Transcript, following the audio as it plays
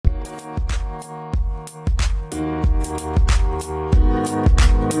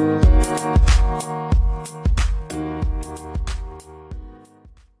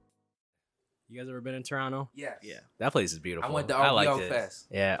in Toronto? Yes. Yeah. That place is beautiful. I went to liked OVO it. Fest.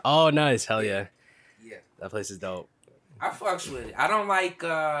 Yeah. Oh, nice. Hell yeah. Yeah. That place is dope. I fucks with it. I don't like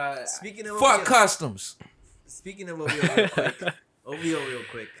Speaking of fuck OVO, customs. Speaking of OVO real quick. OVO real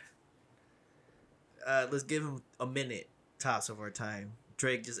quick. Let's give him a minute tops of our time.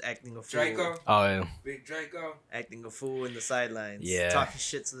 Drake just acting a fool. Draco. Oh, yeah. Big Draco. Acting a fool in the sidelines. Yeah. Talking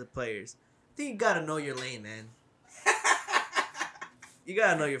shit to the players. I think you gotta know your lane, man. You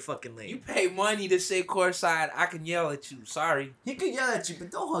gotta know your fucking lane. You pay money to sit courtside. I can yell at you. Sorry. He could yell at you, but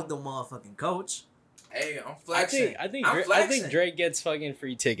don't hug the motherfucking coach. Hey, I'm flexing. I think flexing. Drake gets fucking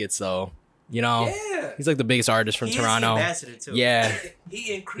free tickets though. You know, Yeah. he's like the biggest artist from He Toronto. is the ambassador too. Yeah.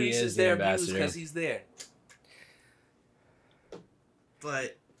 He increases is the their views ambassador. because he's there.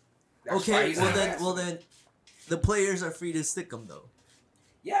 But That's why okay, he's well an then, ambassador. the players are free to stick them though.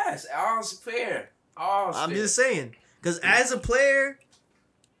 Yes, all's fair. All's I'm fair. just saying, because as a player,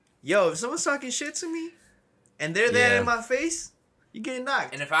 yo, if someone's talking shit to me, and they're there Yeah. in my face, you getting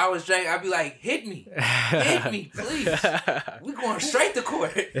knocked. And if I was Drake, I'd be like, hit me. Hit me, please. We going straight to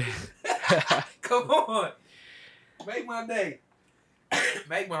court. Come on. Make my day.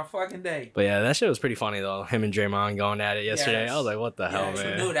 Make my fucking day. But yeah, that shit was pretty funny though. Him and Draymond going at it yesterday. Yes. I was like, what the hell, Yes, we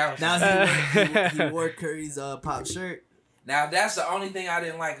man? knew that was Now he wore Curry's pop shirt. Now that's the only thing I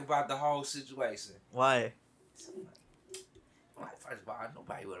didn't like about the whole situation. Why? Like, first of all,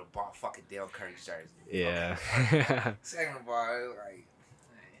 nobody would have bought fucking Dale Curry's jersey. Yeah. Okay. Second of all, it was like,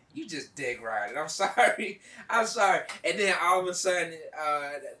 you just dick riding. I'm sorry. I'm sorry. And then all of a sudden,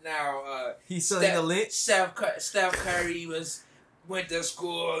 now He's selling the lit. Steph Curry went to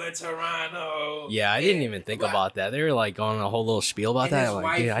school in Toronto. Yeah, I didn't even think about that. They were like going on a whole little spiel about And that. his Like,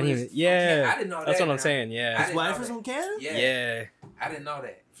 wife dude, I didn't was even. from Yeah, Canada. I didn't know that's that what I'm now. saying. Yeah, I His didn't wife know was that. from Canada. Yeah. yeah. I didn't know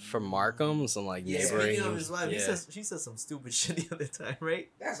that. From Markham, some like Yeah. neighboring. Speaking of his wife, yeah. she said some stupid shit the other time, right?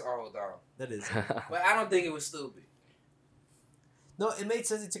 That's old dog. That is. But I don't think it was stupid. No, it made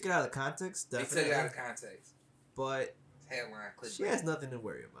sense. He took it out of context, They definitely. took it out of context. But Headline clip. she has nothing to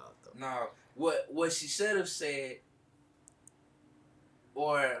worry about, though. No, what she should have said,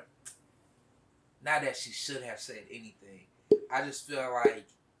 or not that she should have said anything. I just feel like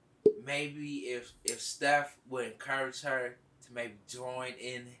maybe if Steph would encourage her to maybe join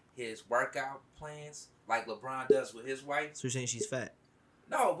in his workout plans like LeBron does with his wife. So you're saying she's fat?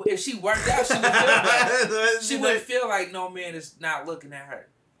 No, but if she worked out, she would feel better. She wouldn't feel like no man is not looking at her.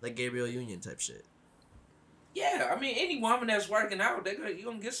 Like Gabriel Union type shit. Yeah, I mean, any woman that's working out, you're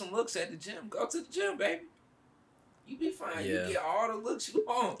going to get some looks at the gym. Go to the gym, baby. You be fine. Yeah. You get all the looks you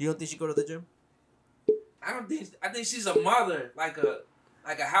want. You don't think she go to the gym? I think she's a mother, like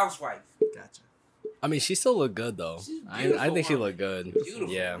a housewife. Gotcha. I mean, she still looked good though. She's a I beautiful think she woman. looked good. Beautiful.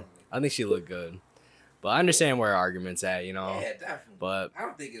 Yeah, woman. I think she looked good. But I understand where her argument's at, you know. Yeah, definitely. But I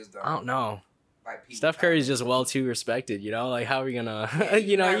don't think it's dumb. I don't know. Like people Steph Curry's just well too respected, you know. Like, how are we gonna? Yeah,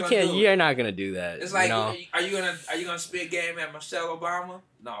 you know, you're you not can't. gonna do You're not gonna do that. It's like, you know? are you gonna spit game at Michelle Obama?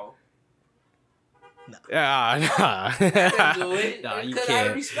 No. Nah. Can't do it. Nah, you Because out of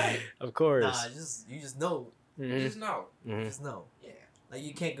can't. respect. Of course. Nah, you just know. Mhm. Just know. Mhm. Just know. Yeah. Like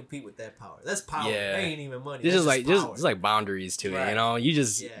you can't compete with that power. That's power. Yeah. That ain't even money. There's That's just like power. just like boundaries to it, Right. you know. You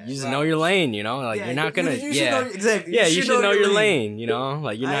just Yeah. know your lane, you know. Like Yeah, you're not gonna. you should know, exactly. Yeah, you should know your lane, you know.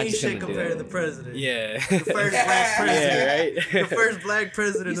 Like you're I not ain't just shit gonna do compared to that. the president. Yeah. The first black president. Yeah, right. The first black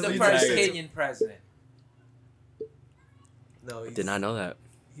president He's of the the first United States. Kenyan president. No, Did not know that.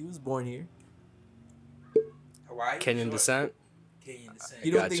 He was born here. Hawaii. Kenyan Sure. descent. Kenyan descent.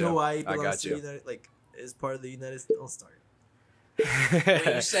 You don't think Gotcha. Hawaii I belongs got to you. the United, like is part of the United States? Don't start.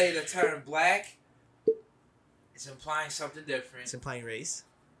 When you say the term black, it's implying something different. It's implying race.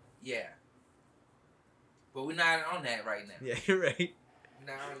 Yeah. But we're not on that right now. Yeah, you're right. We're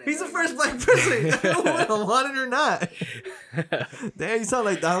not on that He's the right first now. black president. I don't know whether I want it or not. Damn, you sound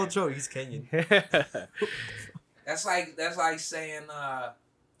like Donald Trump. He's Kenyan. That's like saying I'm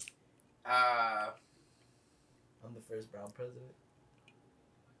the first brown president.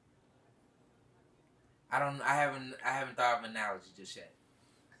 I haven't thought of an analogy just yet.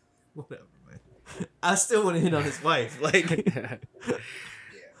 Whatever, man. I still want to hit on his wife. Like, Yeah.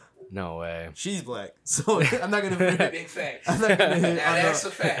 No way. she's black, so I'm not gonna. Big fact. I'm not gonna hit Now on that's the,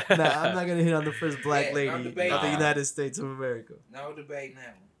 a fact. Nah, I'm not gonna hit on the first black Yeah, lady no of debate. the United States of America. No debate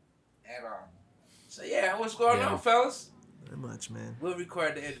now. At all. So yeah, what's going Yeah. on, fellas? Not much, man. We'll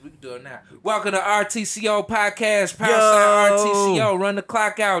record the edit. We can do it now. Welcome to RTCO Podcast. Power Yo. Sign RTCO. Run the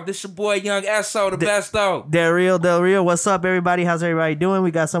clock out. This your boy Young Esso, the best though. Del Rio, what's up, everybody? How's everybody doing?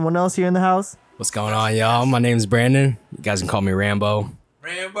 We got someone else here in the house. What's going on, y'all? My name's Brandon. You guys can call me Rambo.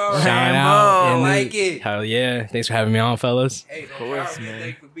 Rambo. Shout Rambo. out. And Like it. Hell yeah. Thanks for having me on, fellas. Hey, no course, problem, man.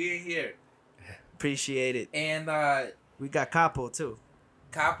 Thanks for being here. Appreciate it. And We got Capo too.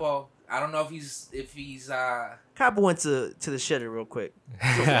 Capo, I don't know if he's Capo went to the shitter real quick.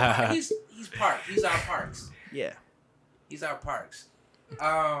 he's parked. He's our parks. Yeah. He's our parks.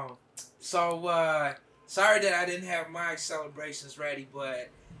 So sorry that I didn't have my celebrations ready, but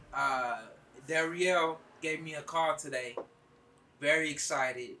Dariel gave me a call today. Very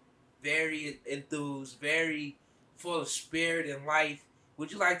excited, very enthused, very full of spirit and life.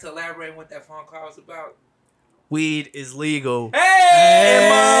 Would you like to elaborate on what that phone call was about? Weed is legal. Hey,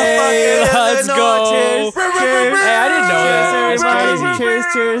 motherfucker! let's go. Cheers. Hey, I didn't know that. Cheers, That's cheers,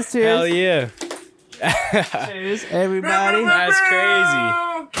 cheers, cheers. Hell yeah. Cheers, everybody. That's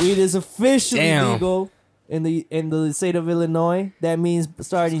crazy. Weed is officially Damn. legal in the state of Illinois. That means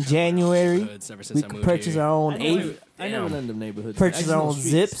starting January, Ever since we I can moved purchase here. our own I eighth. Damn. never lived in them neighborhoods. Purchase I just our know own streets.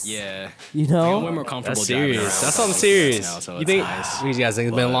 zips. Yeah. You I'm way know, more comfortable. That's driving serious. around That's something with serious. now, so You it's think? nice. You guys think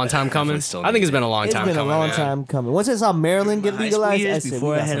it's been a long time coming? Definitely I think it's been a long it's time been a coming. long man. time coming. Once I saw Maryland get High school legalized, I years said before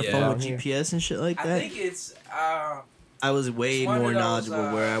we I got had a something phone down with here. GPS and shit like I that. think it's I was way It's one more of those,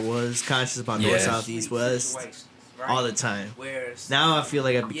 knowledgeable where I was, conscious about north, Yeah. south, east, west, all the time. Where Now I feel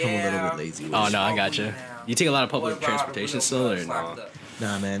like I've become a little bit lazy. with Oh, it. no, I gotcha. You take a lot of public transportation still, or no?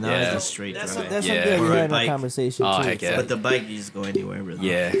 Nah, man, now Yeah. it's just straight That's drive. that's Yeah. something Or we a had in bike. a conversation Oh, too. heck yeah. But the bike, you just go anywhere, really.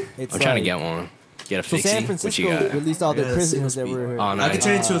 Yeah. It's I'm trying to like- get one. Get a So fixie. San What you Francisco got? released all their Yeah, prisoners that single were. speed. Oh, I nice. could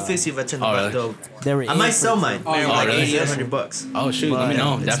turn into a 50 if I turn the Oh, bike really? though. They were I might sell mine. Oh, For like really? 80, 100 bucks. Oh, shoot. Let me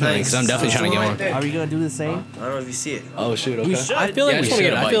know. It's Definitely, nice. because I'm definitely trying to get one. Are we gonna do the same? I don't know if you see it. Oh, shoot. Okay. I feel like Yeah, we I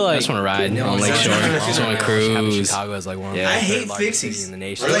should. I feel I like just want to ride on Yeah. Lakeshore. Yeah. Just want to cruise. Chicago is like one of Yeah. the I third hate largest fixies. cities in the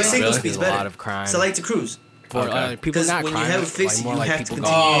nation. I like single Really? speeds There's a better. lot of crime. So I like to cruise. For people Because not when you crime, have a like fixie, more you like have to people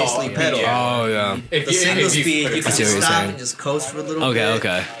continuously go. pedal. Oh yeah. The single speed, you can I see just what you're stop saying. and just coast for a little Okay, bit.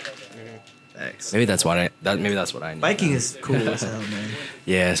 okay. Thanks. Maybe that's what I. Maybe that's what I need. Biking is cool as hell, man.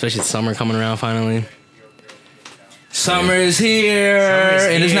 Yeah, especially summer coming around finally. Summer is here, Summer's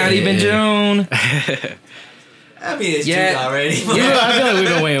and it's not here. even June. I mean, it's Yeah. June already. Yeah, I feel like we've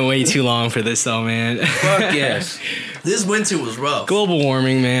been waiting way too long for this, though, man. Fuck yes. This winter was rough. Global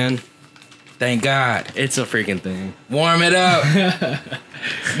warming, man. Thank God. It's a freaking thing. Warm it up.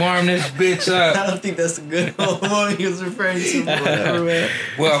 Warm this bitch I up. don't think that's the good one he was referring to. But whatever, man.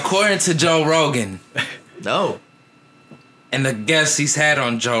 Well, according to Joe Rogan No. and the guests he's had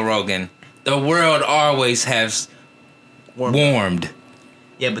on Joe Rogan, the world always has warmed.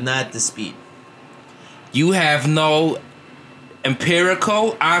 Yeah, but not at the speed. You have no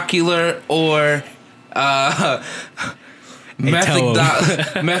empirical, ocular, or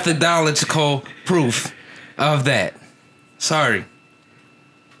methodological proof of that. Sorry.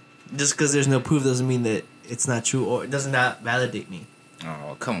 Just because there's no proof doesn't mean that it's not true, or it does not validate me.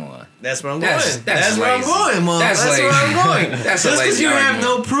 Oh, come on. That's where I'm That's- going. that's where I'm lazy. going, Mom. That's That's, where I'm lazy. going. That's a Just because lazy you have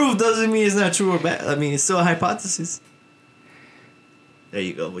argument. no proof doesn't mean it's not true or bad. I mean, it's still a hypothesis. There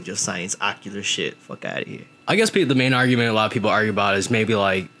you go with your science ocular shit. Fuck out of here. I guess the main argument a lot of people argue about is maybe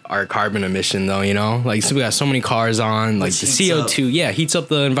like our carbon emission, though. You know, like so we got so many cars on, like Which the heats CO2, yeah, heats up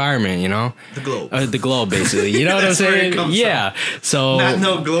the environment. You know, The globe. the globe, basically. You know what I'm That's where it saying? comes Yeah. So Not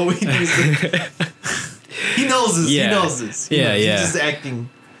no glowing. He knows this. Yeah. He knows this. He Yeah, knows. yeah. He's just acting.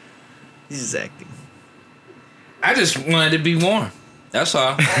 He's just acting. I just wanted to be warm. That's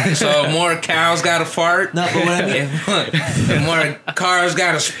all. So more cows gotta fart. No, but what I mean, If more cars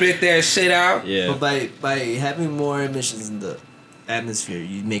gotta spit that shit out. yeah. but by having more emissions in the atmosphere,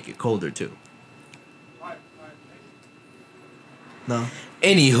 you make it colder too. No.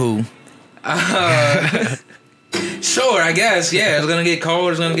 Anywho, sure, I guess. Yeah, it's gonna get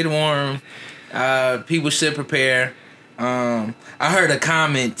cold. It's gonna get warm. People should prepare. I heard a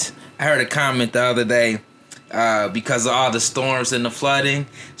comment the other day because of all the storms and the flooding.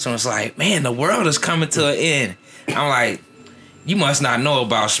 So it's like, man, the world is coming to an end. I'm like, you must not know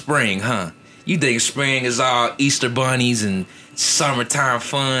about spring, huh? You think spring is all Easter bunnies and summertime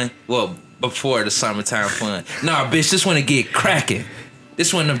fun? Well, before the summertime fun. Nah, bitch, this when it get cracking.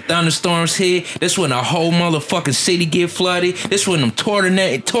 This when them thunderstorms hit. This when the whole motherfucking city get flooded. This when them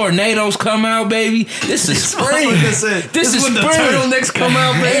tornadoes come out, baby. This is spring. This is when the spring. turtlenecks come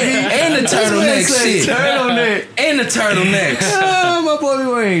out, baby. And the turtleneck shit. Turtleneck. And the turtlenecks. Oh, my boy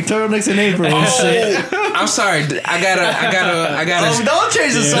be wearing turtlenecks in April and shit. I'm sorry. I gotta. Oh, don't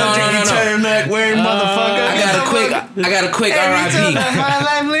change the subject, no. you turtleneck wearing motherfucker. I got a quick RIP.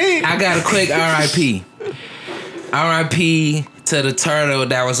 I got a quick RIP. RIP to the turtle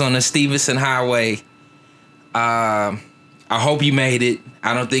that was on the Stevenson Highway. I hope you made it.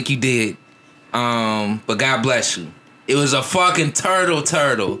 I don't think you did. But God bless you. It was a fucking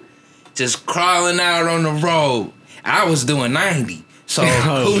turtle just crawling out on the road. I was doing 90. So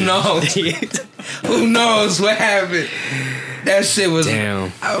who knows? Who knows what happened? That shit was.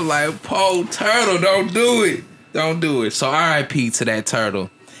 Damn. I was like, "Po turtle, don't do it, don't do it." So R.I.P. to that turtle.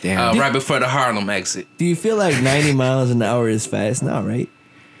 Damn. Right before the Harlem exit. Do you feel like 90 miles an hour is fast now, right?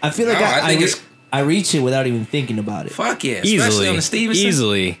 I feel like No, I think it's- I reach it without even thinking about it. Fuck yeah, especially on the Stevenson.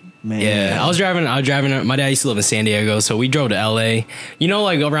 Easily. Man. Yeah, I was driving. My dad used to live in San Diego, so we drove to LA. You know,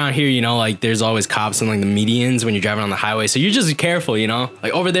 like around here, you know, like there's always cops in like the medians when you're driving on the highway. So you're just careful, you know.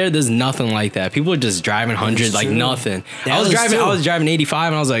 Like over there, there's nothing like that. People are just driving hundreds, like true. nothing. That I was was true. driving 85,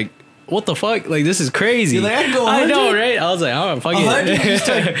 and I was like, what the fuck? Like this is crazy. You're like, I can go I know, 100? right? I was like, oh fuck 100,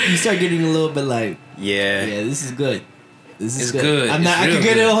 it. you start getting a little bit like, yeah. yeah, this is good. This is It's good. I'm not. It's I real could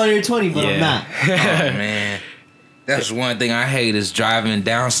get it good. 120, but I'm not. Oh man, that's one thing I hate is driving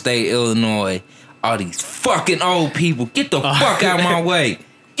downstate Illinois. All these fucking old people. Get the fuck out my way.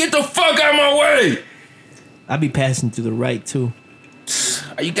 Get the fuck out my way. I be passing to the right too.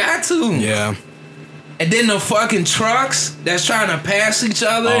 You got to. Yeah. And then the fucking trucks that's trying to pass each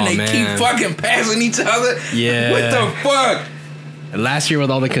other and Oh, they man. keep fucking passing each other. Yeah. What the fuck? Last year with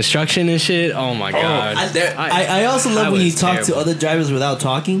all the construction and shit. Oh my god. I also love when you was talk to terrible. other drivers without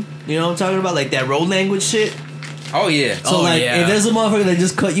talking. You know what I'm talking about? Like that road language shit. Oh yeah. So Oh, like, yeah. if there's a motherfucker that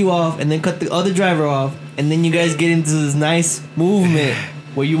just cut you off and then cut the other driver off, and then you guys get into this nice movement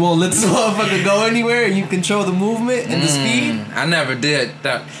where you won't let this motherfucker go anywhere and you control the movement and the speed. I never did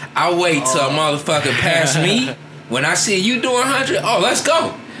that. I wait till a motherfucker pass me. When I see you doing 100, oh, let's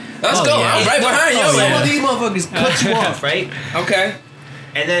go. Let's Oh, go. yeah. I'm right behind you. Oh, Some yeah. of these motherfuckers cut you off, right? Okay.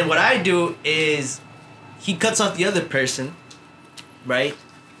 And then what I do is he cuts off the other person, right?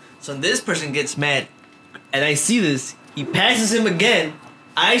 So this person gets mad, and I see this. He passes him again.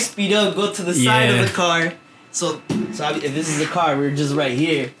 I speed up, go to the side Yeah. of the car. So if this is the car, we're just right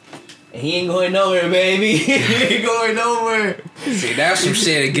here. And he ain't going nowhere, baby. He ain't going nowhere. See, that's some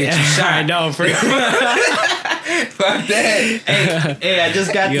shit that get you shot. I know, for Fuck that. Hey, I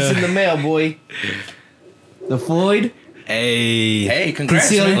just got this Yeah. in the mail, boy. The Floyd Hey. Hey, congrats,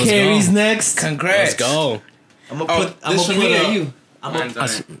 conceal and man. Let's carries go. next. Congrats. Let's go. I'm gonna Oh, put. I'm this gonna for put me a, or you? I'm gonna, Mine's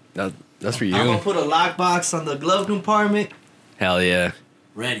on it. That's for you. I'm gonna put a lockbox on the glove compartment. Hell yeah.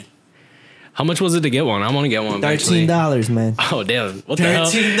 Ready. How much was it to get one? I want to get one. eventually. $13, man. Oh damn! What the hell?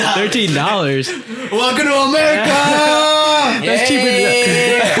 $13. $13. Welcome to America. That's cheaper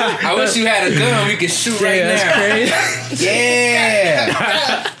than I wish you had a gun we could shoot right that's now.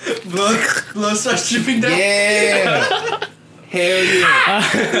 Yeah. Blood starts dripping down. Yeah. Hell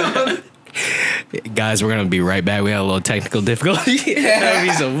yeah. Guys, we're gonna be right back. We had a little technical difficulty. That'd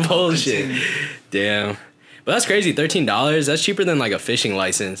be some bullshit. Damn. But that's crazy. $13. That's cheaper than like a fishing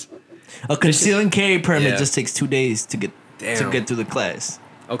license. A conceal and carry permit Yeah. just takes 2 days to get Damn. through the class.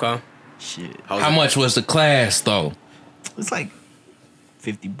 Okay. Shit, How much was the class though? it's like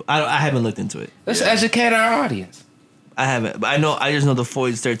 50. I haven't looked into it. Let's educate our audience. I haven't, but I just know the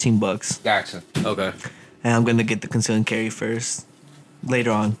Floyd's $13, Gotcha. Okay. and I'm gonna get the conceal and carry first.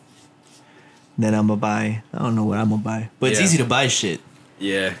 Later on, then I'm gonna buy. I don't know what I'm gonna buy, but it's Yeah. easy to buy shit.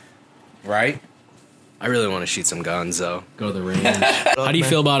 Yeah. Right? I really want to shoot some guns though. Go to the range. How do you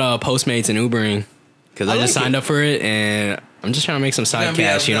feel about Postmates and Ubering? Because I just like signed up for it and I'm just trying to make some side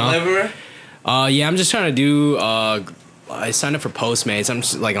cash, you know? Deliverer? Yeah, I'm just trying to do. I signed up for Postmates. I'm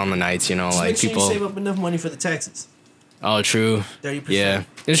just like on the nights, you know, Just like make sure people. you save up enough money for the taxes. Oh, true. 30%. Yeah,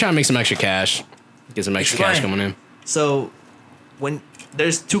 just trying to make some extra cash. Get some extra cash Explain. coming in. So, when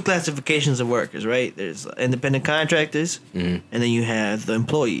there's 2 classifications of workers, right? There's independent contractors, and then you have the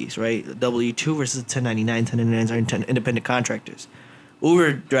employees, right? W-2 versus 1099. 1099s are independent contractors.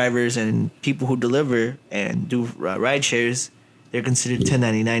 Uber drivers and people who deliver and do ride shares, they're considered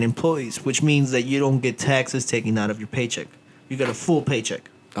 1099 employees, which means that you don't get taxes taken out of your paycheck. You get a full paycheck.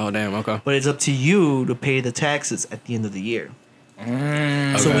 Oh, damn. Okay. But it's up to you to pay the taxes at the end of the year. So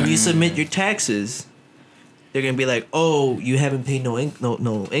Okay. when you submit your taxes, they're gonna be like, "Oh, you haven't paid no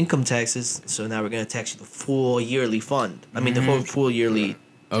income taxes, so now we're gonna tax you the full yearly fund. I mean, the whole full yearly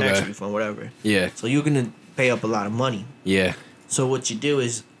tax Okay. refund, whatever. Yeah. So you're gonna pay up a lot of money. Yeah. So what you do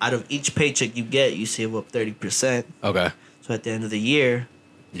is, out of each paycheck you get, you save up 30%. Okay. So at the end of the year,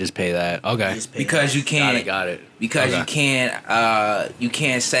 You just pay that. Okay. you just pay Because you Got can't it. Got it. because Okay. you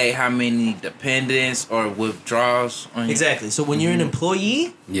can't say how many dependents or withdrawals on you. exactly. So when you're an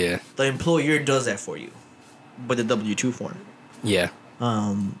employee, Yeah. the employer does that for you, with the W-2 form. Yeah.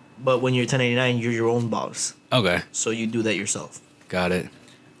 But when you're 1099, you're your own boss, Okay. so you do that yourself. Got it.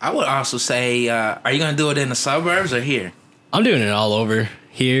 I would also say, are you gonna do it in the suburbs or here? I'm doing it all over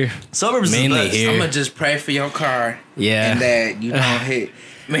here. Suburbs Mainly is the best. here. I'm gonna just pray for your car. Yeah. And that you don't hit.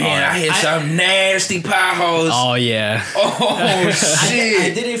 Man, I hit some nasty potholes. Oh yeah. Oh shit! I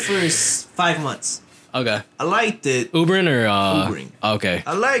did it for 5 months. Okay. I liked it. Ubering or Ubering. Okay.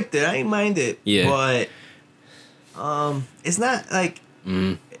 I liked it. I didn't mind it. Yeah. But it's not like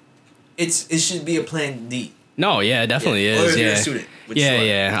it should be a plan D. No, yeah, it definitely Or is. if Yeah. you're a student. which Yeah, is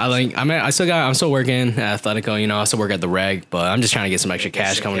yeah. I'm still working at Athletico, you know, I still work at the reg, but I'm just trying to get some extra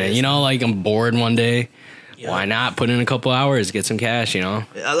cash coming in. You know, like I'm bored one day. Yeah. Why not put in a couple hours, get some cash, you know?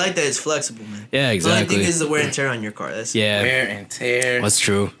 I like that it's flexible, man. Yeah, The only exactly. thing is the wear and tear on your car. That's Yeah. Wear and tear. That's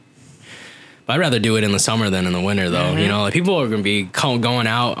true. But I'd rather do it in the summer than in the winter, though. You know, like people are gonna be going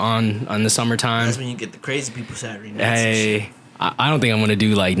out on the summertime. That's when you get the crazy people Saturday nights. and shit. Hey, I don't think I'm gonna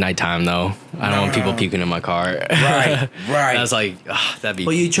do like nighttime though. I don't want people puking in my car. Right. That's like that'd be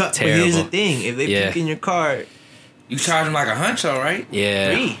But but terrible. here's the thing: if they Yeah. puke in your car, You charge them like a huncho, right?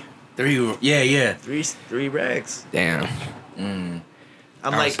 Yeah. Three. Yeah. three rags. Damn. I'm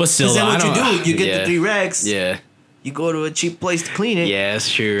like, But still, 'cause then I what you don't- do? You get yeah. the 3 rags. Yeah. You go to a cheap place to clean it. Yeah,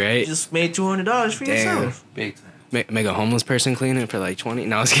 that's true, You right? just made $200 for Damn. yourself. Big time. Make a homeless person clean it for like 20.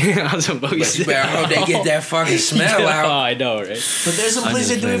 No, I was kidding. I was But bogus. you better hope they get that fucking smell Oh, out. I know, right? But there's some I'm places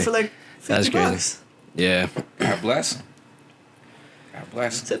just that do it kidding. for like That's $50. crazy. Yeah. God bless them. God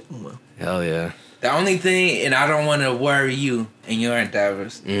bless them. Tip them well. Hell yeah. The only thing, and I don't want to worry you in your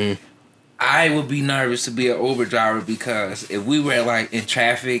endeavors, I would be nervous to be an Uber driver because if we were like in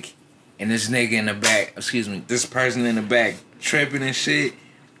traffic and this nigga in the back, this person in the back tripping and shit,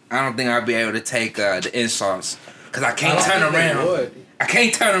 I don't think I'd be able to take the insults. Because I can't turn around. I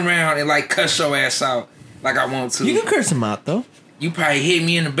can't turn around and like cuss your ass out like I want to. You can curse them out though. You probably hit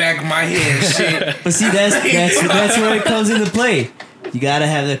me in the back of my head and shit. But see, that's where it comes into play. You gotta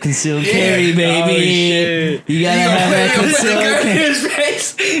have the concealed carry, baby. You gotta have that concealed carry. His face.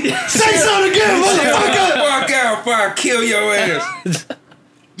 Say something again, motherfucker! Fuck out before I kill your ass.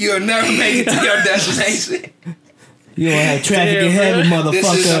 You'll never make it to your destination. You don't have traffic in heaven, This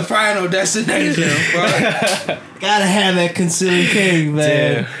is the motherfucker. final destination. Fuck. Gotta have that concealed carry,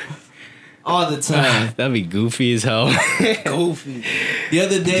 man. Damn. All the time. That'd be goofy as hell. Goofy. The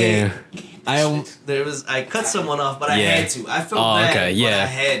other day, Damn. I cut someone off, but I Yeah. had to. I felt Oh, bad, okay, but yeah. I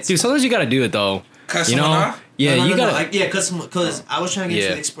had to. Dude, sometimes you gotta do it though. Cut You know? someone off? Yeah, No, you gotta. cut someone because I was trying to get Yeah.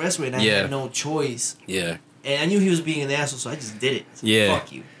 to the expressway and I Yeah. had no choice. Yeah. And I knew he was being an asshole, so I just did it. I said, Yeah.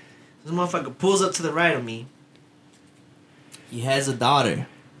 Fuck you. This motherfucker pulls up to the right of me. He has a daughter,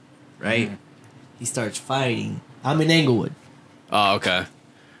 right? He starts fighting. I'm in Englewood. Oh, okay.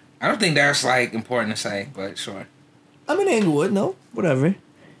 I don't think that's like important to say, but sure. I'm in Englewood, no, whatever.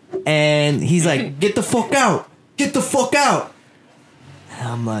 And he's like, get the fuck out. Get the fuck out. And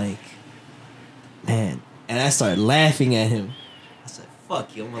I'm like, man. And I started laughing at him. I said,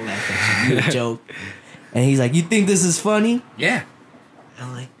 fuck you, I'm gonna laugh at you. You a joke. And he's like, you think this is funny? Yeah. And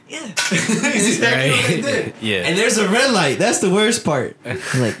I'm like, yeah. That's exactly what they did. Yeah. And there's a red light. That's the worst part. I'm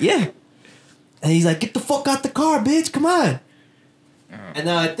like, yeah. And he's like, get the fuck out the car, bitch. Come on. And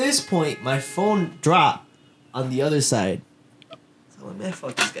now at this point, my phone dropped on the other side. So I'm like, man,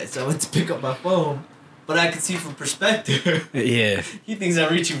 fuck this guy. So I went to pick up my phone. But I could see from perspective. Yeah. He thinks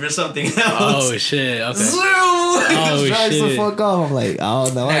I'm reaching for something else. Oh shit. Okay. Zoom! Oh, Drives the shit. fuck off. I'm like, oh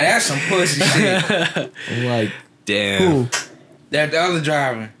no. Now that's some pussy shit. I'm like, Damn. cool. That the other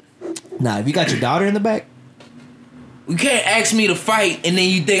driver. Nah, if you got your daughter in the back, You can't ask me to fight and then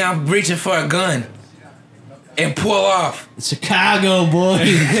you think I'm reaching for a gun and pull off. it's Chicago, boy.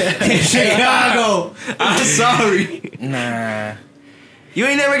 It's Chicago. I'm sorry. Nah. You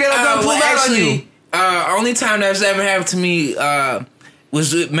ain't never get a gun pulled out on you. Only time that's ever happened to me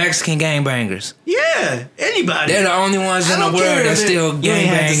was with Mexican gangbangers. Yeah, anybody. They're the only ones in I the don't world care that if still you ain't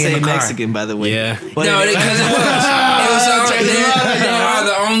have to gangbang say in the car. Mexican, by the way. Yeah. But No, because it was. They are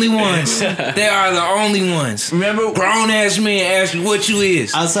the only ones. They are the only ones. remember Grown ass man ask you what you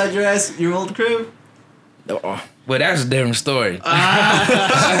is. outside your old crib? Well, that's a different story.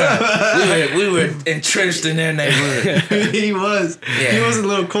 we were entrenched in their neighborhood. He was. Yeah. He was a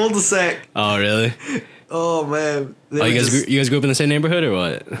little cul-de-sac. Oh really? Oh man. They Oh, were you just- guys grew up in the same neighborhood or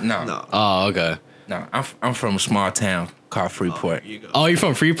what? No, No. Oh, okay. no. I'm from a small town called Freeport. Here you go. Oh, you're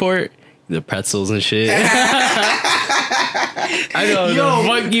from Freeport? The pretzels and shit. I know who Yo, the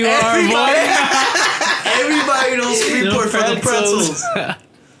fuck you are, boy. Everybody knows Freeport for the pretzels.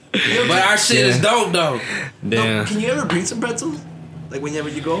 But our shit is dope though. Damn. Can you ever bring some pretzels? Like whenever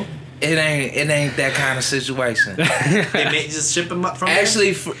you go? It ain't that kind of situation. They may just ship them up from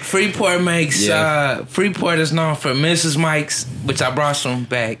Actually, Freeport makes Yeah. Freeport is known for Mrs. Mike's, which I brought some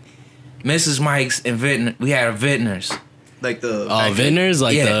back. Mrs. Mike's and Vintner. We had a Vintners. there? Like the Oh, Vintners?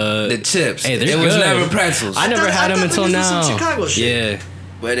 Like The chips. Hey, they're it was good. never pretzels. I never thought- had I them thought until Vintners was now. some Chicago shit. Yeah.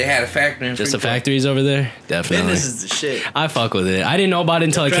 But they had a factory in Just the Freeport. factories over there? Definitely. Business is the shit. I fuck with it. I didn't know about it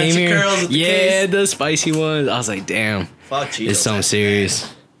until I came crunchy here. curls with the Yeah, case. the spicy ones. I was like, damn. Fuck Cheetos. It's something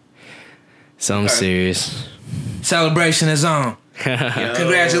serious. Something Okay. serious. Celebration is on.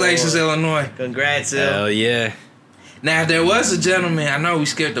 Congratulations, Illinois. Congrats, Hell yeah. Now, if there was a gentleman, I know we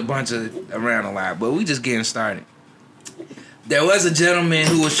skipped a bunch of around a lot, but we just getting started. There was a gentleman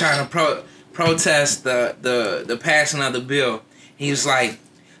who was trying to protest the passing of the bill. He was like,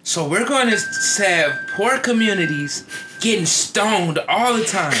 so we're going to have poor communities getting stoned all the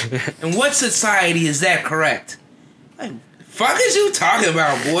time. In what society is that correct? Like, fuck is you talking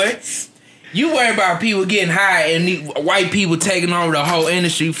about, boy? You worry about people getting high and white people taking over the whole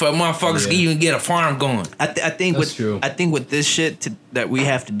industry for motherfuckers to even get a farm going. I think That's with true. I think with this shit that we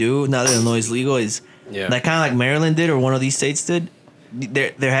have to do now that Illinois is legal is Yeah. like kind of like Maryland did or one of these states did.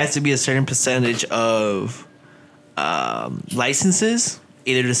 There has to be a certain percentage of licenses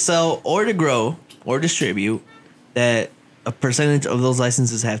either to sell or to grow or distribute that a percentage of those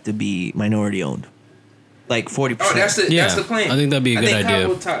licenses have to be minority owned, like 40%. Oh, that's Yeah. the plan. I think that'd be a I good think idea.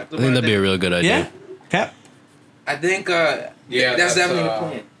 Kyle talked I about think that'd be that. a real good idea. Yeah, Cap. I think Yeah, that's that's, definitely the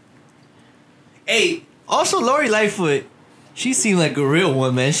plan. Hey, also Lori Lightfoot, she seemed like a real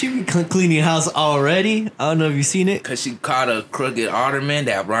one, man. She be cleaning house already. I don't know if you seen it. Cause she caught a crooked alderman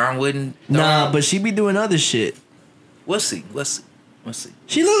that Ron wouldn't. Nah, but she be doing other shit. we'll see.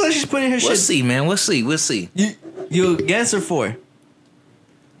 She looks like she's putting her We'll shit. see, man. We'll see. You against her for?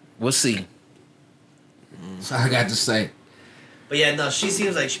 We'll see. So I got to say, But yeah, no, she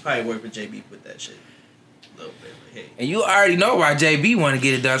seems like she probably worked with JB with that shit. A little bit, but hey. And you already know why JB want to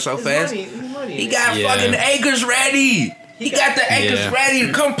get it done so fast. Money He got Yeah. fucking acres ready. He got the acres Yeah. ready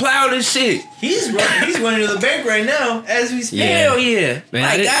to come plow this shit. He's running to the bank right now as we speak. Yeah. Hell yeah. Man, I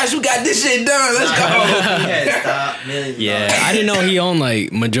like, did- guys, we got this shit done. Let's go. He had stopped millions. of Yeah, dollars. I didn't know he owned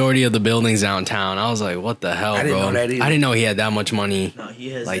like majority of the buildings downtown. I was like, what the hell, I didn't bro? know that either. I didn't know he had that much money. No, he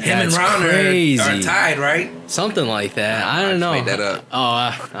has. Like that. Him and That's Ron crazy. are tied, right? Something like that. I I don't just know. made that up. Oh,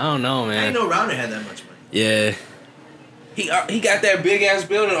 I don't know, I man. didn't know Rounder had that much money. Yeah. He got that big ass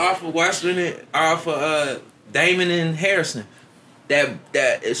building off of Western, off of Damon and Harrison. That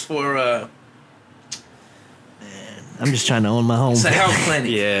is for Man, I'm just trying to own my home. it's a health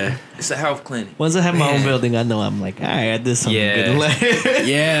clinic. Yeah. It's a health clinic. Once I have my own Man. building, I know I'm like, all right, I did something Yeah. good in life.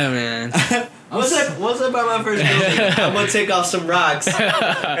 Yeah, man. Once I buy my first building, I'm gonna take off some rocks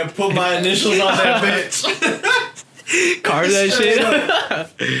and put my initials on that bitch. Carve that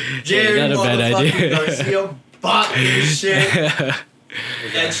shit. Jerry not a bad motherfucking idea. Garcia bought this shit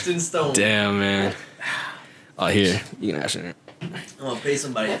etched in stone. Damn, man. Oh, here. You can ask her. I'm gonna pay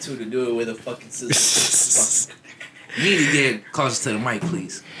somebody too to do it with a fucking scissors. You need to get closer to the mic,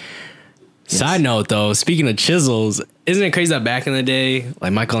 please. Side note, though, speaking of chisels, isn't it crazy that back in the day,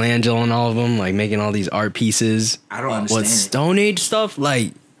 like Michelangelo and all of them, like making all these art pieces, I don't understand. what Stone Age stuff,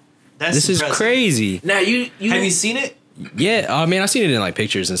 like That's this is impressive. crazy. Now you Have you seen it? Yeah, I mean, I've seen it in like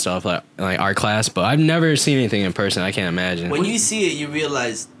pictures and stuff, like art class, but I've never seen anything in person. I can't imagine. When you see it, you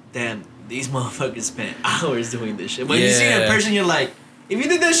realize, damn, these motherfuckers spent hours doing this shit. When you see it in Yeah. person, you're like, if you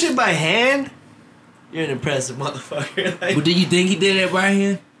did that shit by hand, you're an impressive motherfucker. Like, But do you think he did it by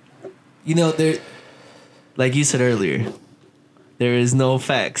hand? you know, there, like you said earlier, there is no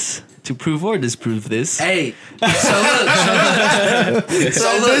facts to prove or disprove this. Hey, so look, so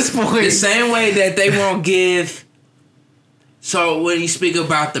at look, this point- the same way that they won't give. So when you speak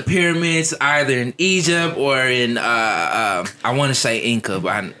about the pyramids, either in Egypt or in I want to say Inca,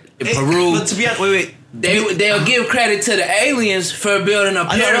 but in Peru, But to be honest, wait. they'll give credit to the aliens for building a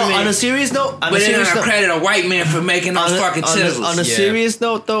I don't pyramid, know, on a serious note, but they're gonna credit a white man for making those fucking chisels. On a Yeah. serious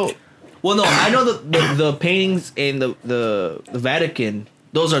note, though, well, no, I know the paintings in the Vatican;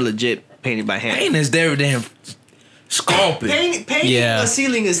 those are legit painted by hand. Painting is there than sculpting. Painting Yeah. a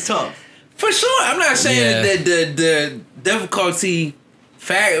ceiling is tough. For sure, I'm not saying Yeah. that the difficulty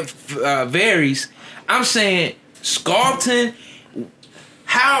varies. I'm saying sculpting.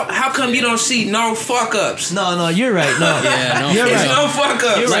 How come you don't see no fuck ups? No, you're right. No, Yeah, no, you're for There's right. no fuck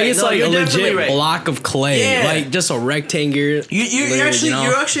ups. You're like right. it's No, like a you're definitely legit right. block of clay, Yeah. like just a rectangular. You're actually you know?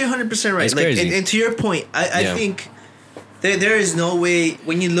 you're actually 100% right. It's Like, crazy. and to your point, I Yeah. think there is no way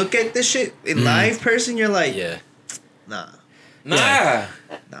when you look at this shit in live person, you're like, Yeah. nah.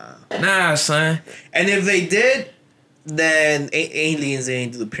 Nah, son. And if they did, then aliens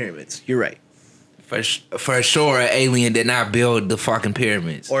ain't do the pyramids. You're right. For sure, an alien did not build the fucking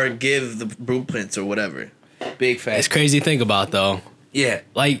pyramids. Or give the blueprints or whatever. Big fact. It's crazy to think about though. Yeah.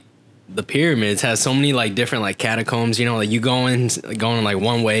 Like the pyramids has so many like different like catacombs, you know, like you going like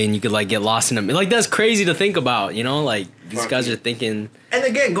one way and you could like get lost in them. Like that's crazy to think about, you know, like these guys are thinking. And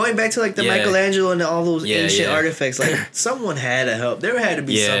again, going back to like the Yeah. Michelangelo and all those Yeah, ancient yeah. artifacts, like someone had to help. There had to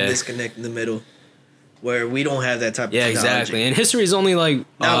be some Yeah. disconnect in the middle where we don't have that type of Yeah, technology. exactly. And history is only like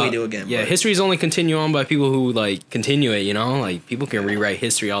Now we do again, Yeah, but- history is only continued on by people who like continue it, you know? Like people can rewrite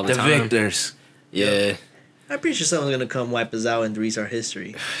history all the The time. victors. Yeah. I'm pretty sure someone's gonna come wipe us out and restart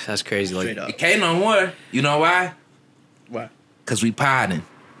history. That's crazy. Straight Like up. It can't no more. You know why? Why? Cause we potting.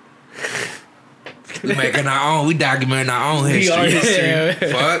 We making our own. We documenting our own history. are history. Yeah.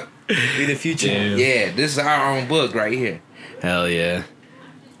 Fuck. In the future. Yeah, this is our own book right here. Hell yeah.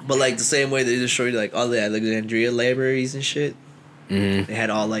 But like the same way they destroyed like all the Alexandria libraries and shit. Mhm. They had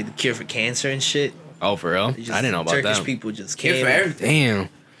all like the cure for cancer and shit. Oh, for real? I They just- didn't know about Turkish that. people just Care came. for everything. Damn.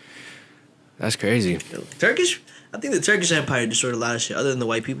 That's crazy. Turkish. I think the Turkish Empire destroyed a lot of shit. Other than the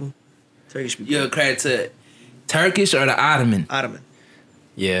white people, Turkish people. You give credit to Turkish or the Ottoman? Ottoman.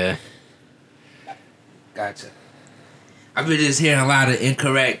 Yeah. Gotcha. I've been just hearing a lot of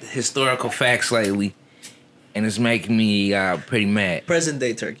incorrect historical facts lately, and it's making me pretty mad. Present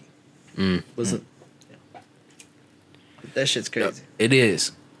day Turkey. Mm. Was it? That shit's crazy. It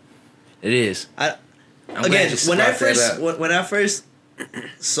is. It is. I I'm again glad you when I brought that first up. when I first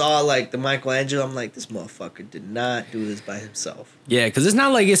saw like the Michelangelo, I'm like, this motherfucker did not do this by himself. Yeah, because it's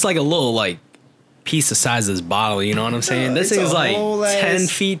not like it's like a little like piece the size of this bottle, you know what I'm saying? This it's thing is a like whole 10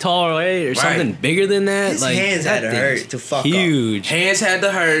 ass- feet tall, right? Or something bigger than that. His like hands had that to thing's hurt to fuck up. huge. Hands had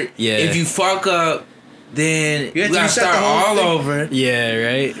to hurt. Yeah. If you fuck up, then You you have to gotta reset start the whole all thing. over. Yeah,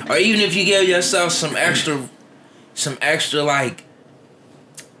 right? Or even if you give yourself some extra like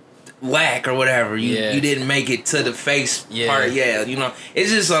lack or whatever, Yeah. you didn't make it to the face Yeah. part. Yeah, you know, it's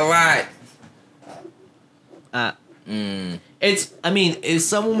just a lot. It's. I mean, if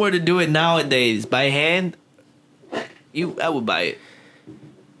someone were to do it nowadays by hand, I would buy it.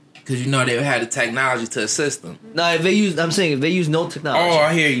 Because you know they had the technology to assist them. No, if they use, I'm saying if they use no technology, Oh,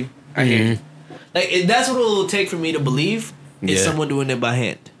 I hear you. I hear you. like that's what it will take for me to believe is Yeah. someone doing it by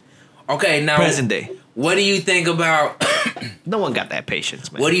hand. Okay, now Present day, what do you think about? no one got that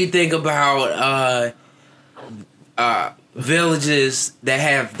patience, man. What do you think about villages that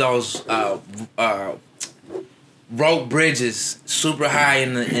have those rope bridges super high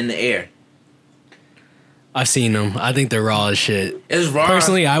in the air? I've seen them. I think they're raw as shit. It's raw.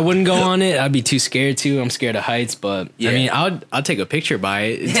 Personally, I wouldn't go on it. I'd be too scared to. I'm scared of heights, but Yeah. I mean, I'll take a picture by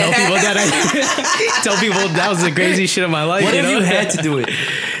it. And tell people that tell people that was the craziest shit of my life. What you if know? you had to do it?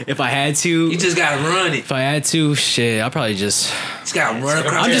 If I had to, you just gotta run it. if I had to, shit, I'd probably just Just gotta run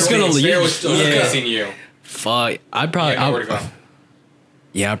across. I'm just the gonna street. leave. Fear was still Yeah. kissing you. fuck. I'd probably. Yeah, nowhere to go.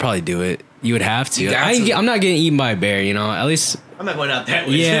 Yeah, I'd probably do it. You would have to. You got to. I'm not getting eaten by a bear. You know, at least. I'm not going out that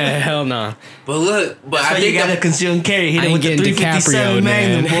way. Yeah, hell no. But look, but That's I why you think gotta conceal and carry. Hit I him with ain't the getting 357 DiCaprio,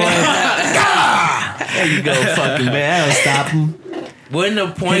 Magnum, man. boy. There you go, fucking man. That'll stop him. wouldn't the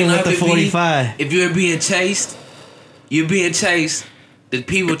Hit point him with of the it be 45. if you're being chased, the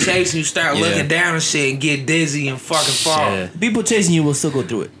people chasing you start Yeah. looking down and shit and get dizzy and fucking fall. Shit. People chasing you will still go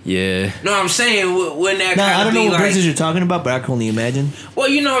through it. Yeah. No, I'm saying wouldn't that Now, I kind don't of know be what like, bridges you're talking about, but I can only imagine. well,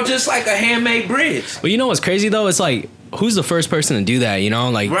 you know, just like a handmade bridge. But you know what's crazy though? It's like, who's the first person to do that? You know,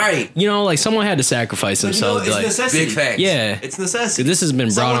 like, Right. You know, like someone had to sacrifice themselves. like, necessity. Big facts. yeah. It's necessity. This has been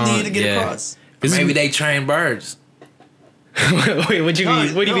brought Someone on. needed to get yeah. across. This Maybe is, they train birds. wait, what do you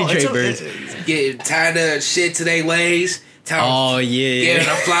mean? What do you mean, trade birds? Get tied of shit to their legs. Tell Oh them, yeah. to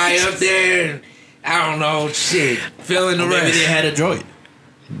fly up there and I don't know, shit. Feeling the Maybe rest. they had a droid.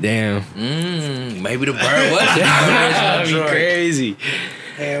 Damn. Maybe the bird was the That'd be original droid. crazy.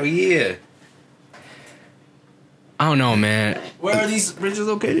 Hell yeah. I don't know, man. Where are these bridges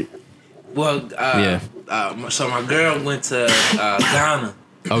located? Well, so my girl went to Ghana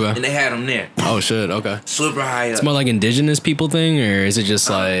and Okay. they had them there. Oh shit. Okay. Super high up. It's more like indigenous people thing, or is it just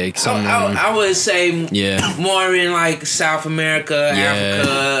like some? I would say Yeah. more in like South America, Yeah.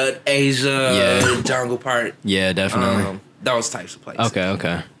 Africa, Asia, Yeah. jungle part. Yeah, definitely. Those types of places. Okay.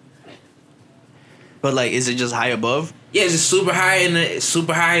 Okay. But like, is it just high above? Yeah, it's just super high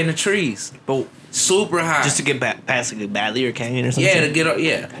in the trees. But Super high. just to get back past like a Valley or Canyon or something? yeah, to get up.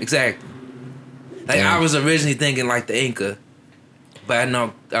 Yeah, exactly. Like Damn. I was originally thinking like the Inca, but I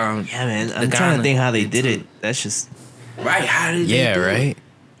know. Yeah, man. I'm the trying to Ghana think how they did did too. it. That's just. Right? How did they Yeah. do it? Right.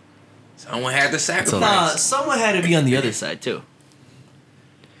 Someone had to sacrifice. Nah, someone had to be on the other side too.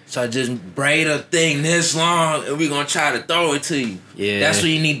 So just braid a thing this long, and we gonna try to throw it to you. Yeah. That's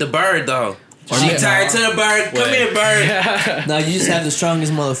when you need the bird though. Or She maybe- tied to the bird. Come What? here, bird. No, you just have the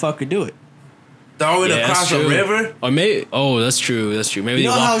strongest motherfucker do it. throw it Yeah, across that's a true. river. Or maybe. Oh, that's true. That's true. Maybe You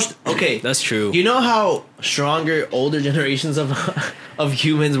they know how walk. okay? That's true. You know how stronger older generations of of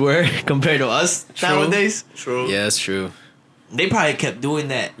humans were compared to us nowadays. True. Yeah, that's true. They probably kept doing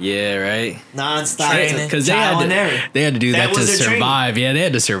that Yeah, right. nonstop. Training. Because they had to do That that to was their training. survive. Yeah, they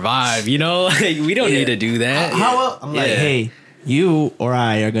had to survive. You know, like we don't Yeah. need to do that. How I'm like, Yeah. hey, you or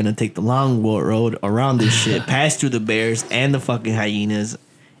I are gonna take the long road around this shit, pass through the bears and the fucking hyenas,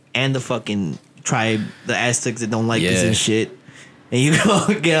 and the fucking tribe, the Aztecs that don't like us Yeah. and shit. And you go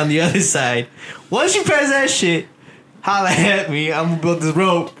get on the other side. Once you pass that shit, holla at me. I'm gonna build this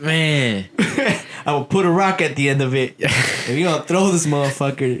rope. Man. I will put a rock at the end of it, and we gonna throw this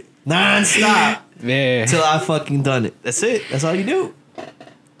motherfucker non-stop Man, till I fucking done it. That's it. That's all you do.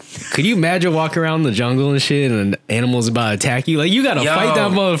 could you imagine walking around the jungle and shit, and an animal's about to attack you? Like you gotta Yo, fight that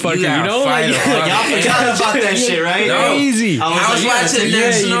motherfucker. you You, gotta know, fight like, him. Y'all forgot about that shit, right? No. crazy. I was I was like, yeah, watching yeah,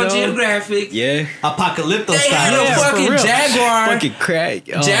 National you know. Geographic. Yeah, Apocalypto They had style. a for fucking real. jaguar. fucking crack.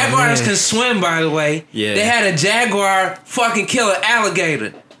 Oh, Jaguars man. can swim, by the way. Yeah. They had a jaguar fucking kill an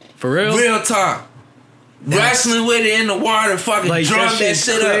alligator. For real. Real talk. Wrestling with it in the water, fucking Like, drunk that that shit's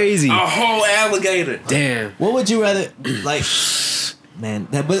shit crazy. up. A whole alligator. Damn. What would you rather like? Man,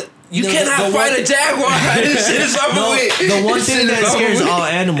 that but You know, cannot the fight one, a jaguar. This shit is over No, with. the one This thing shit that is over scares with. all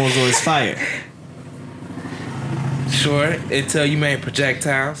animals though is fire. Sure, until you made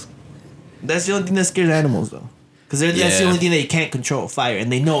projectiles. That's the only thing that scares animals though, because that's the Yeah. only thing they can't control. Fire,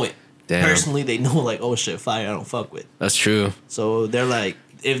 and they know it. Damn. Personally, they know like, oh shit, fire, I don't fuck with. That's true. So they're like,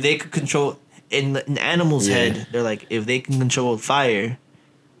 if they could control in an animal's Yeah. head, they're like, if they can control fire,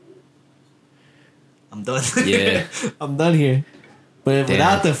 I'm done. Yeah. I'm done here. But if Damn.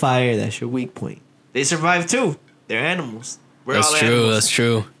 without the fire, that's your weak point. They survive too. They're animals. We're That's all true. animals. That's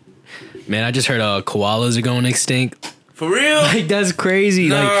true. Man, I just heard koalas are going extinct. For real? Like that's crazy.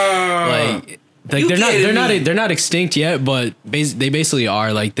 No. Like You they're not kidding me. they're not extinct yet, but they basically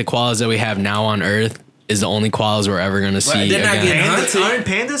are. Like the koalas that we have now on Earth is the only koalas we're ever gonna see they're not again. getting Pandas, hunted. aren't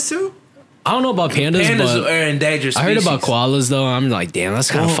pandas too? I don't know about pandas, Pandas but are endangered I species. heard about koalas though. I'm like, damn,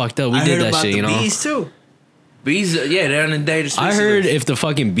 that's kind of Well, fucked up. We I did heard that about shit, the you know. bees too. Bees, yeah, they're an endangered species. I heard if the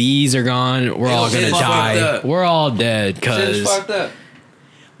fucking bees are gone, we're all shit's gonna fucked die. up. We're all dead Shit's because fucked up.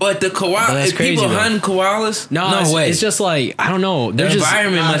 But the But koala, that's if people crazy, though. hunting koalas, no way. It's just like I don't know. the They're just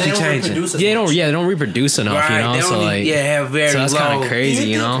environment must be changing. they don't reproduce enough, Right? you know. They So only, like have very so that's low. kind of crazy,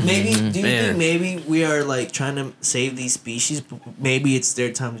 you know. Maybe do you Man. think maybe we are like trying to save these species? But maybe it's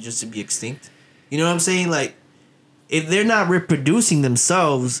their time just to be extinct. You know what I'm saying? Like, if they're not reproducing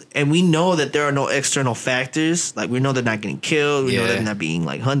themselves, and we know that there are no external factors, like we know they're not getting killed, we know Yeah. they're not being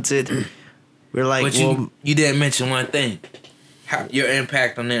like hunted. We're like, But well, you didn't mention one thing: your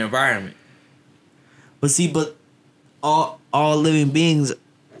impact on the environment. but all living beings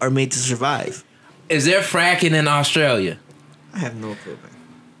are made to survive. Is there fracking in Australia? I have no clue.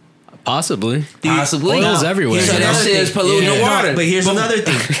 Man. Possibly. Possibly. Oil's everywhere. here's So you that know? another shit is polluting the water. But here's another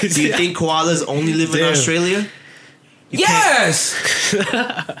thing. Do you think koalas only live in Damn. Australia? You can't- Yes.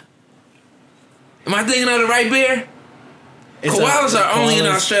 Am I thinking of the right beer? Koalas are only in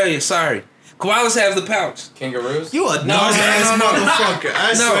Australia. Sorry. Koalas have the pouch. Kangaroos? You a No, dumbass no. motherfucker.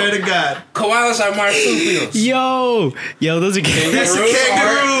 I No. swear to God. Koalas are marsupials. Yo, those are That's a kangaroos.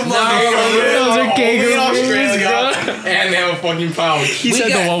 kangaroo, No, motherfucker. Those are In kangaroos. Australia, bro. and they have a fucking pouch. He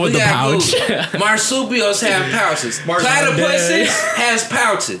said the one with we the got pouch. Google. Marsupials have pouches. Platypuses has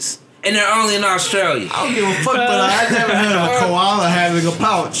pouches. And they're only in Australia. I don't give a fuck, but I never heard of a koala having a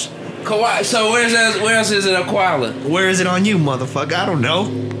pouch. So where else is it a koala? Where is it on you, motherfucker? I don't know.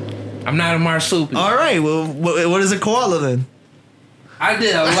 I'm not a marsupial. All right, well, what is a koala then? I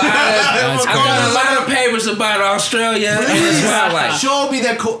did a lot of papers about Australia and its wildlife. Show me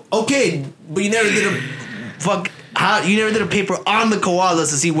that. Okay, but you never did a you never did a paper on the koalas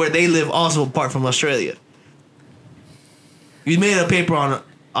to see where they live, also apart from Australia. You made a paper on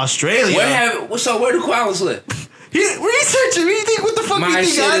Australia. Where do koalas live? Research it. What do you think? What the fuck My you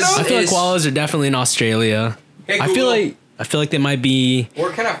think shit I is- know? I feel like It's- koalas are definitely in Australia. Hey, I feel Google. like they might be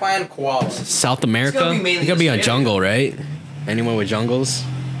Where can I find koalas? South America. gonna be mainly They gotta be a Australia. jungle, right? Anyone with jungles?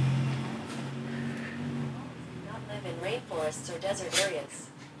 Not live in rainforests or desert areas.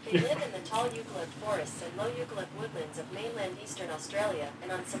 They live in the tall eucalypt forests and low eucalypt woodlands of mainland eastern Australia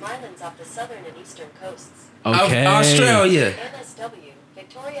and on some islands off the southern and eastern coasts. Okay. Of Australia. NSW,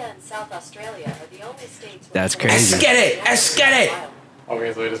 Victoria and South Australia are the only states with That's full crazy. Let's get it. Let's get it. wild.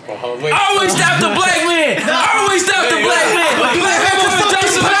 Okay, so it is koalas. Wait. Always stop the black man. Always stop the black man. Black man put a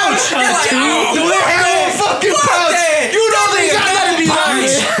fucking pouch. Do they have a fucking pouch? You know they gotta be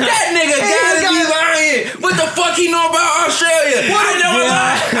lying. That nigga gotta be lying. What the fuck he know about Australia?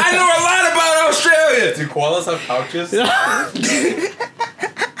 I know a lot about Australia. koalas have pouches?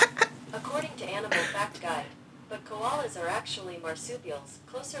 According to Animal Fact Guide, but koalas are actually marsupials,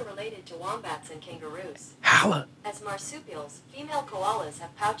 closer related to wombats and kangaroos. Holla. As marsupials, female koalas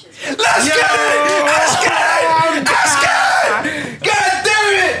have pouches. Let's get it! Let's get it! God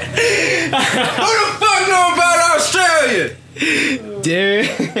damn it! Who the fuck know about Australia?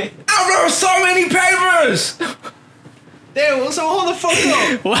 Dude. I wrote so many papers! Damn, so hold the fuck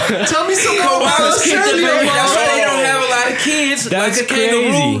up. Tell me some more about Koalas keep the Australia, baby. bro. That's why they don't have a lot of kids. That's like a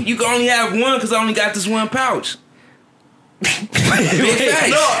kangaroo, crazy. you can only have one because I only got this one pouch. Big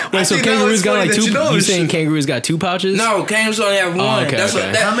facts. Wait, so kangaroos got like two? You saying kangaroos got two pouches? No, kangaroos only have one. okay, That's okay.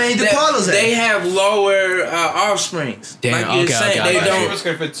 what. That, How many do that- koalas have? They have lower offsprings. Damn, like you're okay, saying, okay, they okay. don't. It was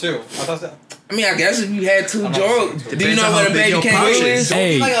good for two. I thought that. I mean, I guess if you had two I'm not jaws, saying do you Depends know on what how a big baby your kangaroo pouch is?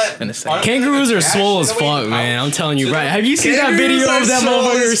 Hey, Honestly. kangaroos are swole as fuck, man. I'm telling you, right? Have you seen that video of that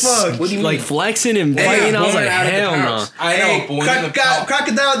motherfucker What do you like mean? flexing and They fighting? got I was born like, out of the hell no. pouch. I know, but when the pouch.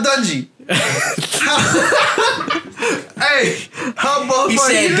 Crocodile Dungey. Hey, how about He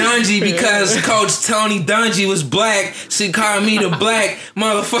said Dungy because Coach Tony Dungy was black, so he called me the black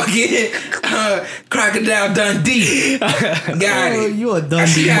motherfucking Crocodile Dundee. Got Oh, it. you a I Dundee.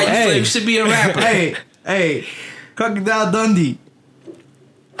 see how you Hey, flip. You should be a rapper. hey, Crocodile Dundee.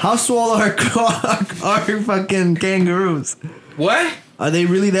 How swole are fucking kangaroos? What? Are they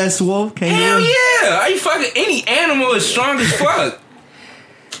really that swole? Hell Kangaroos? yeah! Are you fucking any animal is strong as fuck?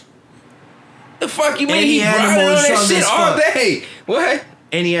 The fuck you mean? Any He animal riding on is that strong shit as all fuck. day. What?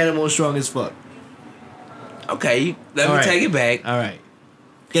 Any animal is strong as fuck. Okay, let me All right. take it back. All right.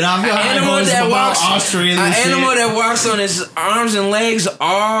 Get off your An high animal horse that about walks, Australian an shit. animal that walks on his arms and legs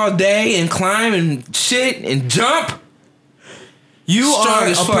all day and climb and shit and jump. You strong are a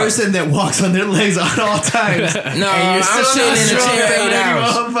as fuck. person that walks on their legs at all times. No, And I'm you're still sitting not in the strong chair as 8 many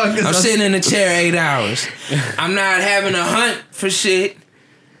hours. motherfuckers. I'm sitting in the chair 8 hours. I'm not having a hunt for shit.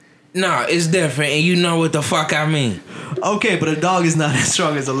 No, it's different, and you know what the fuck I mean. Okay, but a dog is not as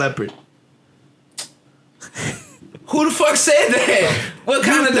strong as a leopard. Who the fuck said that? What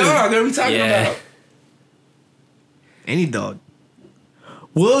kind of dog are we talking Yeah. about? Any dog.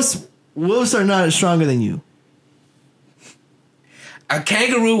 Wolves are not stronger than you. A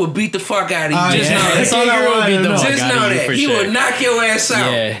kangaroo would beat the fuck out of you. Oh, Just yeah. know That's that. all I Kangaroo wanted beat to the know. fuck Just out of know you that. for He sure. will knock your ass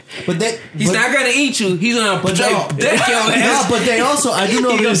out. Yeah. But that He's not gonna eat you. He's gonna But straight no. deck your No, ass. but they also I do know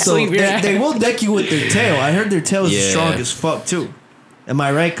You gonna this though. sleep your ass. They will deck you with their tail. I heard their tail is Yeah. strong as fuck too. Am I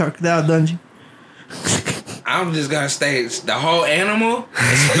right, Crocodile Dundee? I'm just gonna say the whole animal,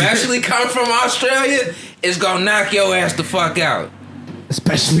 especially coming from Australia, is gonna knock your ass the fuck out.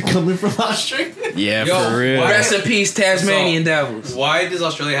 Especially coming from Australia. Yeah, Yo, for real. why- Rest in peace, Tasmanian devils. Why does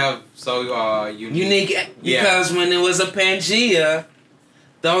Australia have so unique? Unique Yeah. because when it was a Pangea,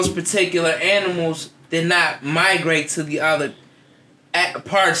 those particular animals did not migrate to the other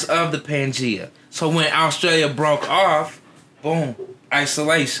parts of the Pangea. So when Australia broke off, boom,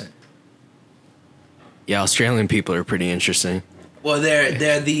 isolation. Yeah, Australian people are pretty interesting. Well,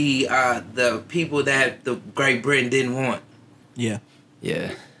 they're the people that the Great Britain didn't want, Yeah.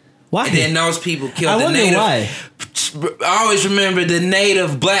 Yeah. Why? and then those people I killed the wonder native. why. I always remember the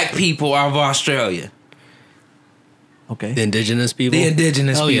native black people of Australia, Okay. The indigenous people? the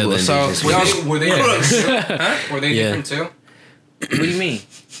indigenous Oh, yeah, people. the So indigenous those Were they crooks. huh? Were they Yeah. different too? What do you mean?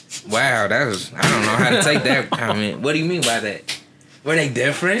 Wow, that was I don't know how to take that comment. What do you mean by that? Were they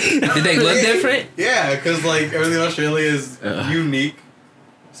different? Did they look different? Yeah, because like everything in Australia is unique.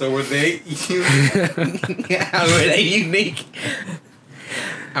 So were they unique? Yeah, were they unique?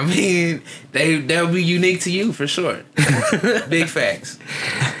 I mean, they'll be unique to you for sure. Big facts.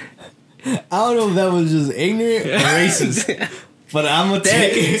 I don't know if that was just ignorant or racist, but I'm gonna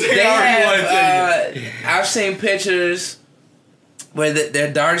take it. They have. I've seen pictures where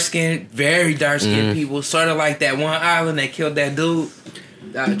they're dark skinned, very dark skinned people, sort of like that one island that killed that dude.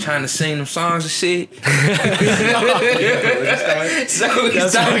 Trying to sing them songs and shit. So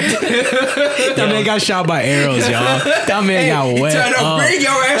he's That man got shot by arrows, y'all. That man got wet. trying to up. bring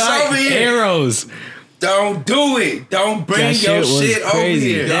your ass Like, over here. Arrows. Don't do it. Don't bring That your shit was shit over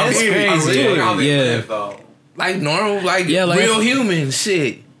crazy. here. That's Don't do it. crazy. How they Yeah. live though. Like normal, like, Yeah, like- real human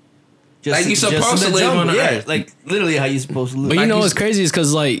shit. Like you supposed to in the live on the jungle, earth. like literally how you supposed to live. But you Like know you what's s- crazy is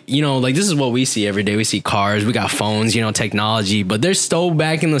because, like, you know, like this is what we see every day. We see cars, we got phones, you know, technology, but they're still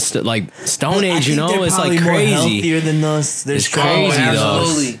back in the Stone Age. You know, it's like More crazy. healthier than us. They're It's stronger crazy than though. us.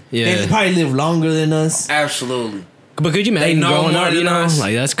 Absolutely. They Yeah. probably live longer than us. Absolutely. But could you imagine know growing more up? You than know, us.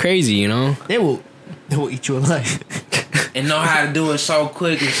 like that's crazy. You know, They will eat you alive. And know how to do it so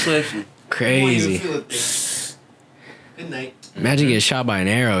quick and swiftly. crazy. Good night. Imagine getting shot by an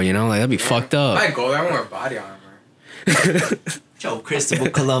arrow, you know? Like, that'd be fucked up. I go there, I want to wear body armor. Yo, Christopher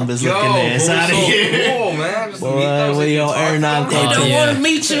Columbus Yo, looking ass bro, out of so here. cool, man. Just Boy, meet those with that you your talk to. aeronaut They culture. don't yeah. want to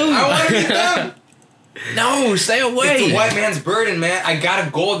meet you. I want to meet them. No, stay away. It's the white man's burden, man. I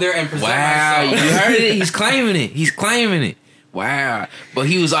gotta go there and present Wow, you myself. heard it? He's claiming it. He's claiming it. Wow. But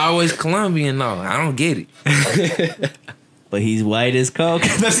he was always Colombian, though. I don't get it. But he's white as coke.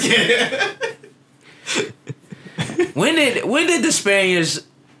 Let's get it. When did the Spaniards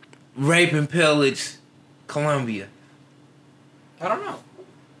rape and pillage Colombia? I don't know.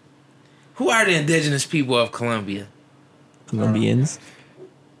 Who are the indigenous people of Colombia? Colombians.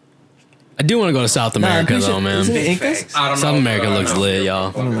 I do want to go to South Nah, I'm America, pretty though, sure- man. isn't it Big Incas? facts. I don't know. South America I don't looks know. lit,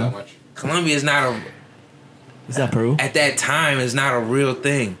 y'all. Don't know that much. Colombia is not Is that Peru? at that time is not a real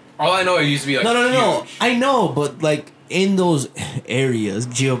thing. All I know, it used to be like No. huge. I know, but like in those areas,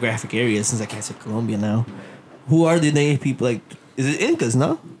 geographic areas, since I can't say Colombia now, who are the native people? Like, is it Incas?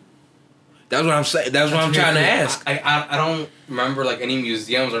 No. That's what I'm saying. That's what I'm trying to ask. I don't remember like any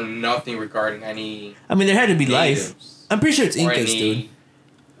museums or nothing regarding any I mean, there had to be life. natives. I'm pretty sure it's Or Incas, any, dude.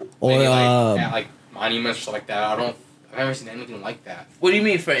 Or any, um, like monuments or stuff like that. I haven't seen anything like that. What do you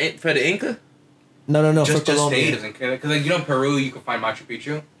mean for the Inca? no, for Just Colombia. natives, because like you know, in Peru you can find Machu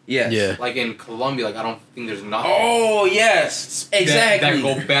Picchu. Yes. Yeah. Like in Colombia, like I don't think there's nothing. Oh yes, exactly.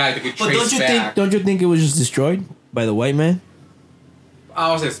 That go back. That could But trace back. don't you think it was just destroyed by the white man?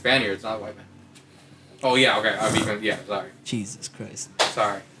 I was say Spaniards, not white men. Oh yeah, okay. Yeah, sorry. Jesus Christ.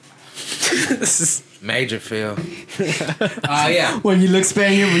 Sorry. Major fail. Yeah. When you look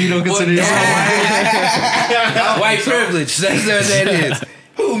Spaniard, but you don't consider yourself white. White privilege. That's what that is.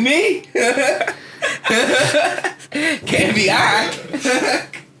 Who, me? Can't be I.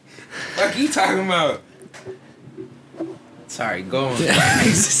 What you talking about? Sorry, go on.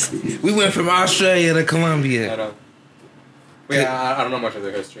 We went from Australia to I Colombia. don't. Yeah, I don't know much of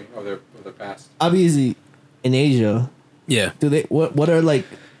their history of their past. Obviously, in Asia, Yeah. do they what are like?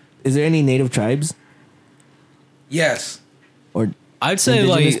 Is there any native tribes Yes. or I'd say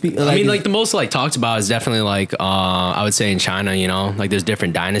Indigenous like, people, I mean, like- like the most like talked about is definitely like I would say in China, you know, like there's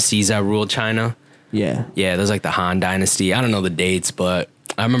different dynasties that ruled China. yeah? Yeah, there's like the Han Dynasty. I don't know the dates, but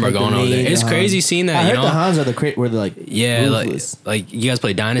I remember Like the going over there. Ming, It's the crazy Han. seeing that. I You heard know, the Hans are the where they're like yeah, ruthless. like you guys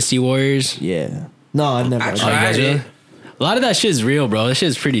play Dynasty Warriors. Yeah. No, I've never. I actually. tried guys it. really? A lot of that shit's real, bro. That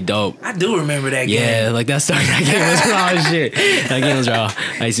shit's pretty dope. I do remember that Yeah, game. like that game was raw as shit. That game was raw.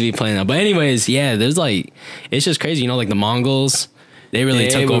 I used to be playing that. But anyways, yeah, there's like, it's just crazy. You know, like the Mongols, they really They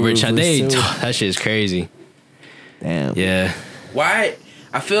took were over China. ruthless, too. That shit is crazy. Damn. Yeah. Why?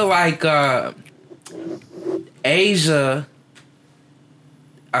 I feel like Asia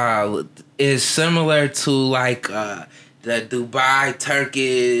is similar to like the Dubai,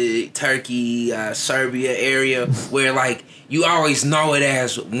 Turkey, Serbia area, where like you always know it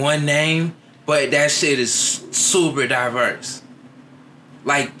as one name, but that shit is super diverse.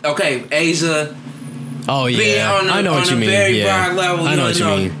 Like, okay, Asia, Oh being yeah. on I know what you a mean. very Yeah. broad level, I know what you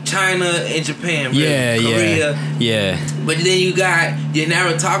mean. China and Japan, really, Yeah, Korea. yeah, But then you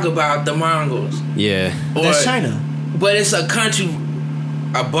never talk about the Mongols. yeah. Or, That's China. But it's a country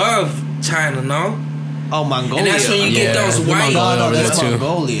above China, no? Oh, Mongolia. And that's when you get Yeah, those the white Mongolia over there that's too.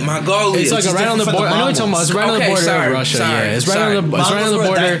 Mongolia. Mongolia. It's like It's right on the different from border. the I know what you're talking about. It's right on the Okay, border sorry, of Russia. sorry, Yeah, it's right on the Mongols right on the were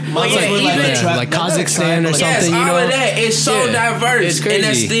border. that- Mongols Like, were like yeah, a tribe- like not like a Kazakhstan tribe, or but like- Yes, something. You all know. of that. It's so Yeah. diverse. It's And that's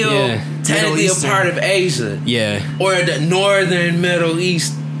crazy. still Yeah. technically Middle a part of Asia. Yeah. Or the northern Middle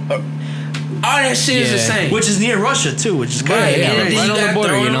East. All that shit is the Yeah. same. Which is near Russia too, which is Right, crazy. Yeah, and right, then right you on the got border,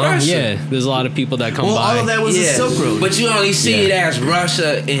 thrown you in know. Russia. Yeah, there's a lot of people that come Well, by. all of that was the Silk Road. But you only see Yeah. it as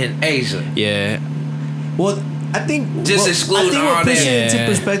Russia and Asia. Yeah, Well, I think Just excluding I think all what pushed that. it into Yeah.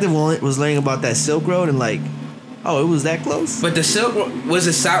 perspective was learning about that Silk Road and like, oh, it was that close. But the Silk Road, was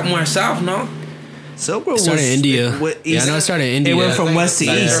it more south, no? Silk Road it started was in India. Yeah, I know it east. started in India. It went from west to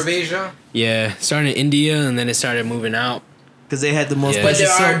Center east of Asia. Yeah, started in India and then it started moving out. because they had the most. Yeah. But there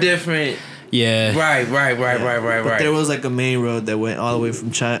precious are silk. different. Yeah. Right. But there was like a main road that went all the way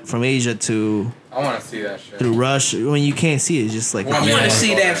from from Asia to I want to see that shit. through Russia. When you can't see it, it's just like Well, I want Yeah. to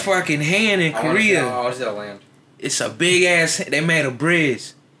see that fucking hand in I want to see Korea. that land. It's a big ass. They made a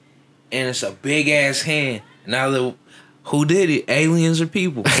bridge, and it's a big ass hand. Now, who did it? Aliens or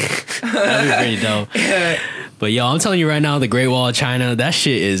people? That'd be pretty dope. But yo, I'm telling you right now, the Great Wall of China, that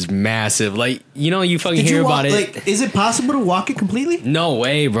shit is massive. Like, you know, you fucking Did hear you about walk, it. Like, is it possible to walk it completely? No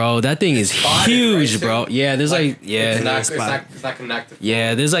way, bro. That thing is Spotted, huge, right, bro. too? Yeah, there's like, yeah. It's not. spot. It's not connected.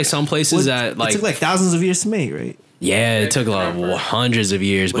 Yeah, there's like some places that it like, took like thousands of years to make, right? Yeah, it took like hundreds of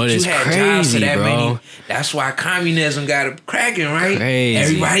years, but it's jobs for crazy, that bro. many. That's why communism got it cracking, right? Crazy.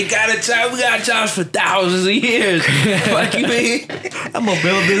 Everybody got a job. We got jobs for thousands of years. Fuck you mean? I'm gonna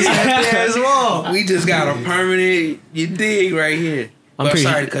build this as well. We just got a permanent, you dig, right here. I'm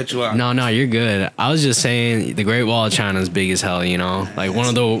sorry to cut you off. No, you're good. I was just saying the Great Wall of China is big as hell, you know? Like one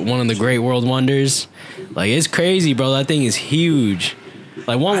of the great world wonders. Like it's crazy, bro. That thing is huge.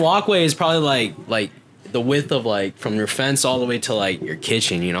 Like one walkway is probably like the width of like from your fence all the way to like your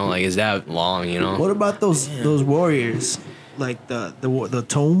kitchen, you know? Like is that long, you know? What about those warriors? Like the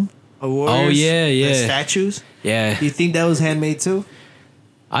tomb of warriors? Oh yeah, The yeah. statues? Yeah. Do you think that was handmade too?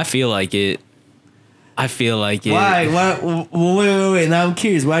 I feel like it. Why? Wait. Now I'm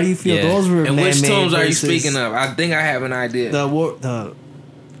curious. Why do you feel Yeah. those were And man-made which tombs are you versus speaking of? I think I have an idea. The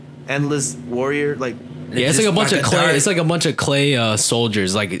endless warrior, like Yeah, it's like a bunch of clay. dark- It's like a bunch of clay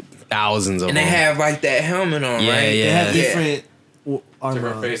soldiers, like thousands of and them. they have like that helmet on, Yeah, right? they yeah. have different armor.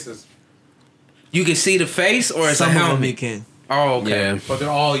 Different faces. You can see the face, or it's Some a of them helmet. you can, Oh, okay. Yeah. But they're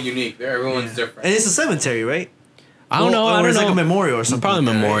all unique. Everyone's different. and it's a cemetery, right? I don't know. Or I don't it's know. like a memorial or something. Probably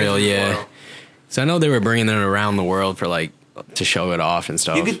like that, right? memorial, yeah. Memorial. So I know they were bringing it around the world for like to show it off and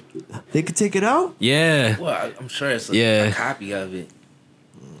stuff. They could take it out. Yeah. Well, I'm sure it's a Yeah. copy of it.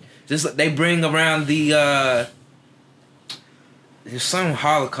 Just like they bring around the there's some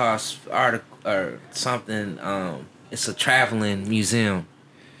Holocaust article or something. It's a traveling museum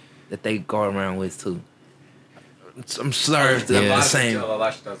that they go around with too. I'm sorry if they're Yeah. the same.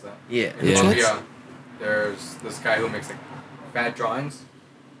 Lash does that. Yeah. In Yeah. Colombia, there's this guy who makes like fat drawings.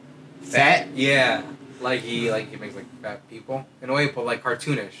 Fat? Yeah. Like he makes like fat people in a way, but like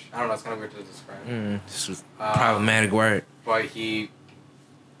cartoonish. I don't know. It's kind of weird to describe. This was problematic word. But he.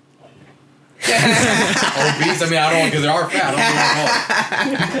 Obese. I mean, I don't because they are fat.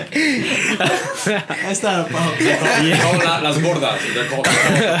 I don't That's not a problem. know. Called las gordas. They're called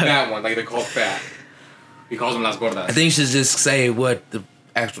fat ones. Like they're called fat. He calls them las gordas. I think you should just say what the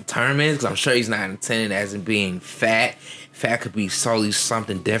actual term is, because I'm sure he's not intended as in being fat. Fat could be solely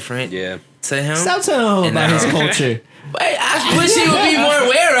something different Yeah. to him. Stop telling him about his culture. But I wish he would be more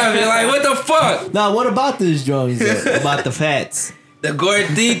aware of it. Like, what the fuck? Now, what about these drawings though? About the fats, The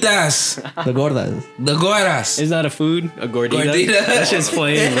gorditas. the gordas? The gordas. Is that a food? A gordita? Gordita. That shit's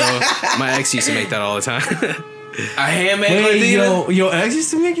plain, bro. My ex used to make that all the time. A handmade Wait, gordita? your ex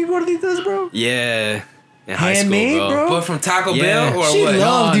used to make you gorditas, bro? Yeah. In high Handmade, school, bro? But from Taco Yeah. Bell or She what?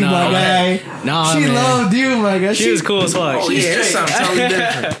 loved you, no, my man. guy. Nah, She man. loved you, my guy. She was cool as fuck. Oh, She's yeah, it's straight. something totally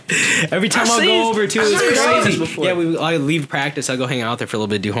different. Every time I I seen- go over too, I it's seen crazy. this before. Yeah, I leave practice. I go hang out there for a little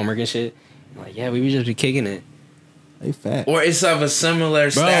bit, do homework and shit. I'm like, yeah, we would just be kicking it. Hey, fat. Or it's of a similar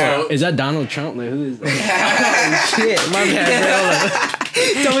Bro, style. is that Donald Trump? Like, who is that? Shit, my bad,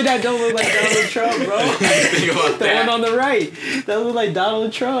 bro. Tell me that don't look like Donald Trump, bro. Think about The that. one on the right. That look like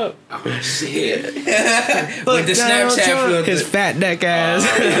Donald Trump. Shit. With the Donald Snapchat Trump. filter. His fat neck ass.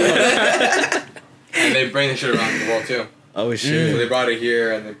 And they bring the shit around the world too. Oh So they brought it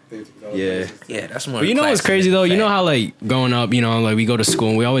here and they took it to other Yeah. places. Yeah, that's more. But you know what's classic crazy than though? You fat. know how like growing up, you know, like we go to school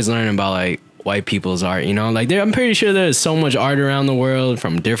and we always learn about like white people's art, you know? Like I'm pretty sure there's so much art around the world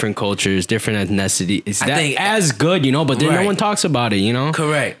from different cultures, different ethnicity. It's I that think- as good, you know, but then Right. no one talks about it, you know?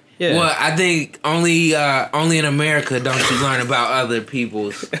 Correct. Yeah. Well, I think only in America don't you learn about other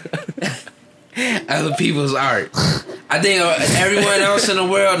people's art. I think everyone else in the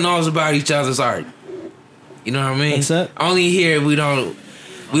world knows about each other's art. You know what I mean? Except- only here we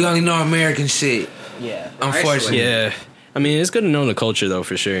only know American shit. Yeah. Unfortunately. Yeah. I mean, it's good to know the culture though,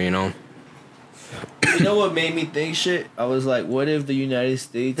 for sure, you know? You know what made me think shit? I was like, what if the United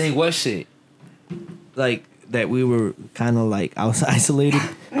States, Think what shit? Like that we were kind of like isolated.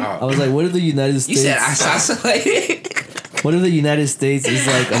 I Oh. was like, what if the United You States? said isolated. What if the United States is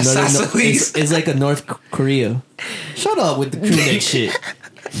like another? Isosceles. It's like a North Korea. Shut up with the crew neck shit.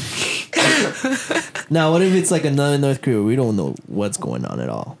 Now, what if it's like another North Korea? We don't know what's going on at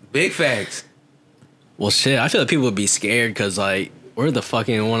all. Big facts. Well, shit, I feel like people would be scared because, like, we're the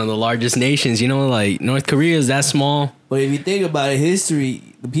fucking one of the largest nations, you know? Like, North Korea is that small. But if you think about it, history,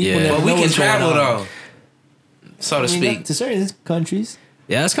 the people Yeah. never But know we can what's going travel on. though, so to I mean, speak. to certain countries.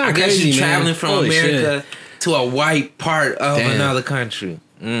 Yeah, that's kind I of guess crazy, you're man. traveling from Holy America shit. to a white part of Damn. another country.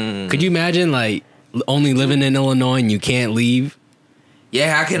 Could you imagine, like, only living in Illinois and you can't leave?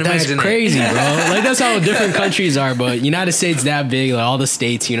 Yeah, I can That's imagine crazy, that. bro. Like, that's how different countries are, but United States that big, like, all the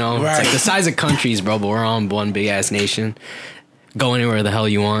states, you know? It's Right. like the size of countries, bro, but we're on one big-ass nation. Go anywhere the hell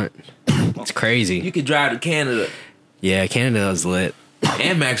you want. It's crazy. You could drive to Canada Yeah, Canada's lit.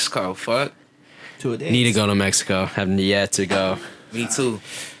 and Mexico. Fuck. To a dance. Need to go to Mexico. Have yet to go. Me too.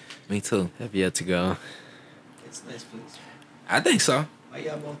 Me too. Have yet to go. It's a nice place. I think so. Why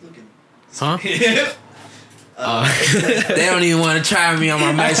y'all both looking? Huh? They don't even want to try me on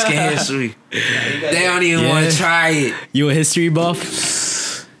my Mexican history. They don't even want to try it. You a history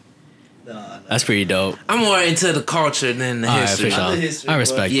buff? Nah. That's pretty dope. I'm more into the culture than the All right, history. for sure. I'm a history I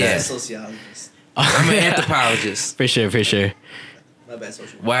respect buff. that. I'm a sociologist. I'm an anthropologist. For sure, for sure. My bad,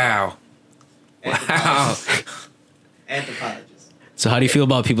 social. Wow. Wow. Anthropologist. Anthropologist. So how do you feel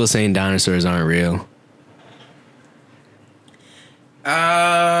about people saying dinosaurs aren't real?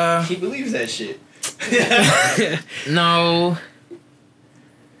 He believes that shit. No.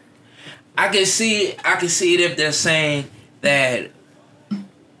 I can see it if they're saying that.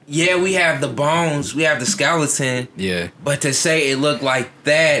 Yeah, we have the bones, we have the skeleton, Yeah. but to say it looked like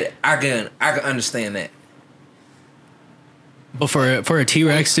that, I can understand that. But for a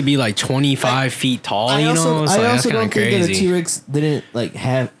T-Rex to be like 25 feet tall, you know, it's I like, that's also kind don't of think that a crazy. T-Rex didn't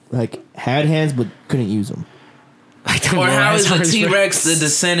had hands but couldn't use them. Like the Or how is the Velociraptor. T-Rex the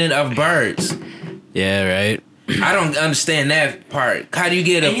descendant of birds? Yeah, right. I don't understand that part. How do you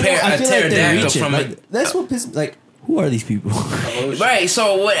get a And, you know, I feel like they're pterodactyl reaching. from Like, that's what pisses. Like, who are these people? Right,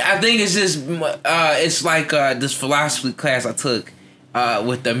 so what I think is just it's like this philosophy class I took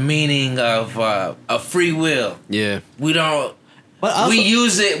with the meaning of free will. Yeah. We don't But also, we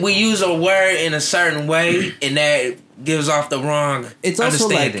use a word in a certain way and that gives off the wrong it's also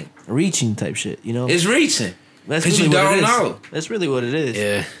understanding. like reaching type shit. You know, It's reaching. That's 'Cause you what don't it is. know. That's really what it is.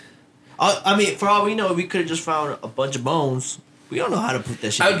 Yeah. I mean, for all we know, we could have just found a bunch of bones. We don't know how to put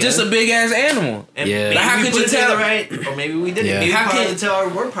that shit together. Just a big ass animal. And Yeah. maybe But how we could put you it together tell- right? Or maybe we didn't. Yeah. Maybe How part can- of the tail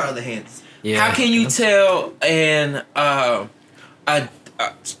were part of the hands. Yeah. How can you tell a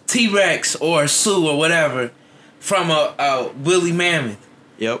T-Rex or a Sioux or whatever from a woolly mammoth?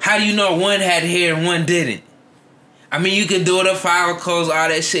 Yep. How do you know one had hair and one didn't? I mean, you can do the follicles, all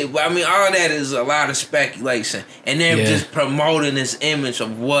that shit, but I mean, all that is a lot of speculation, and they're Yeah. just promoting this image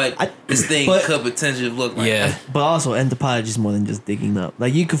of what this thing but- could potentially look like. Yeah. but also anthropology is more than just digging up.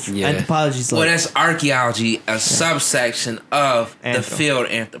 Like you could Yeah. anthropology is Well, like that's archaeology, a subsection of the Anthro. field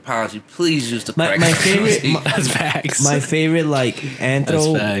anthropology. Please use the my, correct my favorite. terminology. My, That's facts. my favorite like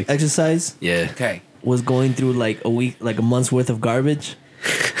anthro That's facts. exercise Yeah. Okay. was going through like a month's worth of garbage,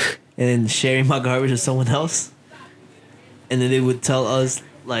 and then sharing my garbage with someone else, and then they would tell us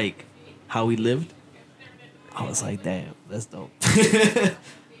like how we lived. I was like, damn, that's dope.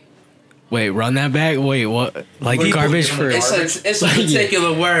 Wait, run that back. Wait, what? Like People garbage give for? them It's a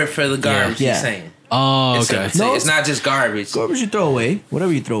particular word for the garbage Yeah. you're saying. Oh, It's, okay. it's not just garbage. Garbage you throw away,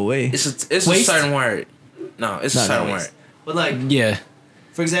 whatever you throw away. It's a Waste? certain word. No, it's a No, certain not word. waste. But like, Yeah.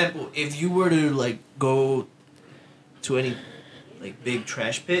 For example, if you were to like go to any like big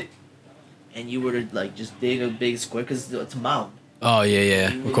trash pit, and you were to like just dig a big square because it's a mound, Oh yeah,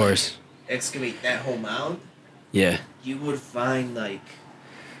 yeah. Of course. excavate that whole mound, Yeah. you would find like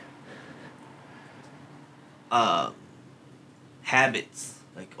habits.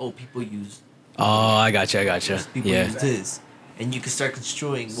 Like, oh, people use Oh, I gotcha. I gotcha. people Yeah. use this, and you can start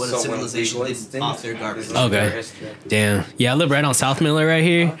construing what a So when civilization legal did instinct off their garbage. is Okay. their history. Damn. Yeah, I live right on South Miller right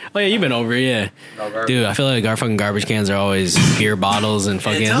here. Oh yeah, you've been over. Yeah. No, garbage. Dude, I feel like our fucking garbage cans are always beer bottles and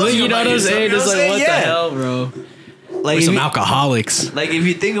fucking. tells Look, you you know about what I'm yourself, saying? you know Just what like I'm what saying? the Yeah. hell, bro? Like We're if some you, alcoholics. Like if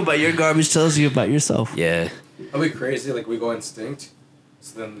you think about your garbage tells you about yourself. Yeah. That'd be crazy. Like we go instinct,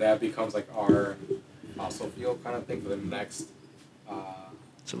 so then that becomes like our fossil fuel kind of thing for the next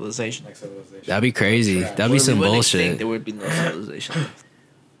Civilization. civilization. That'd be crazy. Trash. That'd be some We wouldn't bullshit. extinct, there would be no civilization.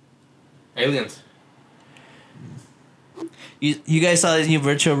 Aliens. You guys saw these new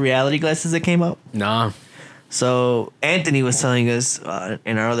virtual reality glasses that came out? Nah. So Anthony was telling us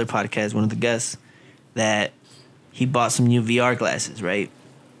in our other podcast, one of the guests, that he bought some new VR glasses, right?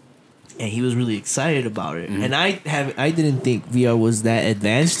 And he was really excited about it. Mm-hmm. And I didn't think VR was that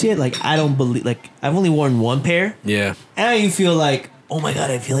advanced yet. Like I don't believe. Like I've only worn one pair, Yeah. and you feel like, oh my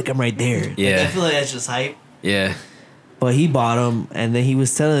god, I feel like I'm right there. Like, Yeah. I feel like that's just hype. Yeah. But he bought them, and then he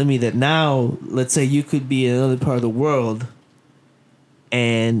was telling me that now, let's say you could be in another part of the world,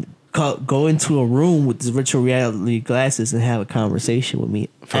 and go into a room with these virtual reality glasses and have a conversation with me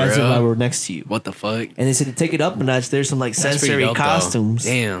For as real? if I were next to you. What the fuck? And they said to take it up a notch. There's some like That's pretty sensory dope, though. costumes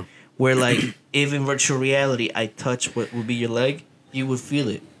Damn. where like if in virtual reality I touch what would be your leg, you would feel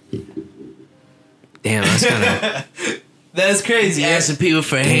it. Damn, that's kind of. That's crazy. Asking people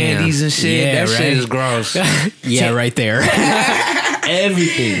for Damn. handies and shit. Yeah, that shit right? is gross. Yeah, right there.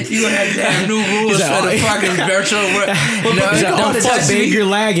 everything. You gonna have to have new rules He's like, for the oh, fucking virtual world. He's No, like, don't fuck, babe, you're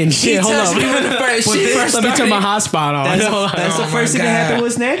lagging. Shit, hold touched me when the up. first Let shit first me turn my started. hotspot on. That's Oh the first my thing that God. happened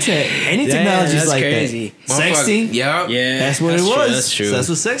with Snapchat. Any Yeah, technology is that's like crazy. that. Sexting. Yep. Yeah, That's what it true, was. That's true. So that's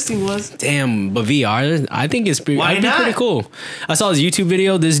what sexting was. Damn, but VR, I think it's pretty, Why I'd be not? pretty cool. I saw his YouTube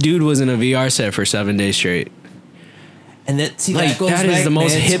video. This dude was in a VR set for 7 days straight. And that see Like that goes that back, is the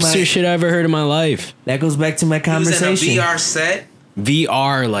most man, to hipster my- shit I ever heard in my life. That goes back to my He was in a conversation. VR set.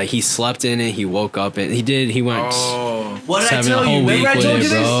 VR, like he slept in it, he woke up and he went Oh, What did I 7 tell a you? whole Remember week I with told it, you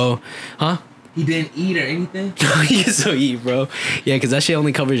this? bro. Huh? he didn't eat or anything. You so eat, bro. Yeah, because that shit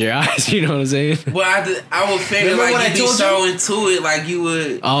only covers your eyes. You know what I'm saying? Well, I would figure Remember what like I you'd be told so into it, like you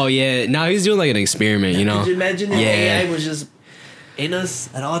would. Oh yeah. Now he's doing like an experiment. You know? Could you imagine if Yeah. AI was just in us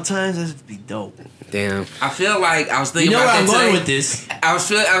at all times? That'd be dope. Damn. I feel like I was You thinking know where about I'm that going today. with this? I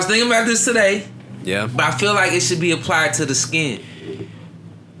was thinking about this today, Yeah. but I feel like it should be applied to the skin.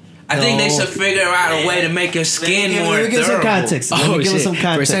 I think they No. should figure out a way to make your skin more Let me give some durable. context. Let Oh me give shit! us some For a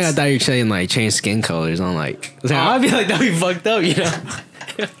context. second, I thought you were saying like change skin colors. I'm like, I'd be like that'd be fucked up, you know?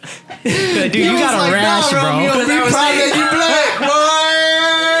 Like, dude, you got a rash, bro. Because I was thinking-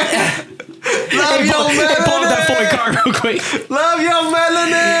 Love Hey, your pull up that melanin. Ford car real quick. Love your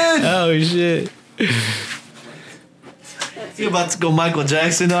melanin. Oh shit! You about to go Michael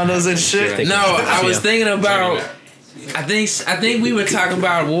Jackson on us and shit? No, I was Yeah. thinking about. I think we were talking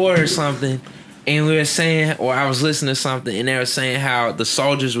about war or something, and we were saying, or I was listening to something, and they were saying how the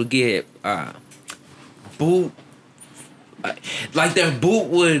soldiers would get boot, like their boot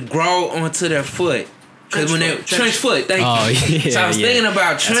would grow onto their foot. Cause when they trench foot, thank Oh, you. yeah, So I was yeah. thinking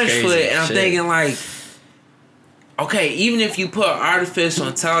about That's trench crazy. foot, and I'm Shit. thinking like, okay, even if you put artificial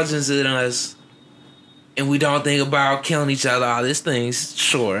intelligence in us, and we don't think about killing each other, all these things,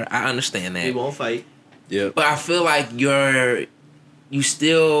 sure, I understand that. We won't fight. Yep. But I feel like you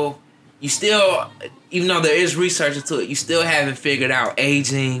still, even though there is research into it, you still haven't figured out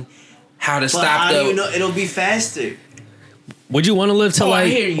aging, how to But stop how the. do you know it'll be faster? Would you want to live to Oh, I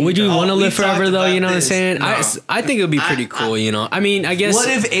like? hear you, Would you though. want to We live forever talked though? You about know what I'm this. saying? No. I think it would be pretty cool. You know. I mean, I guess. What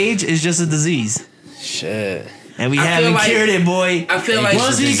if age is just a disease? Shit. And we I feel haven't like- cured it, boy. I feel like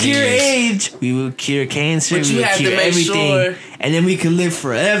Once we cure age, we will cure cancer. But we you will have to cure make everything, sure- and then we can live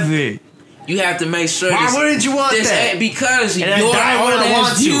forever. you have to make sure. Why this- wouldn't you want this that? Because And I your die when I old want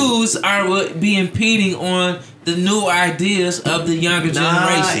ass to. views are what be impeding on the new ideas of the younger Nah,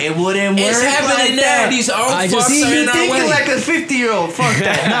 generation. it wouldn't work It's happening like now. that. These old I fucks just- See, are you in our thinking way. like a 50-year-old. Fuck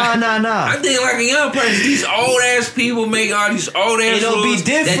that. Nah. I think like a young person. These old ass people make all these old ass It'll be rules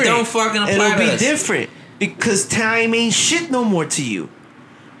different. that don't fucking apply It'll to be us. different because time ain't shit no more to you.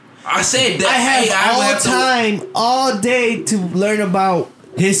 I said that. I have hey, all have to- time, all day to learn about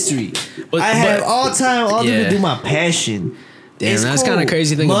history. But- I have but- all time, all day Yeah. to do my passion. Damn, It's that's cool. kind of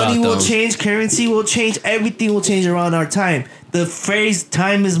crazy thing Money about will though. change, currency will change, everything will change around our time. The phrase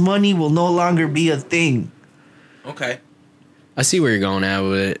 "time is money" will no longer be a thing. Okay. I see where you're going at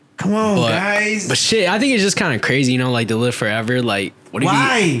with it. Come on, But, guys. but shit, I think it's just kind of crazy, you know, like to live forever. Like, what if you?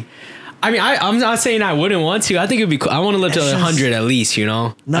 Why? I mean, I'm not saying I wouldn't want to. I think it'd be cool. I want to live to That's just- 100 at least, you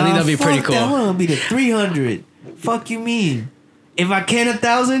know. Nah, I think that'd be fuck pretty That. I cool. want to be the 300. Fuck you mean? If I can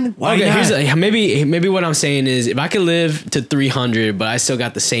 1,000, why Okay, not? maybe what I'm saying is if I could live to 300, but I still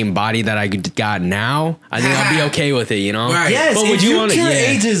got the same body that I got now, I think I'll be okay with it, you know. Right. Yes, But if would you you wanna- cure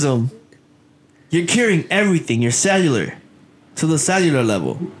yeah. ageism, you're curing everything. You're cellular to the cellular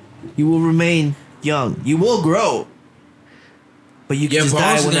level. You will remain young. You will grow, but you can Your just die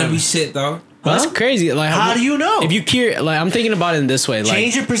bones are gonna whenever. be shit though. That's Huh? crazy. Like, How do you know? If you cure, like, I'm thinking about it in this way, like,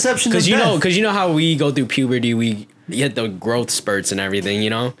 Change your perception of because death. you know how we go through puberty, we get the growth spurts and everything, you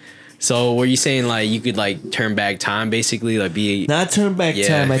know. So were you saying like you could like turn back time, basically, like be? Not turn back Yeah.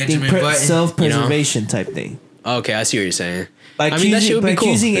 time. I think Benjamin Button, self-preservation type thing. Okay, I see what you're saying. By I mean, that shit would be by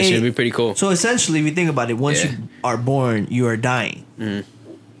cool. choosing That a- should be pretty cool. So essentially, if you think about it, once Yeah. you are born, you are dying,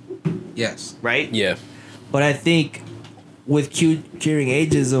 Yes. right? Yeah. But I think with curing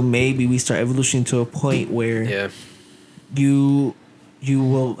ageism, maybe we start evolution to a point where Yeah. you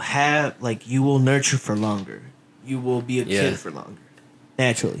will have like you will nurture for longer. You will be a Yeah. kid for longer.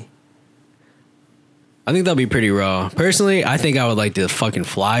 Naturally. I think that'll be pretty raw. Personally, I think I would like to fucking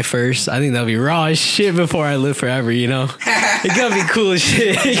fly first. I think that'll be raw as shit before I live forever, you know? It gotta be cool as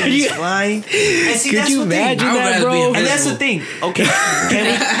shit. Could you, Flying. And see, could that's you the thing. imagine I would that, rather be bro? in And that's the thing. Okay,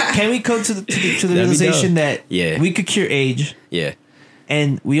 can we come to the realization that Yeah. we could cure age Yeah.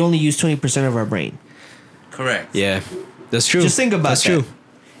 and we only use 20% of our brain? Correct. Yeah. That's true. Just think about That's that. true.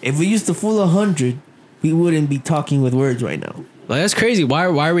 If we used the full 100, we wouldn't be talking with words right now Like, that's crazy. Why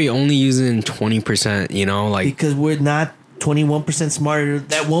are we only using 20%, you know? Like, because we're not 21% smarter.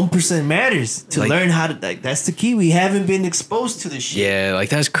 That 1% matters to Like- learn how to. Like, that's the key. We haven't been exposed to this shit. Yeah, like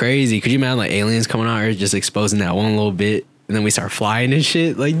that's crazy. Could you imagine like aliens coming on Earth just exposing that one little bit, and then we start flying and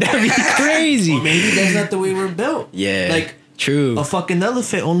shit? Like that'd be crazy. Maybe that's not the way we're built. Yeah, Like true. a fucking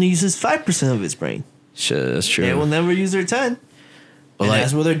elephant only uses 5% of its brain. Shit, that's true. They will never use their 10. But And like,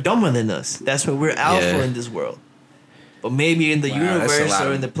 that's where they're dumber than us. That's why we're alpha Yeah. in this world. But maybe in the Wow, that's a universe lot or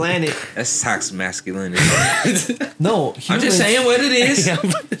of- in the planet. That's toxic masculinity. No, I'm just saying what it is.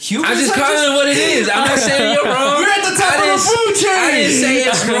 Humans I'm just are calling it what it is. I'm not saying you're wrong. We're at the top of the food chain. I didn't say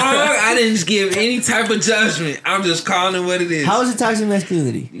it's wrong. I didn't give any type of judgment. I'm just calling it what it is. How is it toxic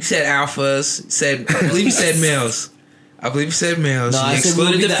masculinity? You said alphas. I believe you said males. I believe you said males. No, you I said we'll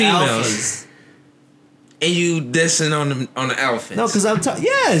excluded be the the females. alphas. And you dissing on the elephants. No, because I'm talking.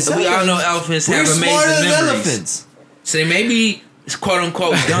 Yes, we all know elephants we're have smarter amazing than memories. elephants. So they may be quote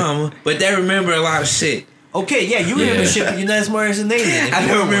unquote dumb, but they remember a lot of shit. Okay, yeah, you remember Yeah. shit, but you're not as smart as an alien. If I you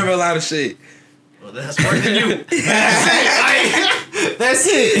don't were remember a lot of shit. one. Well, that's more than you. That's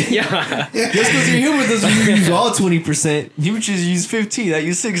it. yeah, Just because you're human doesn't mean you use all 20%. You just use 15. I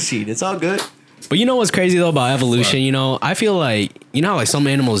use 16. It's all good. but you know what's crazy though about evolution? You know, I feel like you know how like some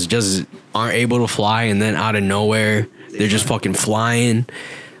animals just aren't able to fly, and then out of nowhere they're just fucking flying.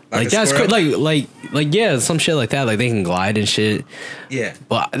 Like a that's squirrel? like yeah, some shit like that. Like they can glide and shit. Yeah.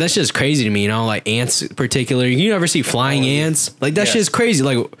 But that's just crazy to me, you know, like ants in particular. You never see flying ants? Like that Yes. shit's crazy.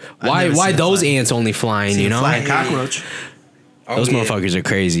 Like why never why seen a those flying- ants only flying, you know? Flying cockroach. Oh, Those yeah. motherfuckers are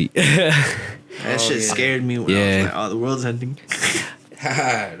crazy. That shit yeah. scared me when I Yeah. was like, oh, the world's ending.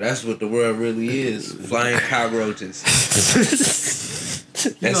 Haha, that's what the world really is. Flying cockroaches.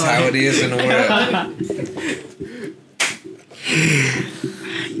 That's how it is in the world.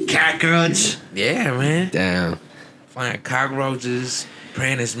 Cockroach. Yeah, man. Damn. Flying cockroaches.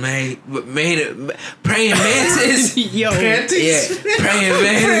 Praying is praying mantis. Yo. Yeah, praying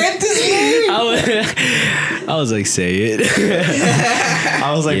mantis. I was like, say it.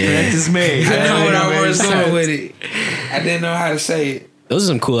 I was like, Yeah. practice made. I know what I Made was sense. going with it. I didn't know how to say it. Those are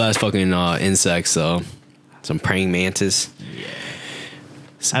some cool ass fucking insects though. Some praying mantis.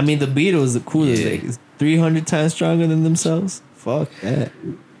 I mean, the beetle is the coolest. Yeah. Like, it's 300 times stronger than themselves. Fuck that.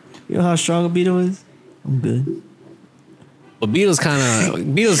 You know how strong a beetle is? I'm good. But beetles kind of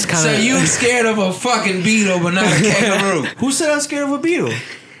So you scared of a fucking beetle, but not a kangaroo? Who said I'm scared of a beetle?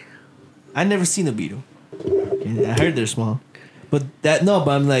 I never seen a beetle. And I heard they're small. But but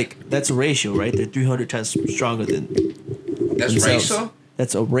I'm like, that's a ratio, right? They're 300 times stronger than That's themselves. racial.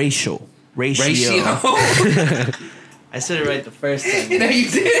 That's a ratio. Ratio. I said it right the first time. No, you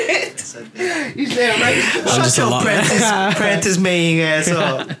did. You said racial. I'm just along. Prentice Maying ass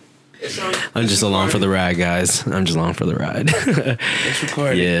up. I'm just along for the ride, guys. I'm just along for the ride. It's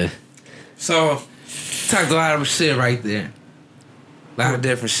recorded. Yeah. So, talked a lot of shit right there. A lot of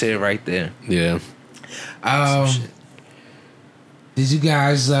different shit right there. Yeah. Did you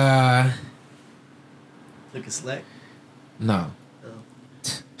guys Look at Slack. no.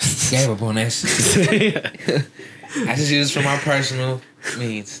 Gave up on that shit. I just use it for my personal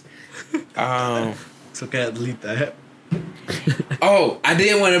means. It's okay, I'll delete that. Oh, I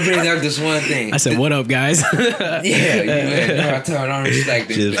did want to bring up this one thing. I said, "What up, guys?" Yeah, you no, I told I don't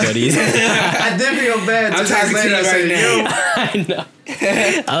respect it. Just buddies. I did feel bad. I'm talking to you right now. I know.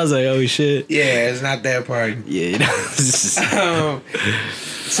 I was like, "Oh shit." Yeah, it's not that part. Yeah. You know, it's just- So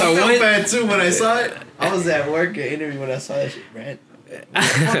I felt one, bad too when I saw it. I was at work at interview when I saw that shit. Brad, what the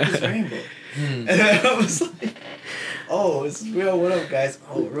fuck is rainbow? And I was like, oh, this is real. What up, guys?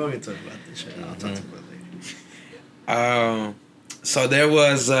 Oh, we're gonna talk about this shit. I'll talk to you about it later. so there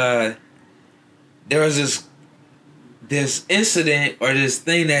was this incident or this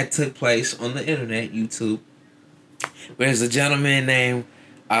thing that took place on the internet, YouTube, where there's a gentleman named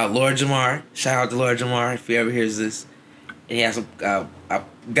Lord Jamar. Shout out to Lord Jamar if he ever hears this. And he has a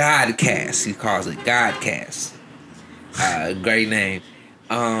Godcast. He calls it Godcast. Great name.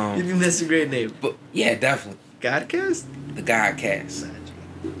 You think that's a great name? But yeah, definitely Godcast? the Godcast.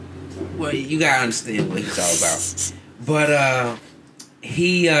 Well, you gotta understand what he's all about. But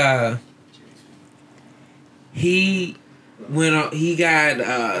he went on. He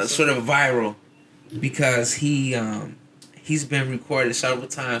got sort of viral because he's been recorded several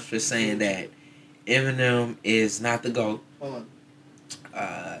times for saying that Eminem is not the GOAT. Hold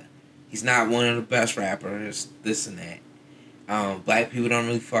on. He's not one of the best rappers. This and that. Black people don't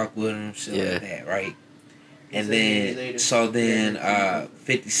really fuck with him. Shit Yeah. like that, right? And Later. then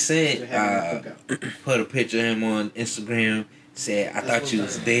 50 Cent put a picture of him on Instagram. Said, "I thought you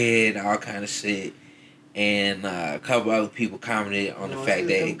was dead," all kind of shit. And a couple other people commented on the fact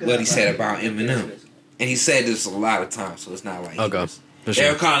that what he said about Eminem. and he said this a lot of times, so it's not like Okay. For they're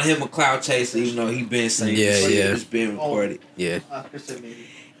sure. calling him a cloud chaser, even though he been saying Yeah, this. yeah. It's been recorded. Yeah.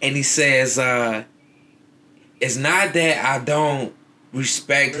 And he says, it's not that I don't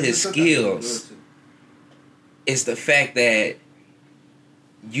respect his skills. It's the fact that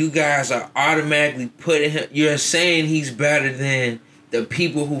you guys are automatically putting him, you're saying he's better than the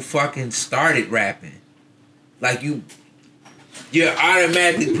people who fucking started rapping. Like you're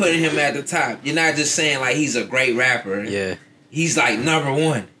automatically putting him at the top. You're not just saying like he's a great rapper. Yeah. He's like number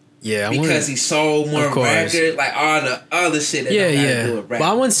one. Yeah. Because he sold more Of course. records, like all the other shit that Yeah, don't gotta yeah. do with rap. But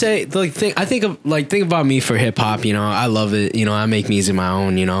I wouldn't say like think about me for hip hop. You know, I love it. You know, I make music my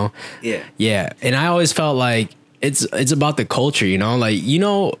own. You know. Yeah. Yeah, and I always felt like it's about the culture. You know, like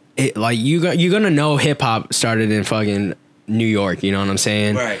like you're gonna know hip hop started in fucking New York. You know what I'm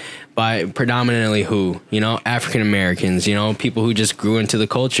saying? Right. By predominantly who, you know, African Americans, you know, people who just grew into the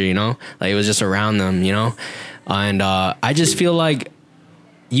culture, you know, like it was just around them, you know, and I just feel like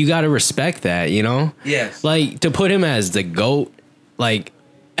you got to respect that, you know, Yes. like to put him as the GOAT, like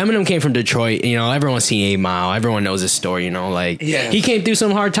Eminem came from Detroit, you know, everyone's seen 8 Mile, everyone knows his story, you know, like Yeah. he came through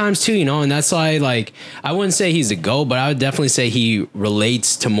some hard times too, you know, and that's why like I wouldn't say he's the GOAT, but I would definitely say he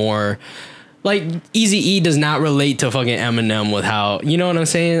relates to more. Like Eazy-E does not relate to fucking Eminem with how, you know what I'm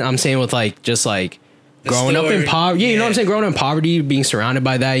saying? I'm saying with like just like The growing up in story, poverty. Yeah, you know what I'm yeah. saying? Growing up in poverty, being surrounded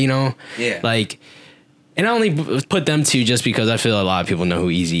by that, you know? Yeah. Like, and I only put them two just because I feel a lot of people know who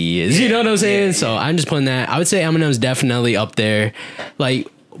Eazy-E is. You know what I'm saying? Yeah, So I'm just putting that. I would say Eminem's definitely up there. Like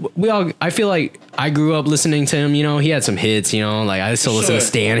I feel like I grew up listening to him, you know, he had some hits, you know, like I still listen to Sure.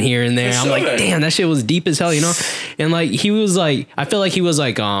 Stan here and there. For I'm like, sure. damn, that shit was deep as hell, you know? And like he was like, I feel like he was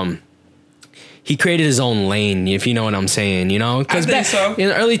like he created his own lane, if you know what I'm saying, you know? Because I think back so. in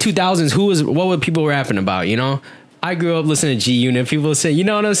the early 2000s, what were people rapping about, you know? I grew up listening to G Unit. People say, you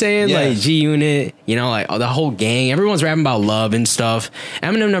know what I'm saying? Yeah. Like G Unit, you know, like the whole gang. Everyone's rapping about love and stuff.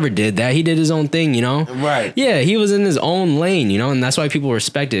 Eminem never did that. He did his own thing, you know? Right. Yeah, he was in his own lane, you know? And that's why people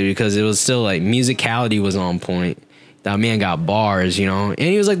respected it because it was still like musicality was on point. That man got bars, you know? And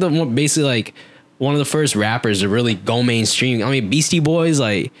he was like basically like one of the first rappers to really go mainstream. I mean, Beastie Boys,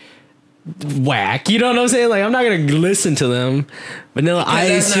 like, whack, you know what I'm saying? Like I'm not gonna listen to them. Vanilla Ice,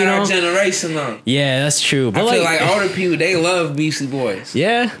 That's you not know. our generation though. Yeah, that's true. But I feel like older people, they love Beastie Boys.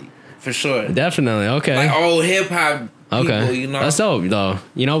 yeah, For sure. definitely. Okay, Like old hip hop people, okay, you know. that's dope though.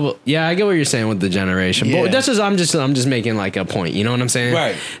 You know, but yeah, I get what you're saying with the generation. Yeah. But that's just I'm just making like a point. You know what I'm saying?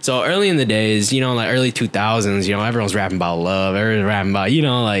 Right. So early in the days, you know, like early 2000s, you know, everyone's rapping about love. Everyone's rapping about, you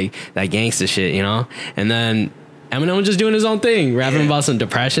know, like that gangster shit. You know, and then Eminem was just doing his own thing, rapping Yeah. about some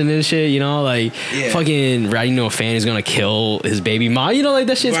depression and shit, you know, like Yeah. fucking writing to a fan who's gonna kill his baby mom, you know, like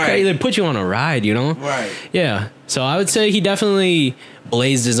that shit's Right. crazy. They put you on a ride, you know? Right. Yeah. So I would say he definitely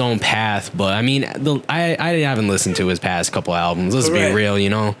blazed his own path, but I mean, I haven't listened to his past couple albums. Let's Correct. be real, you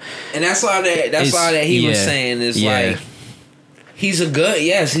know? And that's all that he was yeah. saying is Yeah. like he's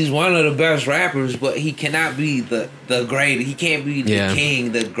he's one of the best rappers, but he cannot be the greatest. He can't be the Yeah.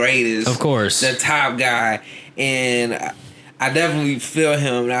 king, the greatest. Of course. The top guy. And I definitely feel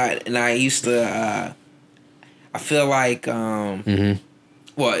him, and I used to. I feel like, well,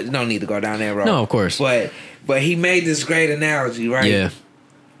 no need to go down that road. No, of course. But he made this great analogy, right? Yeah.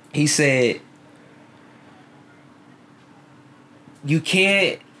 He said, "You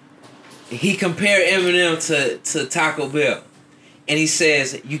can't." He compared Eminem to Taco Bell, and he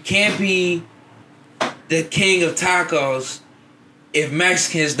says, "You can't be the king of tacos if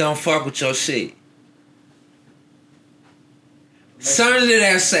Mexicans don't fuck with your shit." Something to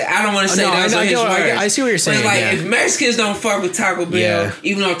that say. I don't want to say No, those I are his know, words. I see what you're saying, But like, yeah. if Mexicans don't fuck with Taco Bell, Yeah.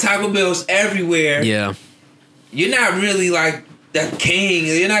 even though Taco Bell's everywhere, Yeah. you're not really like the king.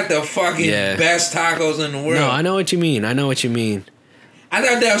 You're not the fucking Yeah. best tacos in the world. No, I know what you mean. I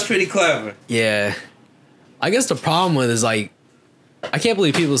thought that was pretty clever. Yeah. I guess the problem with is like, I can't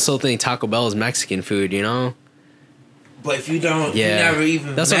believe people still think Taco Bell is Mexican food, you know? But if you don't, Yeah. you never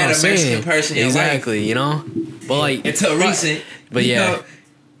even That's what met I'm a Mexican saying. person in your life. Exactly, you know? But like, Until recent. but you yeah. know,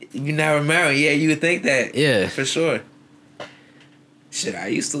 you never married. Yeah, you would think that. Yeah. For sure. Shit, I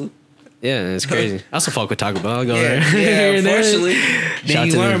used to. Yeah, it's crazy. I still fuck with Taco Bell. I'll go Yeah, there. yeah, Here and there. unfortunately. Shout Then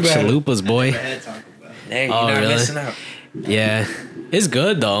you to learn the better. chalupas, boy. Hey, you're Oh, not really? missing out. Yeah, it's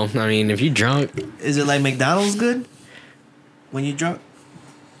good though. I mean, if you drunk, Is it like McDonald's good when you drunk?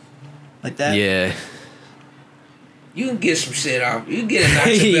 Like that? yeah, You can get some shit off. You can get a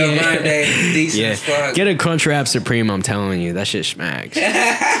Nacho Bel Grande decent as fuck. Get a Crunchwrap Supreme. I'm telling you, that shit smacks.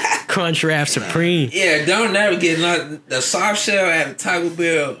 Crunchwrap Supreme. Yeah, don't never get the soft shell at the Taco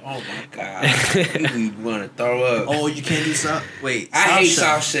Bell. Oh my god, you want to throw up. Oh, you can't do soft. Wait, I hate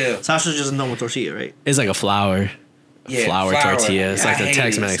soft shell. Soft shell is just a normal tortilla, right? It's like a flour. Yeah, flour tortilla. It's I like the hate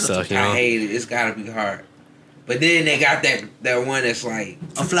Tex-Mex it. stuff, you I know. hate it. It's gotta be hard. But then they got that one that's like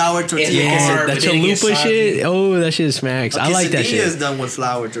A flour tortilla. It's Yeah, hard, that but then it gets chalupa soggy. shit. Oh, that shit smacks. I like that Quesadilla shit. is done with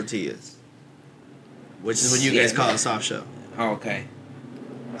flour tortillas, which is what you guys call a soft shell. okay.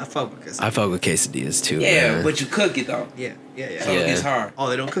 I fuck with quesadilla. I fuck with quesadillas too. Yeah, man. but you cook it though, Yeah. so Yeah. it gets hard. Oh,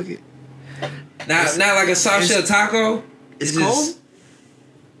 they don't cook it. Not like a soft shell taco. It's just- cold.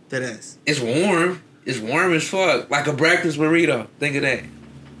 That ass. It's warm. It's warm as fuck. Like a breakfast burrito. Think of that.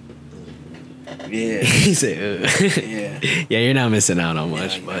 Yeah. He said, Yeah. yeah, you're not missing out on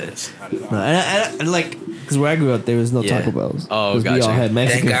much, Yeah, but it's not at all. No, and like, because where I grew up, there was no Yeah. Taco Bells. Oh, 'Cause We gotcha. all had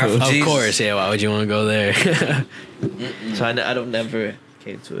Mexican Thank God food. for of Jesus. course, yeah. Why would you want to go there? So I don't never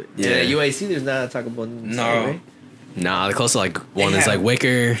came to it. Yeah. Yeah, UAC. There's not a Taco Bell. In the No. city, right? Nah, the closest like one They is have- like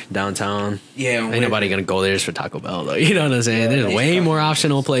Wicker downtown. Yeah. Ain't nobody gonna go there just for Taco Bell though. You know what I'm saying? There's they way fucking- more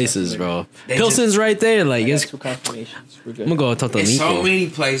optional places, bro. They Pilsen's right there. Like I got it's. 2 confirmations. We're good. I'm gonna go to There's so Totonico. many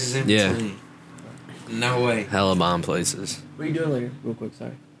places in Yeah. between. No way. Hella bomb places. What are you doing later? Real quick,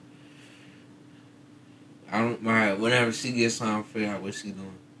 sorry. I don't mind. Whenever she gets home, I'll figure out what she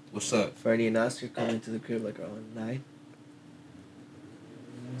doing. What's up? Freddie and Oscar coming to the crib like around 9.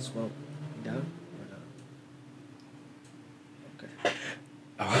 Smoke. You down or not? Okay.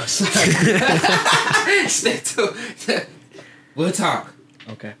 Oh, sorry. Stay tuned. We'll talk.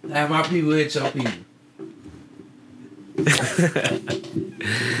 Okay. Have my people hit your people.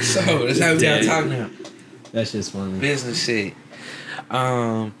 So that's how we gotta Damn. talk now. That's just funny. Business shit.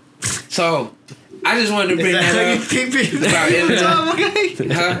 So I just wanted to bring that up. think people About talk? Okay.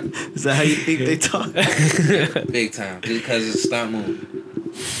 Huh? Is that how you think they talk? Big time. Just because it's a stunt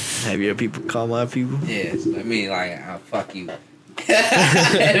move. Have your people call my people? Yes. I mean, like, I'll fuck you.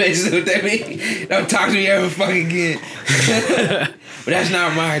 That's what that mean. Don't talk to me ever fucking again. But that's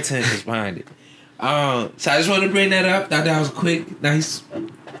not my intentions behind it. So I just wanted to bring that up. Thought that was a quick, nice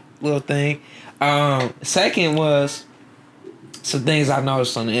little thing. Second was some things I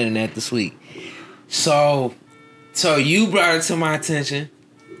noticed on the internet this week. So you brought it to my attention.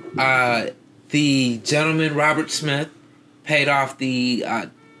 The gentleman Robert Smith paid off the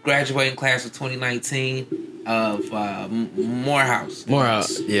graduating class of 2019 of Morehouse.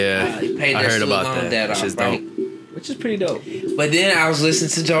 Morehouse, yeah. He paid I their heard student about loan that. debt That's off, just right? dope. Which is pretty dope. But then I was listening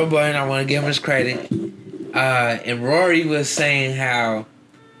to Joe Budden. I want to give him his credit. And Rory was saying how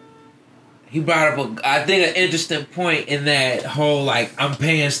he brought up I think an interesting point in that whole like I'm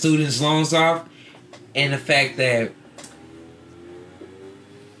paying students loans off, and the fact that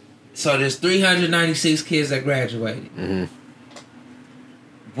so there's 396 kids that graduated. Mm-hmm.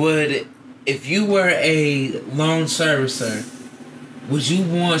 Would if you were a loan servicer, would you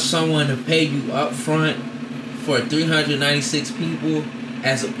want someone to pay you up front for 396 people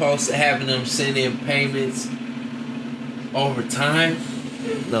as opposed to having them send in payments over time?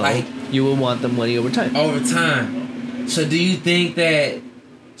 No, Like- you will want the money over time. Over time. So do you think that...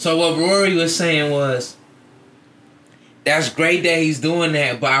 So what Rory was saying was, that's great that he's doing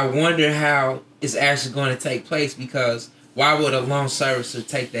that, but I wonder how it's actually going to take place, because why would a loan servicer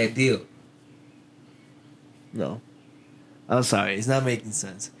take that deal? No, I'm sorry, it's not making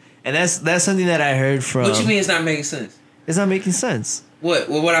sense. And that's something that I heard from. What you mean it's not making sense? It's not making sense. What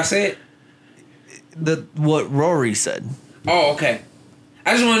I said? What Rory said. Oh, okay.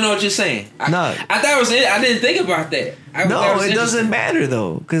 I just want to know what you're saying. I thought it was. I didn't think about that. That No, was it doesn't interesting. matter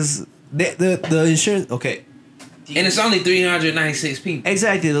though, because the insurance. Okay, And it's only 396 people.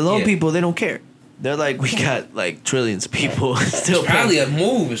 exactly. The loan Yeah. people, they don't care. They're like, we got like trillions of people still. It's probably a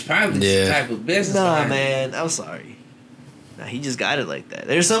move. It's probably Yeah. some type of business. Nah, behind it. man. I'm sorry. Nah, he just got it like that.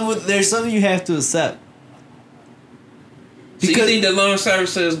 There's something you have to accept. So you Because- think the loan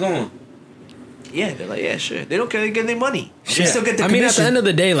servicer is going? Yeah, they're like, yeah, sure. They don't care. They get their money. They Shit. still get the I mean, at the commission. end of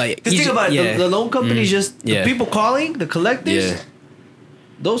the day, like, Just think about it. The loan company's just Yeah. the people calling, the collectors. Yeah.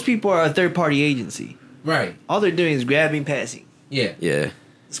 Those people are a third party agency. Right. All they're doing is grabbing, passing. Yeah. Yeah.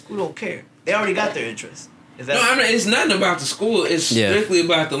 The school don't care. They already got their interest. Is that No, I mean, it's nothing about the school. It's Yeah. strictly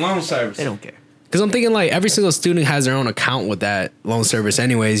about the loan service. they don't care. Because I'm thinking, like, every single student has their own account with that loan service,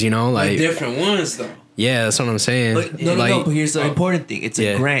 anyways, you know? Like Like, different ones, though. yeah, that's what I'm saying. But no, like, But here's the important thing. It's a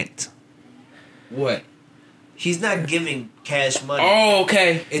Yeah. grant. What? He's not giving cash money. Oh,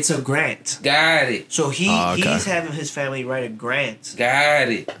 okay. It's a grant. Got it. So okay. he's having his family write a grant. Got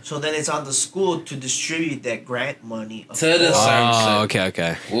it. So then it's on the school to distribute that grant money To the Oh,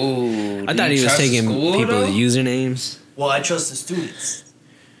 okay. Ooh. I thought he was taking people's though? usernames. Well, I trust the students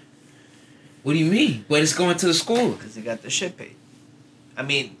What do you mean? But it's going to the school. because they got their shit paid. I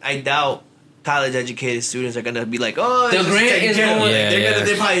mean, I doubt college-educated students are gonna be like, "Oh, The it's just grant taken is care of." going- Yeah,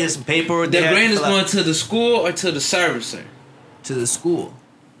 They're probably just some paperwork. The they have to grant is fill out. going to the school or to the servicer? to the school.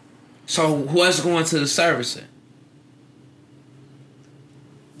 So what's going to the servicer?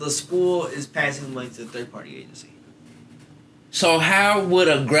 The school is passing the money to the third-party agency. So how would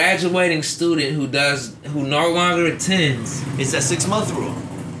a graduating student who no longer attends, It's that 6-month rule.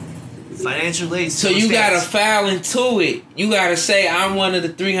 Financial aid. so still you gotta stands. file into it. You gotta say I'm one of the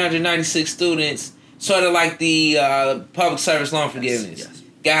 396 students, sort of like the public service loan forgiveness. Yes.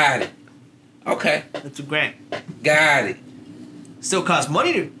 Got it. Okay, It's a grant. got it. Still costs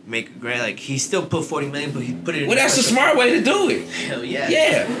money to make a grant. Like he still put 40 million, but he put it. Well, that's a smart way to do it. Hell yeah.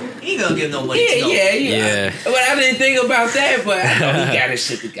 Yeah. He ain't gonna give no money. to no. Yeah. But I didn't think about that, but I know he got his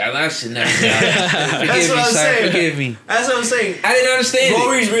shit together. I should not. That's Forgive what me, I'm sir. saying. Forgive me. That's what I'm saying. I didn't understand it.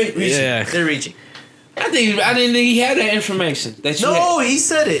 Rory's reaching. Yeah. They're reaching. I didn't think he had that information. That you No, had. he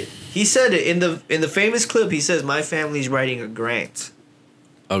said it. He said it in the famous clip. He says, "My family's writing a grant."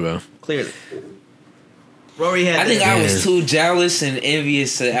 Okay. Clearly, Rory had. I think that. I was too jealous and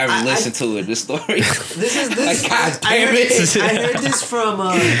envious to ever I- listen to it. The story. This is this. Like, God I damn heard, it. I heard this from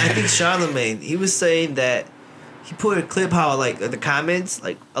I think Charlemagne. He was saying that he put a clip how like the comments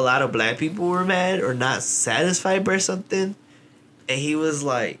like a lot of black people were mad or not satisfied by something, and he was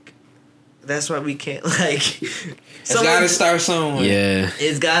like, "That's why we can't like." It's gotta start somewhere. Yeah.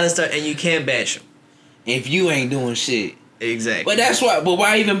 It's gotta start, and you can't bash him. If you ain't doing shit. Exactly. But that's why. But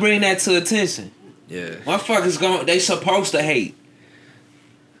why even bring that to attention? Yeah. Motherfuckers going. They supposed to hate.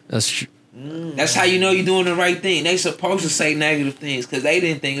 That's true. That's how you know you're doing the right thing. They supposed to say negative things because they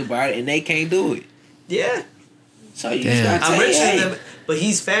didn't think about it and they can't do it. Yeah, So you Damn. just gotta I'm say, richer hey. than them, but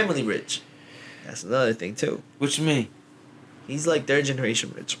he's family rich. That's another thing too. What you mean? He's like third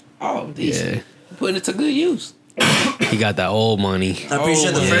generation rich. Oh, decent. Yeah. Putting it to good use. He got that old money. I'm pretty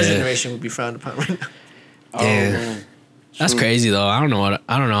sure the yeah. first generation would be frowned upon right now. Oh, Yeah. man. That's crazy though. I don't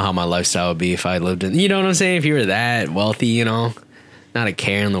know how my lifestyle would be if I lived in. You know what I'm saying? If you were that wealthy, you know, not a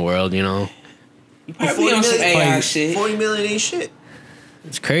care in the world, you know, You probably be on some AI shit. 40 million ain't shit.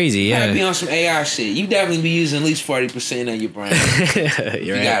 it's crazy. You gotta be Yeah. on some AI shit. You definitely be using at least 40% of your brain.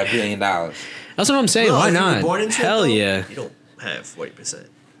 You're You got right. $1 billion. That's what I'm saying. No, Why if you were not? born into it, Hell though, yeah. You don't have 40%.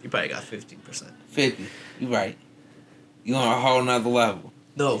 You probably got 15%. 50. You right. You on a whole nother level.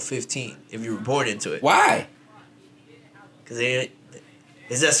 No, 15 if you were born into it. Why? Because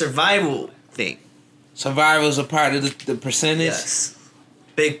it's that survival thing. Survival is a part of the percentage? Yes.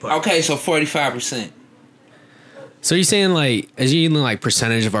 Big part. Okay, so 45%. So you're saying like, is you like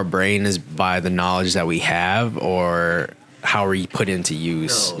percentage of our brain is by the knowledge that we have, or how we put into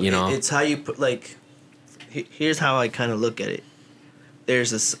use? No, You know. it's how you put like. Here's how I kind of look at it. There's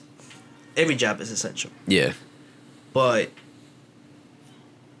this. Every job is essential, Yeah. but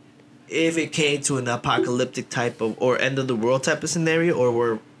if it came to an apocalyptic type of or end of the world type of scenario, or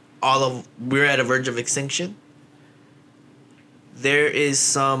we're at a verge of extinction, there is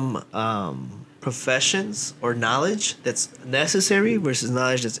some professions or knowledge that's necessary versus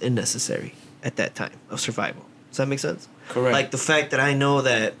knowledge that's unnecessary at that time of survival. Does that make sense? Correct. Like the fact that I know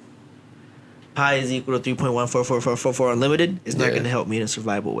that pi is equal to 3.144444 unlimited is not Yeah. going to help me in a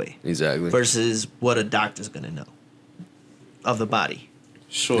survival way Exactly. versus what a doctor's going to know of the body.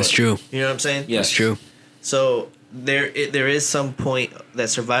 Sure. That's true. You know what I'm saying? Yeah. That's true. So there is some point that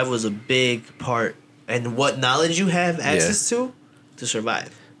survival is a big part, and what knowledge you have access to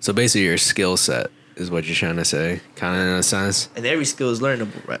survive. So basically, your skill set is what you're trying to say, kind of in a sense. And every skill is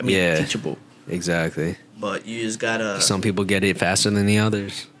learnable, right? I mean, Yeah. teachable. Exactly. But you just gotta, Some people get it faster than the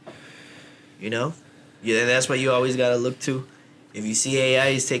others. you know, yeah. And that's what you always gotta look to. If you see AI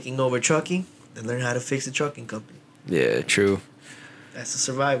is taking over trucking, then learn how to fix a trucking company. Yeah. True. That's a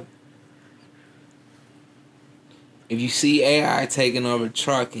survival. If you see AI taking over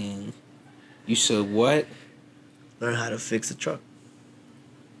trucking, you should what? Learn how to fix a truck.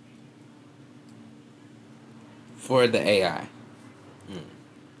 For the AI.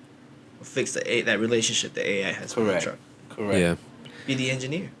 Or fix that relationship that AI has with the Correct. truck. Correct. Yeah. Be the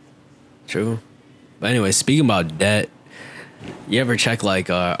engineer. True. But anyway, speaking about debt, you ever check like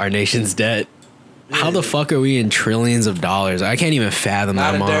our nation's debt? how the fuck are we in trillions of dollars? I can't even fathom A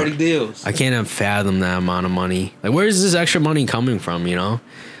lot that of amount. dirty deals. I can't even fathom that amount of money. Like, where is this extra money coming from? You know,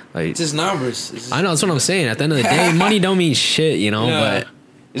 like It's just numbers. It's just, I know that's what I'm saying. At the end of the day, money don't mean shit. You know, Yeah. but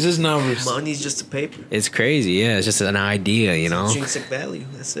It's just numbers. Money's just a paper. it's crazy. Yeah, it's just an idea. You know, Intrinsic value.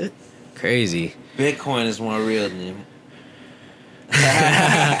 That's it. crazy. Bitcoin is more real than him.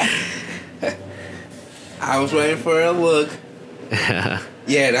 I was waiting for a look.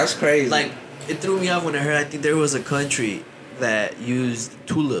 Yeah, that's crazy. Like, it threw me off when I heard. I think there was a country that used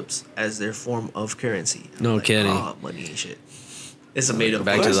tulips as their form of currency. No Like, kidding. Oh, money ain't shit. It's a made up.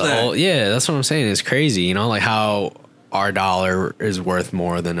 Back to What's the that? old. Yeah, that's what I'm saying. It's crazy. You know, like how our dollar is worth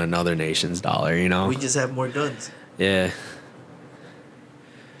more than another nation's dollar. You know. We just have more guns. Yeah. more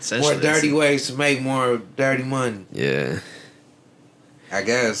Essentially, dirty ways to make more dirty money. Yeah. I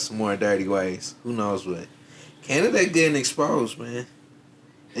guess more dirty ways. Who knows what? Canada getting exposed, man.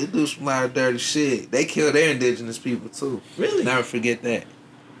 They do some lot of dirty shit. They kill their indigenous people too. Really? Never forget that.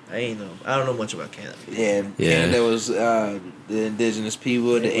 I don't know much about Canada. Yeah, Yeah. Canada was the indigenous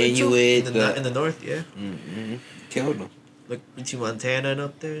people, the Inuit, in the north, yeah. killed them. Like between Montana and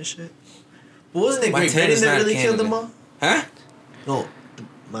up there and shit. But wasn't it Great Montana's Britain that not really killed them Canada. all? Huh? No, the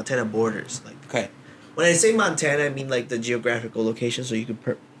Montana borders. Like Okay, when I say Montana, I mean like the geographical location, so you could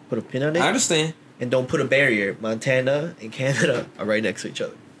put a pin on it. I understand. And don't put a barrier. Montana and Canada are right next to each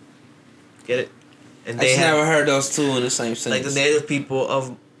other. Get it? And I they just have never heard those two in the same sentence. like the native people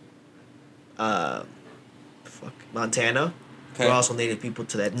of Montana Okay. were also native people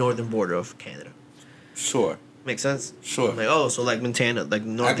to that northern border of Canada. Sure, Makes sense? sure. Like Oh, like Montana, like I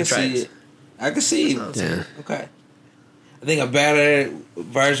northern can tribes. see it. I can see it. That's what I'm saying. Yeah. Okay. I think a better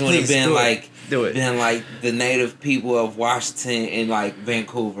version would have Please, been do it. like Do it. been like the native people of Washington and like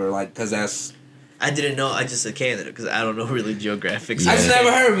Vancouver, like because that's. I didn't know. I just said Canada because I don't know really geographics. I just Yeah.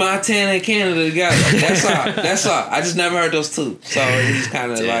 never heard Montana and Canada together. That's all. That's all. I just never heard those two. So it's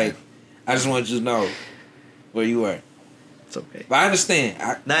kind of Damn. like I just want you to know where you were. It's okay. But I understand.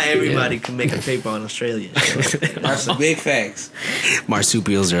 Not everybody can make a paper on Australia. So. That's some big facts.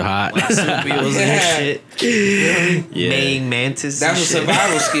 Marsupials are hot. Marsupials and shit. Yeah. Maine mantis. That's a and shit.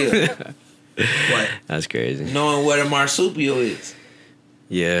 survival skill. What? That's crazy. Knowing what a marsupial is.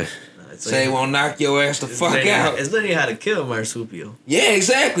 Yeah. It's So they won't knock your ass the fuck out. It's literally how to kill a marsupial. Yeah,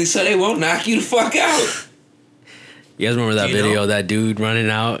 exactly. So they won't knock you the fuck out. You guys remember that Do you video know? of that dude running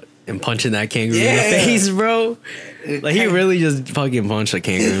out and punching that kangaroo in the Yeah. face, bro? Like he really just fucking punched a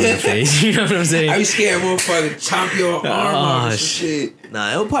kangaroo in the face. You know what I'm I be saying? scared motherfucker chomp your arm off and some shit. shit.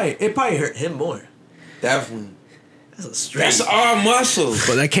 Nah, it probably hurt him more. Definitely. That's a straight. That's all muscle.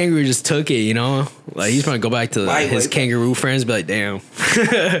 But that kangaroo just took it, you know? Like he's probably go back to Lightweight. his kangaroo friends, be like, damn. You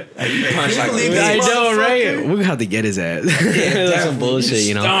punch like a believe bitch. this I know, right? motherfucker. We're gonna have to get his ass. That's some Definitely. bullshit,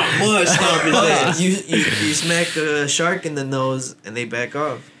 you know? Stomp, mud stomp his ass. you smack a shark in the nose and they back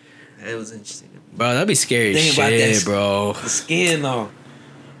off. It was interesting. Bro, that'd be scary as Think about shit, that. bro. The skin though.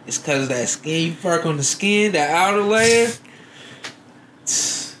 It's cause of that skin you perk on the skin, that outer layer.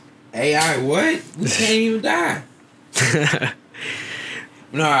 AI, what? We can't even die.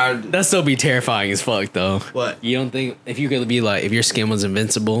 No, That'd still be terrifying as fuck, though. What? You don't think if you could be like, if your skin was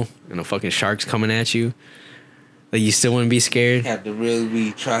invincible and a fucking shark's coming at you, like you still wouldn't be scared? have to really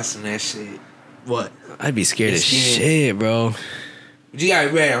be trusting that shit. What? I'd be scared as Your skin. shit, bro. But you gotta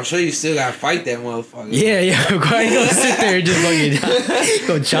be ready. I'm sure you still gotta fight that motherfucker. Yeah. Why you gonna sit there and just fucking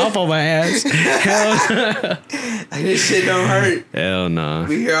go chomp on my ass? Hell, Like, this shit don't hurt. hell no.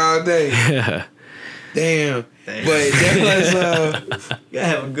 We here all day. Damn. Damn. But that was You gotta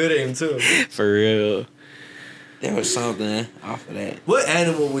have a good aim too. For real. there was something off of that. What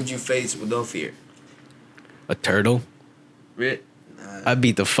animal would you face with no fear? A turtle? Rit. I'd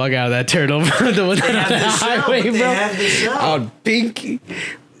beat the fuck out of that turtle, bro. The one They on have the the shell, highway, but they bro. have the shell. I'd pinky.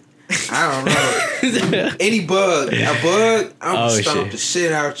 I don't know. Any bug, a bug, I'm gonna Oh, stomp shit. the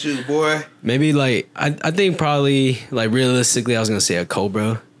shit out you, boy. Maybe like I think probably like realistically I was gonna say a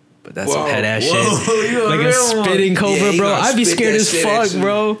cobra, but that's some Whoa, head ass whoa, shit. you a Like a real one. spitting Yeah, cobra, he bro. gonna I'd be spit scared that as shit at fuck, you.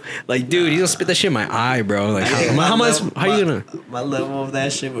 bro. Like, dude, he's gonna spit that shit in my eye, bro. Like, Yeah, how much? How you gonna? My level of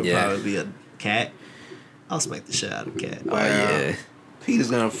that shit would Yeah. probably be a cat. I'll smack the shit out of a cat. Oh yeah.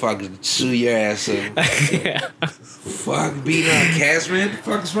 Peter's gonna fucking chew your ass up. Fuck beating up cats, man. What the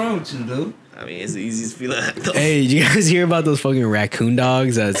fuck is wrong with you, dude? I mean, it's the easiest feeling. Hey, did you guys hear about those fucking raccoon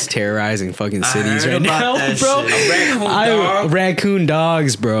dogs that's terrorizing fucking cities heard right about now, that bro? shit. A raccoon dog? Raccoon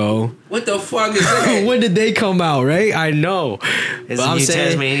dogs, bro. What the fuck is that? When did they come out? Right? I know. It's But a I'm new saying,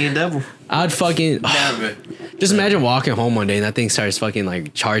 Tasmanian devil. I'd fucking. Never. Just imagine walking home one day and that thing starts fucking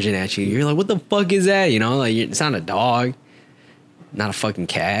like charging at you. You're like, what the fuck is that? You know, like it's not a dog, not a fucking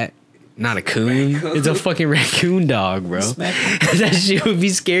cat. Not a coon. Raccoon. It's a fucking raccoon dog, bro. Smack That shit would be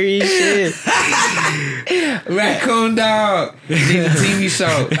scary as shit. Raccoon dog. It's a TV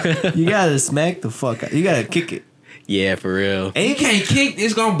show. You gotta smack the fuck out. You gotta kick it. Yeah, for real. And you can't kick.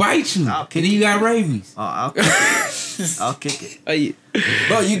 It's gonna bite you. I'll And kick then you got rabies. Oh, I'll kick it. I'll kick it. Oh, yeah.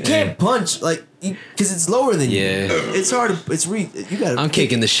 Bro, you can't punch like because it's lower than you. Yeah. It's hard. You gotta. I'm kick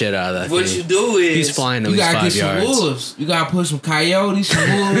kicking it. the shit out of that What thing. you do is He's flying at you least gotta 5 get some yards. wolves. You gotta put some coyotes,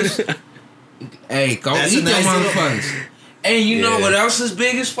 some wolves. Hey, go That's eat a them nice little- motherfuckers. And you know Yeah. what else is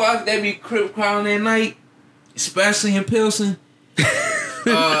big as fuck? They be crip crawling at night, especially in Pilsen. An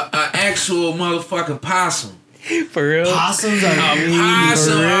actual motherfucking possum. For real? Possums are really.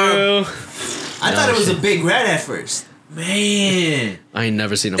 possum. For real? I thought it was a big rat at first. Man, I ain't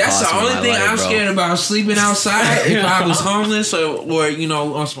never seen a that's the possum in only my thing life, I'm bro. scared about, sleeping outside. If I was homeless or you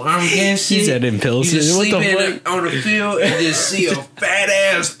know, on some Armageddon shit. He said in Pilsen. You just What the sleep fuck? on the field and just see a fat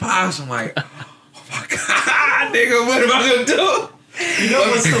ass possum. Like, oh my god, nigga, what am I gonna do? You know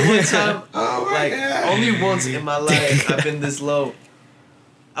what's the one time? Oh my Like god. only once in my life I've been this low.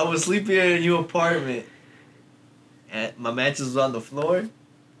 I was sleeping in a new apartment, and my mattress was on the floor,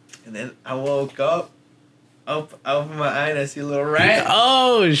 and then I woke up. I opened my eye and I see a little rat.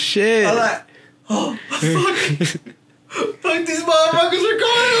 Oh, shit. I'm like, oh fuck! Fuck, these motherfuckers are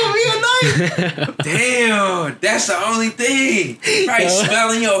going on me at night. Damn, that's the only thing. Probably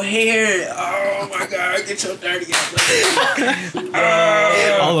smelling your hair. Oh my god, get your dirty ass.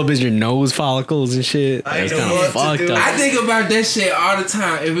 All up is your nose follicles and shit. I That's know kind what of to fucked do. up. I think about that shit all the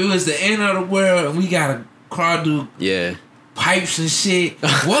time. If it was the end of the world and we gotta crawl through Yeah. pipes and shit,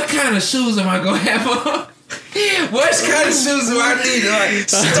 what kind of shoes am I gonna have on? What kind of shoes do I need to like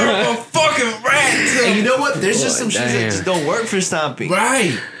stomp a fucking rat to? And you know what? There's just some shoes that Damn. just don't work for stomping.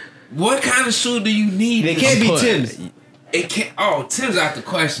 Right. What kind of shoe do you need? They can't be Put- Tim's. It can't. Oh, Tim's out the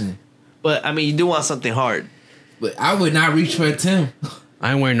question. But I mean, you do want something hard. But I would not reach for a Tim.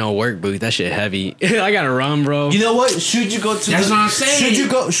 I ain't wearing no work boot. That shit heavy. I gotta run, bro. You know what? Should you go to? That's what I'm saying.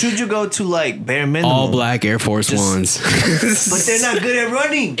 Should you go to like bare minimum? All black Air Force Just- Ones. But they're not good at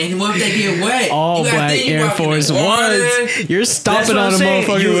running. And what if they get wet? All You gotta black think you Air walking in Force water. Ones. You're That's stomping what on I'm a saying.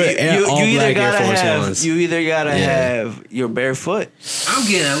 motherfucker with all either black Air gotta Force have, Ones. You either gotta Yeah. have your barefoot. I'm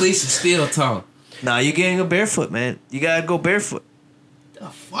getting at least a steel toe. Nah, you're getting a barefoot, man. You gotta go barefoot. The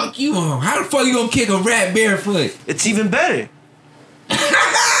fuck you on? How the fuck you gonna kick a rat barefoot? It's even better.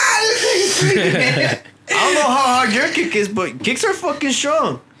 I don't know how hard your kick is, but kicks are fucking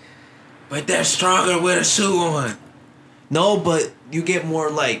strong. But they're stronger with a shoe on. No, but you get more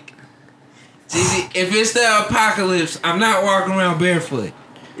like. See, if it's the apocalypse, I'm not walking around barefoot.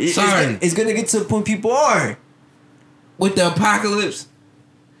 Sorry. It's gonna get to the point people are. With the apocalypse,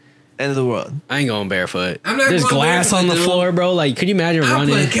 End of the world. I ain't going barefoot. I'm not There's going glass on the barefoot, dude. floor, bro. Like, could you imagine I'm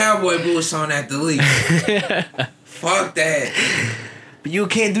running? putting cowboy boots on at the least. Fuck that. But you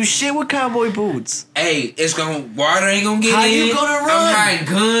can't do shit with cowboy boots. Hey, it's gonna water ain't gonna get How in. you gonna run? I'm hiding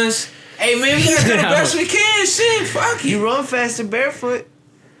guns. Hey man, we gotta do the best we can. Shit, fuck You it. run faster barefoot.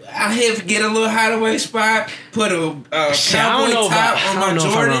 I here get a little hideaway spot. Put a Shit, I cowboy don't know, top about, on I my don't know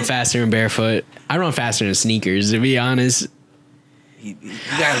if I Jordan. run faster than barefoot. I run faster than sneakers, to be honest. You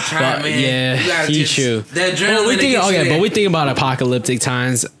gotta try, But, man. yeah, you gotta you just true. the adrenaline. Well, we that think, gets you okay, there. but we think about apocalyptic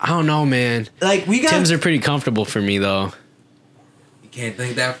times. I don't know, man. Like we got. Tims are pretty comfortable for me, though. You can't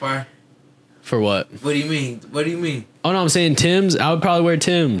think that far. For what? What do you mean? What do you mean? Oh, no, I'm saying Tims. I would probably wear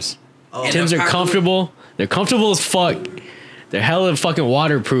Tims. Oh. And Tims are apocalypse- comfortable. They're comfortable as fuck. They're hella fucking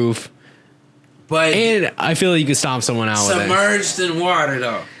waterproof. But And I feel like you could stomp someone out with it. submerged in water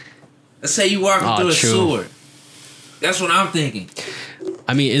though. Let's say you walking Oh, through a true. sewer. That's what I'm thinking.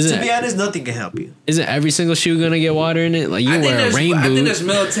 I mean, To be isn't honest, nothing can help you. every single shoe gonna get water in it? Like, you can wear a rain I think boot. there's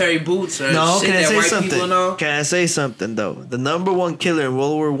military boots or No, shit can I that say white something? people know. Can I say something though? The number one killer in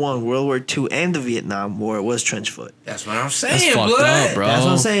World War One, World War II, and the Vietnam War was trench foot. That's what I'm That's saying, fucked blood. up, bro. That's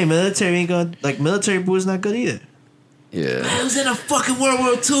what I'm saying. Military ain't gonna military boot is not good either. Yeah. I was in a fucking World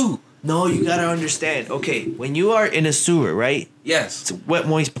War II. No, you gotta understand. Okay, when you are in a sewer, right? Yes. It's a wet,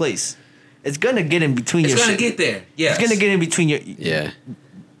 moist place. It's gonna get in between It's your gonna shit. get there. Yes. It's gonna get in between your Yeah.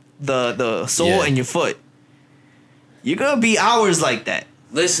 the sole Yeah. and your foot. You're gonna be hours like that.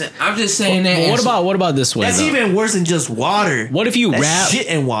 Listen, I'm just saying that. But what about this way? That's though? even worse than just water. What if you That's wrap? shit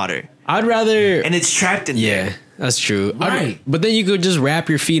in water I'd rather. and it's trapped in there. Yeah, that's true. Right. But then you could just wrap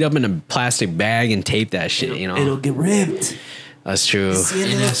your feet up in a plastic bag and tape that shit. You know. It'll get ripped. That's true. It's the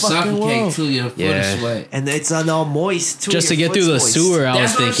end and of it the fucking suffocate world. too. Your foot Yeah. is sweat. And it's on all moist too. Just to Your get through the foot's moist. sewer, I was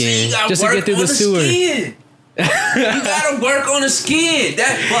That's what I'm saying. thinking. You gotta Just to work get through on the sewer. Skin. You gotta work on the skin.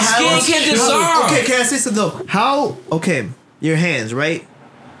 That But how skin else- can how- dissolve. Okay, can I say something though? How? Okay, your hands, right?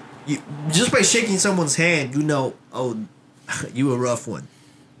 you just by shaking someone's hand, you know, oh, you a rough one.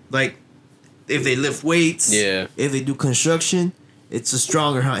 Like, if they lift weights, Yeah. if they do construction, it's a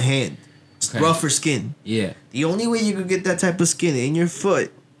stronger hand. It's Okay. rougher skin. Yeah. The only way you could get that type of skin in your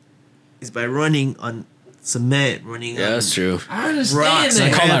foot is by running on cement, running Yeah, on that's true. I understand Rocks. They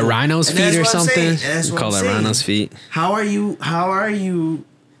that. call that Handle. rhino's And feet that's or what I'm saying. something. That's We what call I'm that saying. rhino's feet. How are you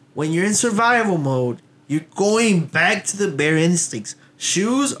when you're in survival mode, you're going back to the bare instincts.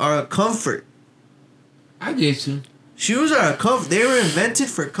 Shoes are a comfort. I get you. Shoes are a comfort. They were invented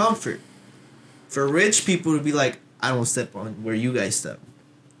for comfort. For rich people to be like, I don't step on where you guys step.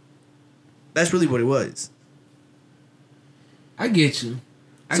 That's really what it was. I get you.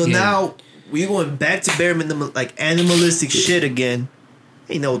 So now we going back to bare minimum, like animalistic shit again.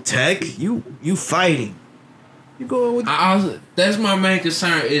 Ain't no tech. You fighting. You going with I also, that's my main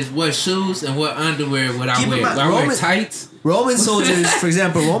concern is what shoes and what underwear would I Keep in wear? mind, Would I wear Roman- tights? Roman soldiers, for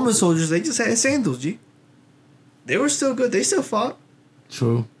example. Roman soldiers, they just had sandals. G. They were still good. They still fought.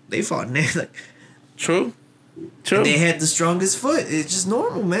 True. They fought. Like, True. and they had the strongest foot. It's just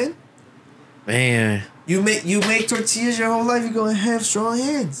normal, man. Man. You make tortillas your whole life. You're gonna have strong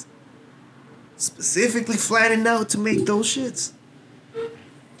hands. Specifically flattened out to make those shits.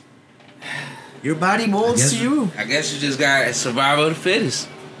 Your body molds to you. I guess you just got survival of the fittest.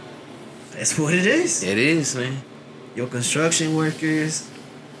 That's what it is. It is, man. Your construction workers,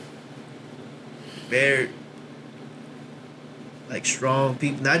 they're like strong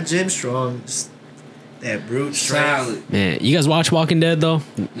people, not gym strong, just that brute strength. Solid. Man, you guys watch Walking Dead though?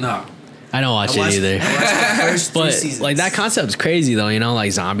 No. I don't watch I it either. watched the first 3 But seasons. like that concept's crazy though, you know,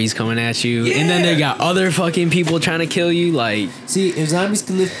 like zombies coming at you, and then they got other fucking people trying to kill you. Like, See, if zombies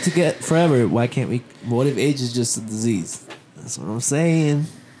can live to get forever, why can't we? What if age is just a disease? That's what I'm saying.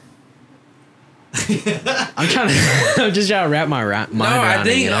 I'm trying to, I'm just trying to wrap my mind No, around I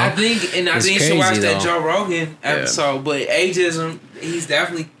think it. You know? I think It's you should watch crazy, that though. Joe Rogan episode. But ageism, he's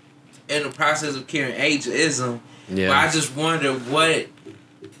definitely in the process of curing ageism. Yeah. But I just wonder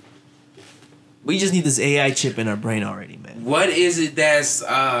We just need this AI chip in our brain already, man. what is it that's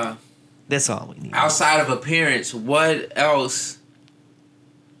That's all we need. outside of appearance? What else?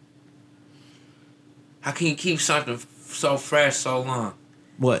 How can you keep something so fresh so long?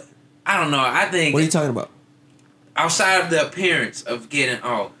 What? I don't know. I think What are you talking about? outside of the appearance of getting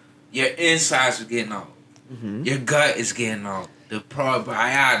old, your insides are getting old. Your gut is getting old. The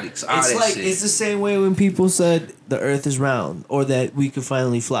probiotics, all It's that like shit. it's the same way when people said the Earth is round or that we could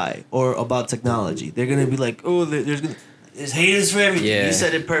finally fly or about technology. They're gonna be like, oh, there's haters for everything. Yeah. You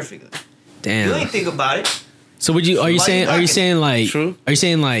said it perfectly. You Damn. ain't think about it. So would you? Are you Why saying? you Are you knocking? saying like? True. Are you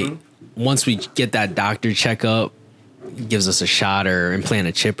saying like? Once we get that doctor checkup, gives us a shot or implant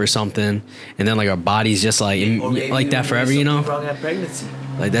a chip or something, and then like our body's just like like that forever, you know? Wrong at pregnancy.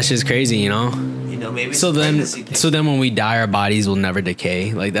 Like that's just crazy, you know? You know, maybe. So it's a then, pregnancy thing. so then when we die, our bodies will never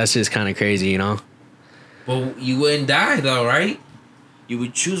decay. Like that's just kind of crazy, you know? But you wouldn't die though, right? you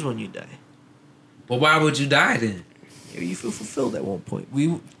would choose when you die. But why would you die then? You feel fulfilled at one point.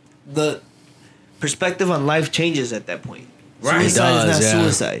 The perspective on life changes at that point. Right. It Suicide does, is not yeah.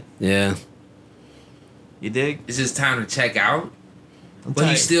 suicide. Yeah. You dig? It's just time to check out. I'm But you're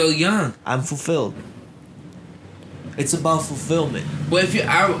tired. still young. I'm fulfilled. It's about fulfillment. But if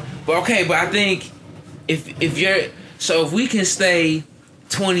but I think if you're so if we can stay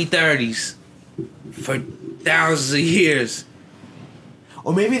 20-30s for thousands of years,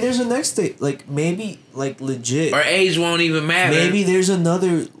 Or maybe there's a next day. Like maybe like legit. our age won't even matter. Maybe there's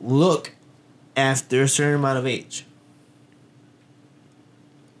another look after a certain amount of age.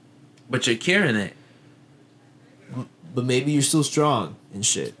 But you're curing it. But maybe you're still strong and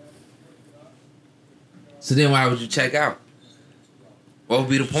shit. So then why would you check out? What would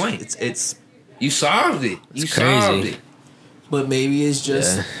be the point? It's You solved it. You It's solved crazy. it. but maybe it's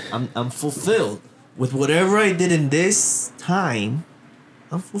just Yeah. I'm fulfilled. With whatever I did in this time,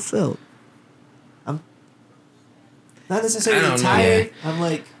 I'm fulfilled. I'm not I necessarily don't know. tired. I'm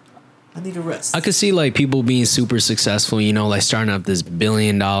like, I need a rest. I could see like people being super successful, you know, like starting up this $1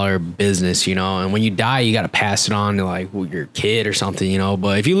 billion business, you know, and when you die, you got to pass it on to like your kid or something, you know.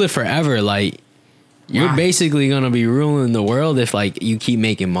 But if you live forever, like you're Why? basically gonna be ruling the world if like you keep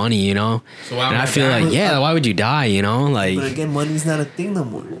making money, you know. So why And would I I feel die? like, yeah, why would you die, you know? Like, But again, money's not a thing no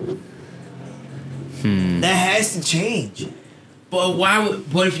more. That has to change. But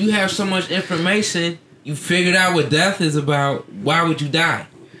but if you have so much information, you figured out what death is about, why would you die?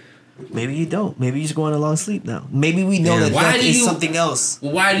 Maybe you don't. Maybe you're just going to long sleep now. Maybe we know Yeah. that Why death do is you- something else.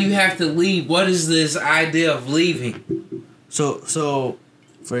 Well, why do you have to leave? What is this idea of leaving? So,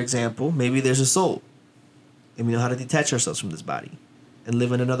 for example, maybe there's a soul, and we know how to detach ourselves from this body. and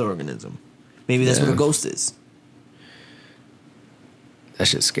live in another organism. Maybe that's what a ghost is. That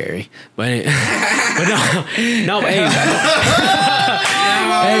shit's scary. But, but no, hey.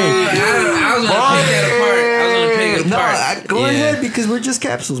 I was gonna pick that apart. I was gonna pick it No, apart. go Yeah. ahead because we're just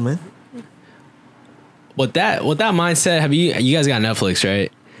capsules, man. With that mindset, have you guys got Netflix,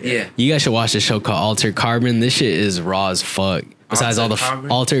 right? Yeah. You guys should watch this show called Altered Carbon. This shit is raw as fuck. Besides all the Altered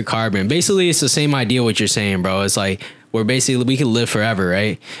Carbon? Altered Carbon. Basically, it's the same idea what you're saying, bro. It's like we can live forever,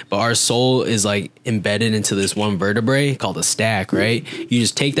 right? But our soul is like embedded into this one vertebrae called a stack, right? You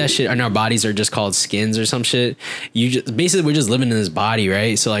just take that shit, and our bodies are just called skins or some shit. We're just living in this body,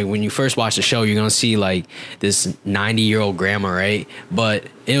 right? So like when you first watch the show, you're gonna see like this 90-year-old grandma, right? But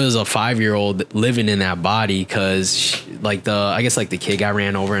it was a 5-year-old living in that body because I guess the kid got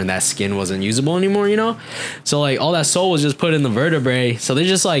ran over and that skin wasn't usable anymore, you know? So like all that soul was just put in the vertebrae. So they're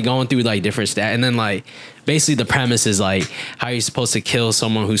just like going through like different stats. And then like basically the premise is like how you're supposed to kill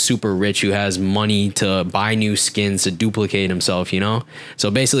someone who's super rich, who has money to buy new skins to duplicate himself, you know?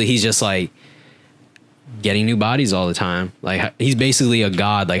 So basically he's just like getting new bodies all the time. Like he's basically a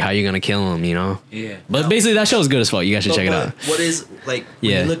god. Like how you gonna kill him, you know? Yeah. But basically that show is good as fuck. You guys should check it out. What is like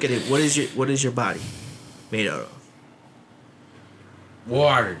when Yeah. you look at it? What is your body made out of?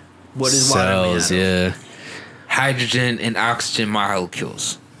 Water, What is water made out Cells, of? yeah. hydrogen, and oxygen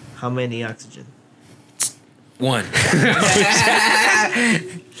molecules. How many oxygen? 1.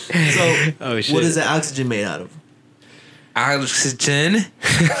 So Oh shit. what is that oxygen made out of? Oxygen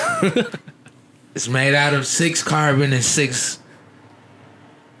is made out of 6 carbon and 6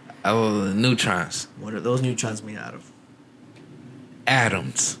 neutrons. What are those neutrons made out of?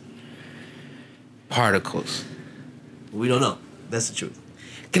 Atoms. Particles. We don't know. That's the truth.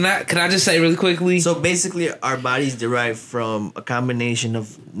 Can I just say really quickly? So basically, our bodies derive from a combination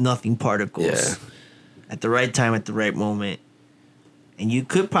of nothing particles Yeah. at the right time, at the right moment, and you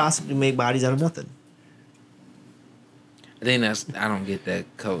could possibly make bodies out of nothing. I think I don't get that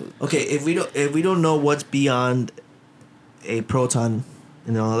code. Okay, if we don't know what's beyond a proton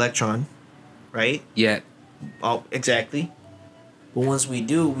and an electron, right? Yet. Oh, exactly. But once we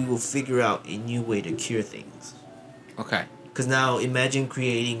do, we will figure out a new way to cure things. Okay. Because now imagine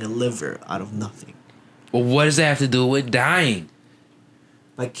creating a liver out of nothing. Well, what does that have to do with dying?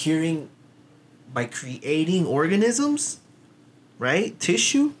 By creating organisms, right?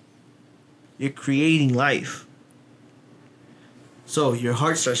 Tissue, you're creating life. So your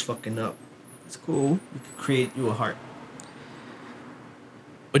heart starts fucking up. It's cool. You can create you a heart.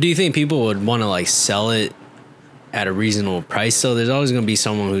 But do you think people would want to like sell it at a reasonable price? So there's always going to be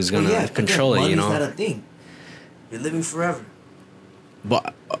someone who's going to control it, you know? Money's not a thing. You're living forever.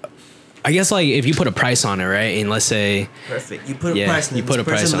 But I guess like if you put a price on it, right? And let's say, Perfect. You put a Yeah, price on it. you put This a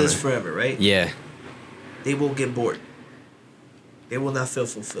price person on lives it. forever, right? yeah. They will get bored. They will not feel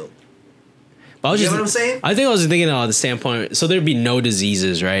fulfilled. But I was You just, know what I'm saying? I think I was thinking of the standpoint, so there'd be no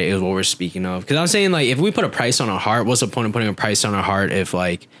diseases, right? Is what we're speaking of. Because I'm saying like if we put a price on a heart, what's the point of putting a price on a heart if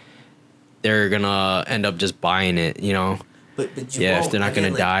like they're gonna end up just buying it, you know? But you Yeah, won't. if they're not Again,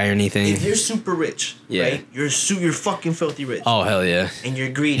 gonna like, die or anything. If you're super rich, Yeah. right? You're fucking filthy rich. Oh hell yeah, And you're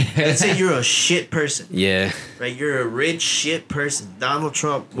greedy. Let's say you're a shit person, yeah, right? You're a rich shit person. Donald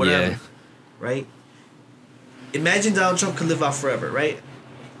Trump, whatever, Yeah. right? Imagine Donald Trump could live out forever, right?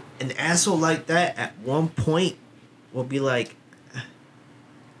 An asshole like that at one point will be like,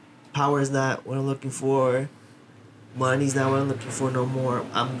 power is not what I'm looking for. Money's not what I'm looking for no more.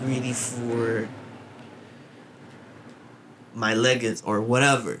 I'm greedy for my leggings or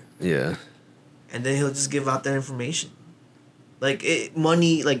whatever. yeah. And then he'll just give out that information. Like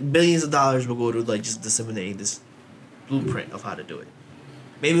money, like billions of dollars will go to like just disseminating this blueprint of how to do it.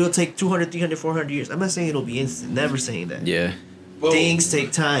 Maybe it'll take 200, 300, 400 years. I'm not saying it'll be instant. Never saying that. Yeah. Well, Things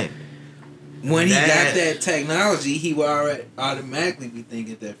take time. when he That- got that technology, he would already automatically be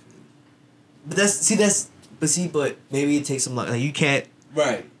thinking that. But maybe it takes some long. Like you can't.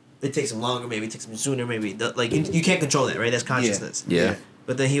 Right. It takes him longer. Maybe it takes him sooner. Maybe like you can't control that, right? That's consciousness. Yeah.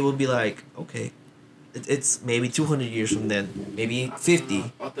 But then he will be like, okay, it's maybe 200 years from then, maybe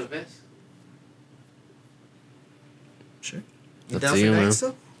 50. Sure. You Up down to for you, that man.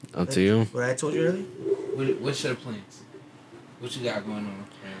 stuff? Up to you. What I told you earlier? What's your plans? What you got going on,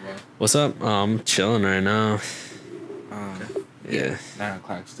 bro? What's up? I'm chilling right now. Yeah, 9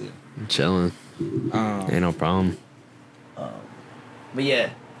 o'clock still. I'm chilling. Ain't no problem. But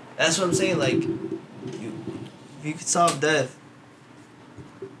yeah, that's what I'm saying. Like, if you could solve death,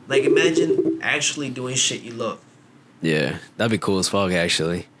 like imagine actually doing shit you love. Yeah, that'd be cool as fuck.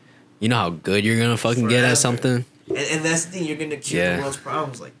 Actually, you know how good you're gonna fucking get Forever. at something. And that's the thing, you're gonna cure Yeah. the world's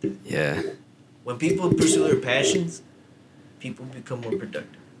problems like that. Yeah, When people pursue their passions, people become more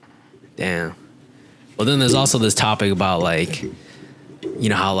productive. Damn. Well, then there's also this topic about like, you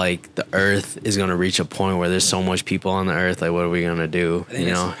know how like the Earth is gonna reach a point where there's so much people on the Earth. Like, what are we gonna do? I think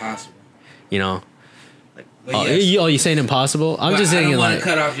You that's know. impossible. You know. But Oh, yes. you saying impossible? I'm But just I saying don't want like. to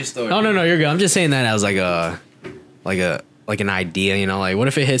cut off your story. No, you're good. I'm just saying that as like an idea. You know, like what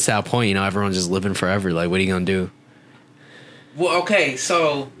if it hits that point? You know, everyone's just living forever. Like, what are you gonna do? Well, okay,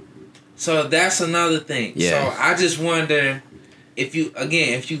 so that's another thing. Yeah. So I just wonder if you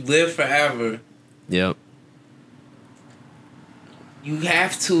live forever, Yep. you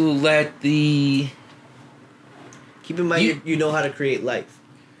have to let the Keep in mind, You- you know how to create life.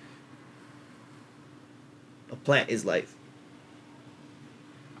 A plant is life.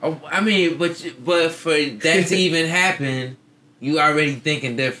 Oh, I mean, but for that to even happen, you already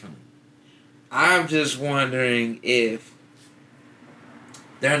thinking different. I'm just wondering if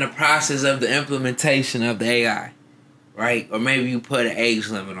they're in the process of the implementation of the AI, right? Or maybe you put an age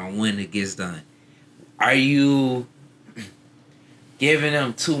limit on when it gets done. Are you giving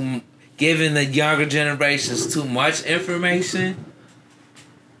the younger generations too much information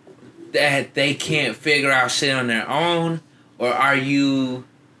that they can't figure out shit on their own? Or are you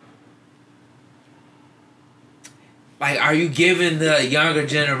giving the younger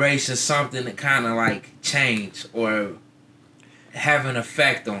generation something to kind of like change or have an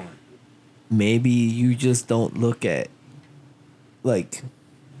effect on? Maybe you just don't look at like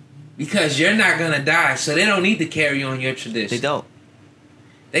Because you're not gonna die, so they don't need to carry on your tradition. They don't.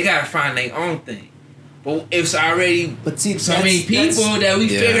 They gotta find their own thing. But it's already but see so many people that we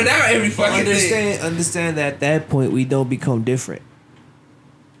Yeah. figured out every fucking thing. understand that at that point we don't become different.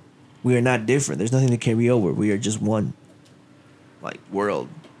 We are not different. There's nothing to carry over. We are just one. Like world.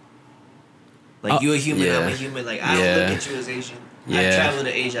 Like you a human, yeah. I'm a human. Like I don't Yeah. look at you as Asian. I Yeah. traveled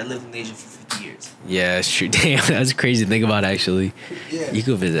to Asia. I lived in Asia for 50 years. Yeah, it's true. Damn, that's crazy to think about. Actually, Yeah. you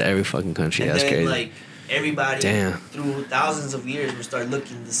could visit every fucking country. And That's then crazy. like everybody Damn. through thousands of years will start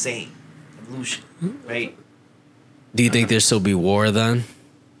looking the same. Evolution, right? Do you think there'll still be war then?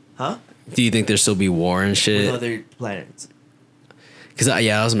 Huh? Do you think there'll still be war and with shit? other planets. Because I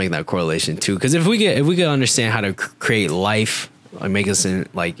was making that correlation too. Because if we could understand how to create life, like make us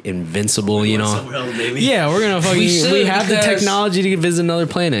invincible, you know. Somewhere else, baby. Yeah, we're gonna fucking. We We, should, have the because- technology to visit another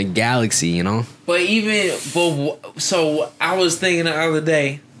planet, a galaxy, you know. So I was thinking the other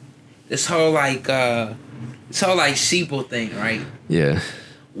day, this whole sheeple thing, right? Yeah.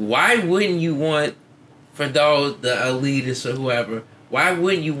 Why wouldn't you want, for those the elitists or whoever, why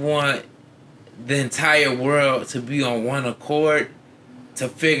wouldn't you want the entire world to be on one accord to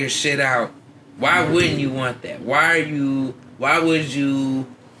figure shit out? Why wouldn't you want that? Why would you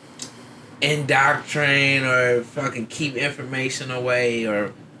indoctrinate or fucking keep information away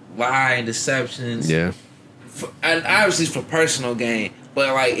or lie and deceptions? Yeah. And obviously for personal gain,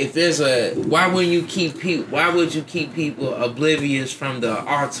 but like if there's why would you keep people oblivious from the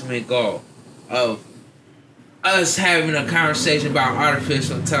ultimate goal of us having a conversation about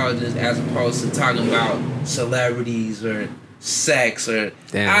artificial intelligence as opposed to talking about celebrities or sex or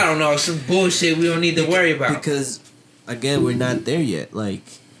Damn. I don't know, some bullshit we don't need to worry about. Because again, we're not there yet. Like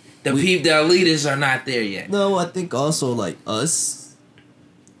the elitists are not there yet. no, I think also like us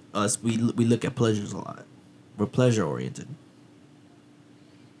we look at pleasures a lot. We're pleasure oriented.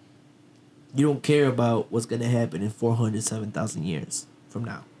 You don't care about what's gonna happen in 407,000 years from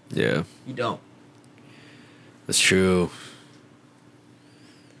now. Yeah. You don't. That's true.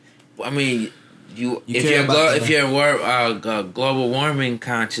 I mean, You if care about you're global warming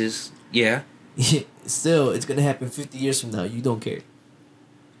conscious, yeah. Still, it's gonna happen 50 years from now. You don't care.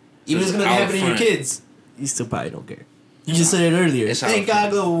 Even if it's gonna out happen to your front. kids, you still probably don't care. You just said it earlier. It's Thank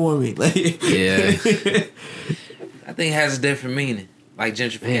out God global warming. Like Yeah. I think it has a different meaning, like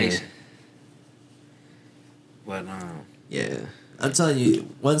gentrification. Man. But yeah, I'm telling you,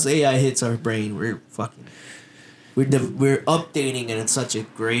 once AI hits our brain, we're fucking. We're updating it at such a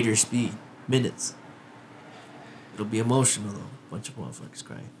greater speed, minutes. It'll be emotional though. Bunch of motherfuckers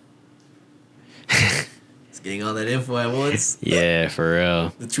crying. It's getting all that info at once. Yeah, for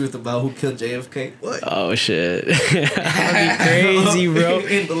real. The truth about who killed JFK. What? Oh shit. That'd be crazy, bro.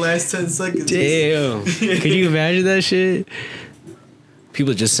 In the last 10 seconds. Damn. Could you imagine that shit?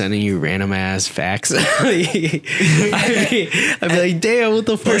 People just sending you random ass facts. I'd be like, damn, what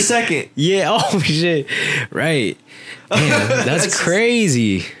the fuck? Per second. Yeah, oh shit. Right. Damn, that's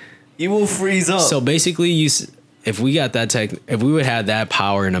crazy. You will freeze up. So basically, if we got that if we would have that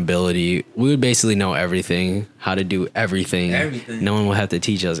power and ability, we would basically know everything, how to do everything. Everything. No one would have to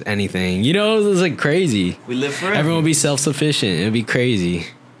teach us anything. You know, it's like crazy. we live forever. Everyone would be self-sufficient. It'd be crazy.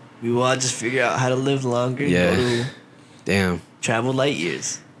 We will all just figure out how to live longer. Yeah. Go to Damn. Travel light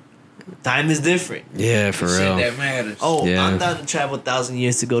years. Time is different. Yeah, for Shit real. that matters. Oh, Yeah. I'm down to travel 1,000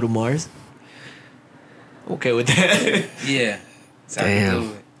 years to go to Mars. Okay with that. Yeah. That's how Damn. you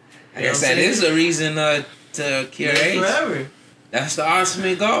do it. Like You know I what I'm said, saying? this is a reason to cure AIDS. Forever. That's the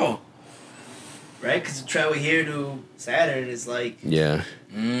ultimate goal. Right? Because to travel here to Saturn is like Yeah.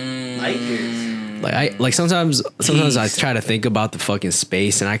 light years. Like sometimes I Peace. try to think about the fucking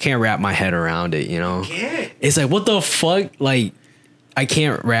space and I can't wrap my head around it, you know? Can't. It's like, what the fuck? Like, I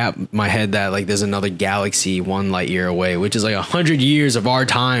can't wrap my head that like there's another galaxy 1 light year away, which is like 100 years of our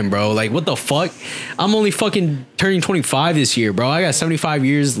time, bro. Like, what the fuck? I'm only fucking turning 25 this year, bro. I got 75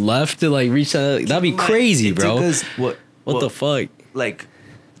 years left to like reach that. That'd be crazy, It bro. took us, What the fuck? Like,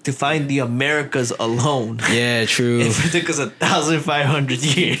 to find the Americas alone. Yeah, true. It took us 1,500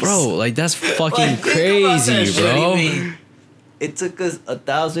 years. Bro, like that's fucking Like, think about that crazy, shit. bro. What do you mean? It took us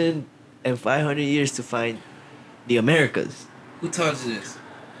 1,500 years to find the Americas. Who told you this?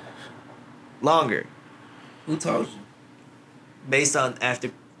 Longer. Who told you? Based on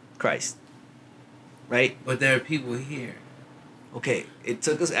after Christ. Right? But there are people here. Okay. It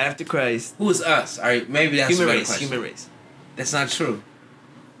took us after Christ. Who is us? All right, maybe that's Human a better race. question. Human race. That's not true.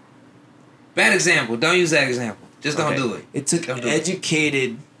 Bad example. Don't use that example. Just don't Okay. do it. It took Don't do it.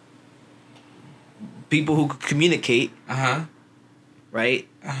 educated people who could communicate, Uh huh. right?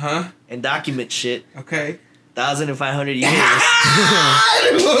 Uh huh. And document shit. Okay. 1,500 years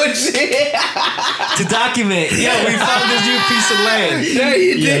Bullshit. to document. Yo, we found this new piece of land. No,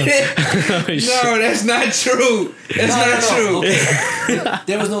 you Yeah. didn't. Oh, No, that's not true. That's not true. Okay.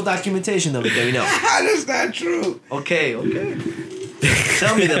 There was no documentation of it that we know. That's not true. Okay.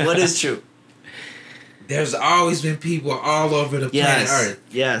 Tell me then, what is true? There's always been people all over the planet Earth.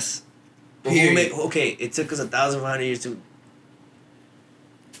 Yes. Well, Period. okay, it took us 1,500 years to.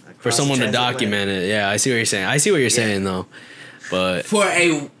 For someone to document it. Yeah, I see what you're saying. I see what you're saying though. But For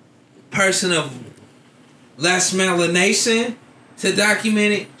a person of less melanation to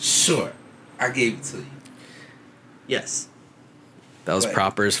document it, sure, I gave it to you. Yes. that was Right.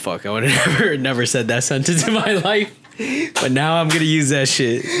 proper as fuck. I would have never said that sentence in my life. But now I'm gonna use that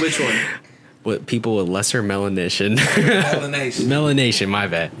shit. Which one? With people with lesser melanation. Melanation. Melanation, my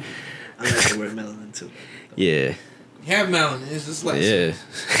bad. I like the word melanin too. Yeah. You have melanin. It's just like Yeah.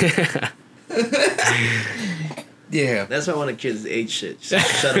 yeah. That's why I want to kids age shit.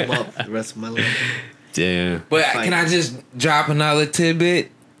 Just shut them up for the rest of my life. Damn. But Fight. can I just drop another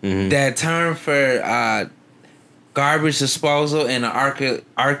tidbit? Mhm. That term for garbage disposal in an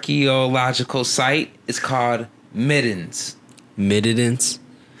archaeological site is called middens. Middens.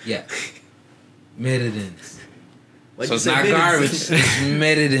 Yeah. Middens. Why'd So you it's say not middens? garbage. It's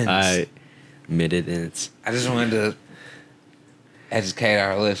middens. Alright. Middens. I just wanted to educate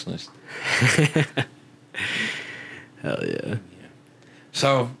our listeners. Hell yeah.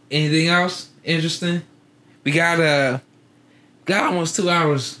 So, anything else interesting? We got almost 2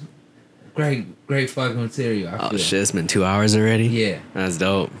 hours. Great fucking material. I Oh feel. shit, it's been 2 hours already? Yeah. That's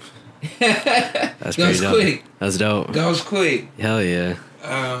dope. That's pretty Goes dope. quick. That's dope. Goes quick. Hell yeah.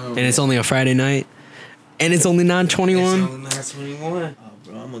 And And it's only a Friday night. And it's only 9:21. It's only 9:21. Oh,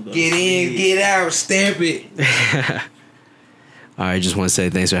 bro, I'm gonna go. Get in, get out, stamp it. All right, just want to say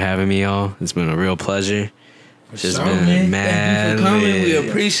thanks for having me, y'all. It's been a real pleasure. Just So, been man, mad thank you for coming. We lit.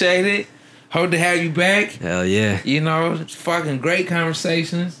 appreciate it. Hope to have you back. Hell yeah. You know, it's fucking great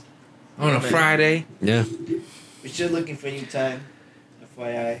conversations on a man. Friday. Yeah. We're still looking for a new time.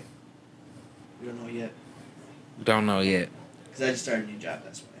 FYI. We don't know yet. Don't know yet. Because I just started a new job,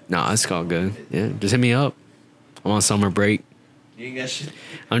 that's why. No, it's all good. Yeah, just hit me up. I'm on summer break. You ain't got shit.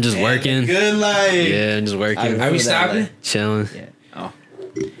 I'm just Man, working. Good life. Yeah, I'm just working. I Are we remember that stopping? life. Chilling. Oh.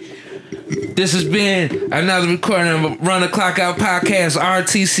 This has been another recording of Run the Clock Out podcast.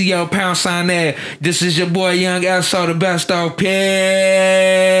 RTCO # there. This is your boy Young SO, the best of. Peace.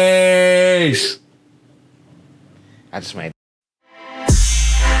 I just made